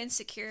get very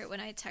insecure when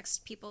I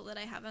text people that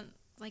I haven't,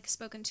 like,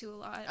 spoken to a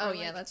lot. Oh, or,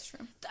 yeah, like, that's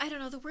true. I don't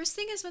know, the worst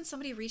thing is when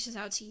somebody reaches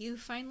out to you,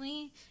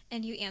 finally,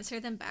 and you answer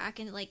them back,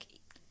 and, like,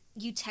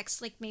 you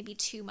text, like, maybe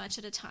too much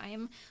at a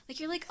time. Like,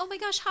 you're like, oh my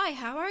gosh, hi,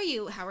 how are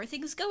you? How are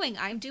things going?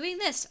 I'm doing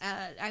this.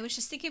 I was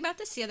just thinking about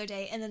this the other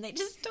day, and then they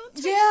just don't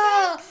text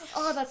back.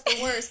 Oh, that's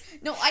the worst.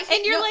 No, I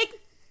think... And you're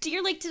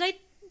like,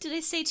 did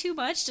I say too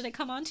much? Did I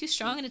come on too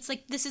strong? And it's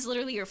like, this is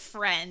literally your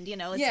friend, you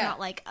know? It's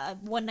not like a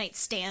one-night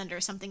stand or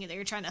something that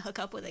you're trying to hook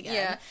up with again.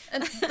 Yeah.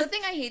 And the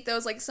thing I hate, though,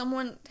 is, like,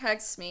 someone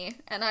texts me,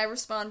 and I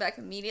respond back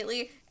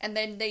immediately, and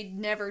then they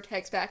never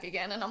text back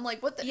again. And I'm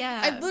like, what the...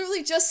 Yeah. I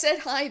literally just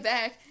said hi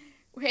back.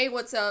 Hey,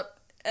 what's up?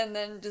 And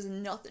then just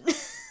nothing.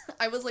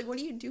 I was like, what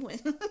are you doing?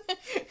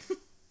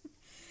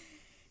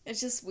 It's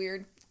just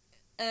weird.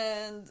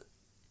 And,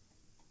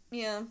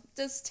 yeah,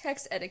 just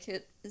text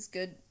etiquette is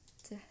good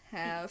to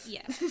have.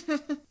 Yeah.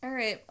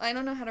 Alright, I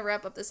don't know how to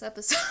wrap up this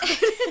episode.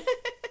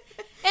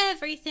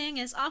 Everything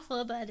is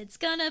awful, but it's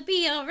gonna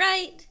be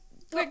alright.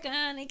 We're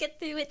gonna get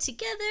through it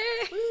together.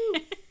 Woo.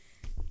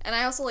 And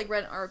I also, like,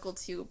 read an article,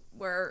 too,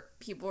 where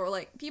people were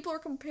like, people are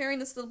comparing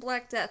this to the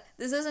Black Death.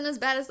 This isn't as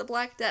bad as the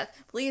Black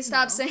Death. Please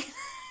stop saying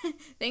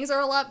things are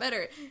a lot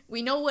better.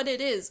 We know what it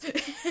is.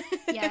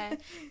 Yeah.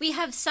 We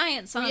have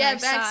science on we our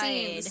have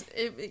vaccines.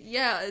 side.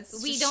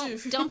 It's We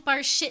don't dump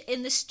our shit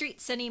in the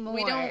streets anymore.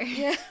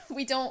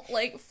 We don't,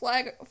 like,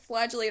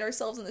 flagellate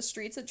ourselves in the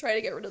streets and try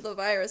to get rid of the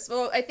virus.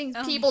 Well, I think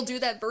people do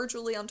that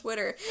virtually on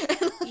Twitter.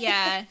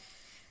 Yeah.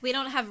 We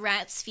don't have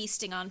rats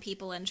feasting on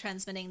people and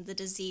transmitting the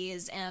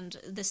disease, and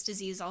this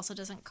disease also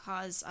doesn't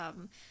cause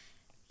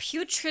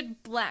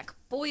putrid black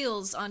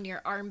boils on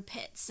your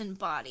armpits and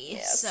body.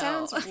 Yeah, so.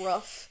 Sounds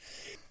rough.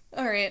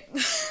 Alright.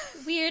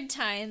 Weird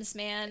times,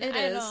 man. It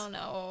I is. don't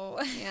know.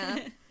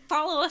 Yeah.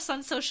 Follow us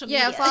on social media.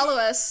 Yeah, follow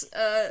us.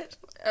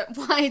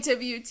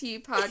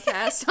 YWT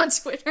Podcast on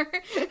Twitter.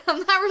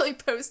 I'm not really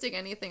posting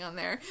anything on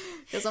there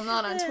because I'm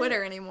not on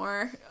Twitter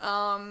anymore.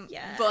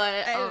 Yeah,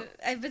 but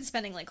I've been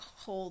spending like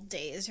whole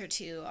days or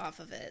two off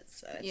of it,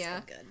 so it's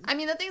been good. I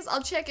mean, the thing is,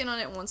 I'll check in on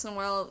it once in a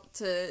while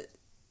to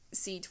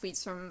see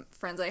tweets from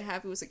friends I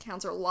have whose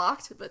accounts are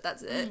locked, but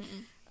that's it.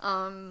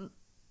 Mm-hmm.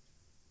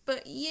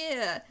 But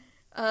yeah,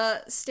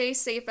 stay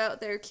safe out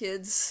there,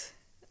 kids.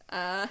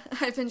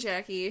 I've been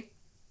Jackie.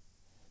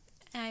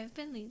 I've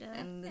been Lita,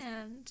 and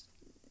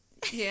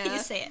yeah, you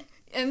say it.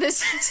 And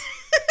this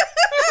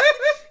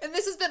and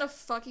this has been a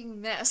fucking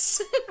mess.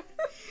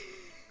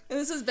 And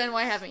this has been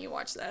Why Haven't You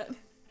Watched That?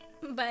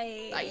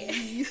 Bye.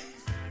 Bye.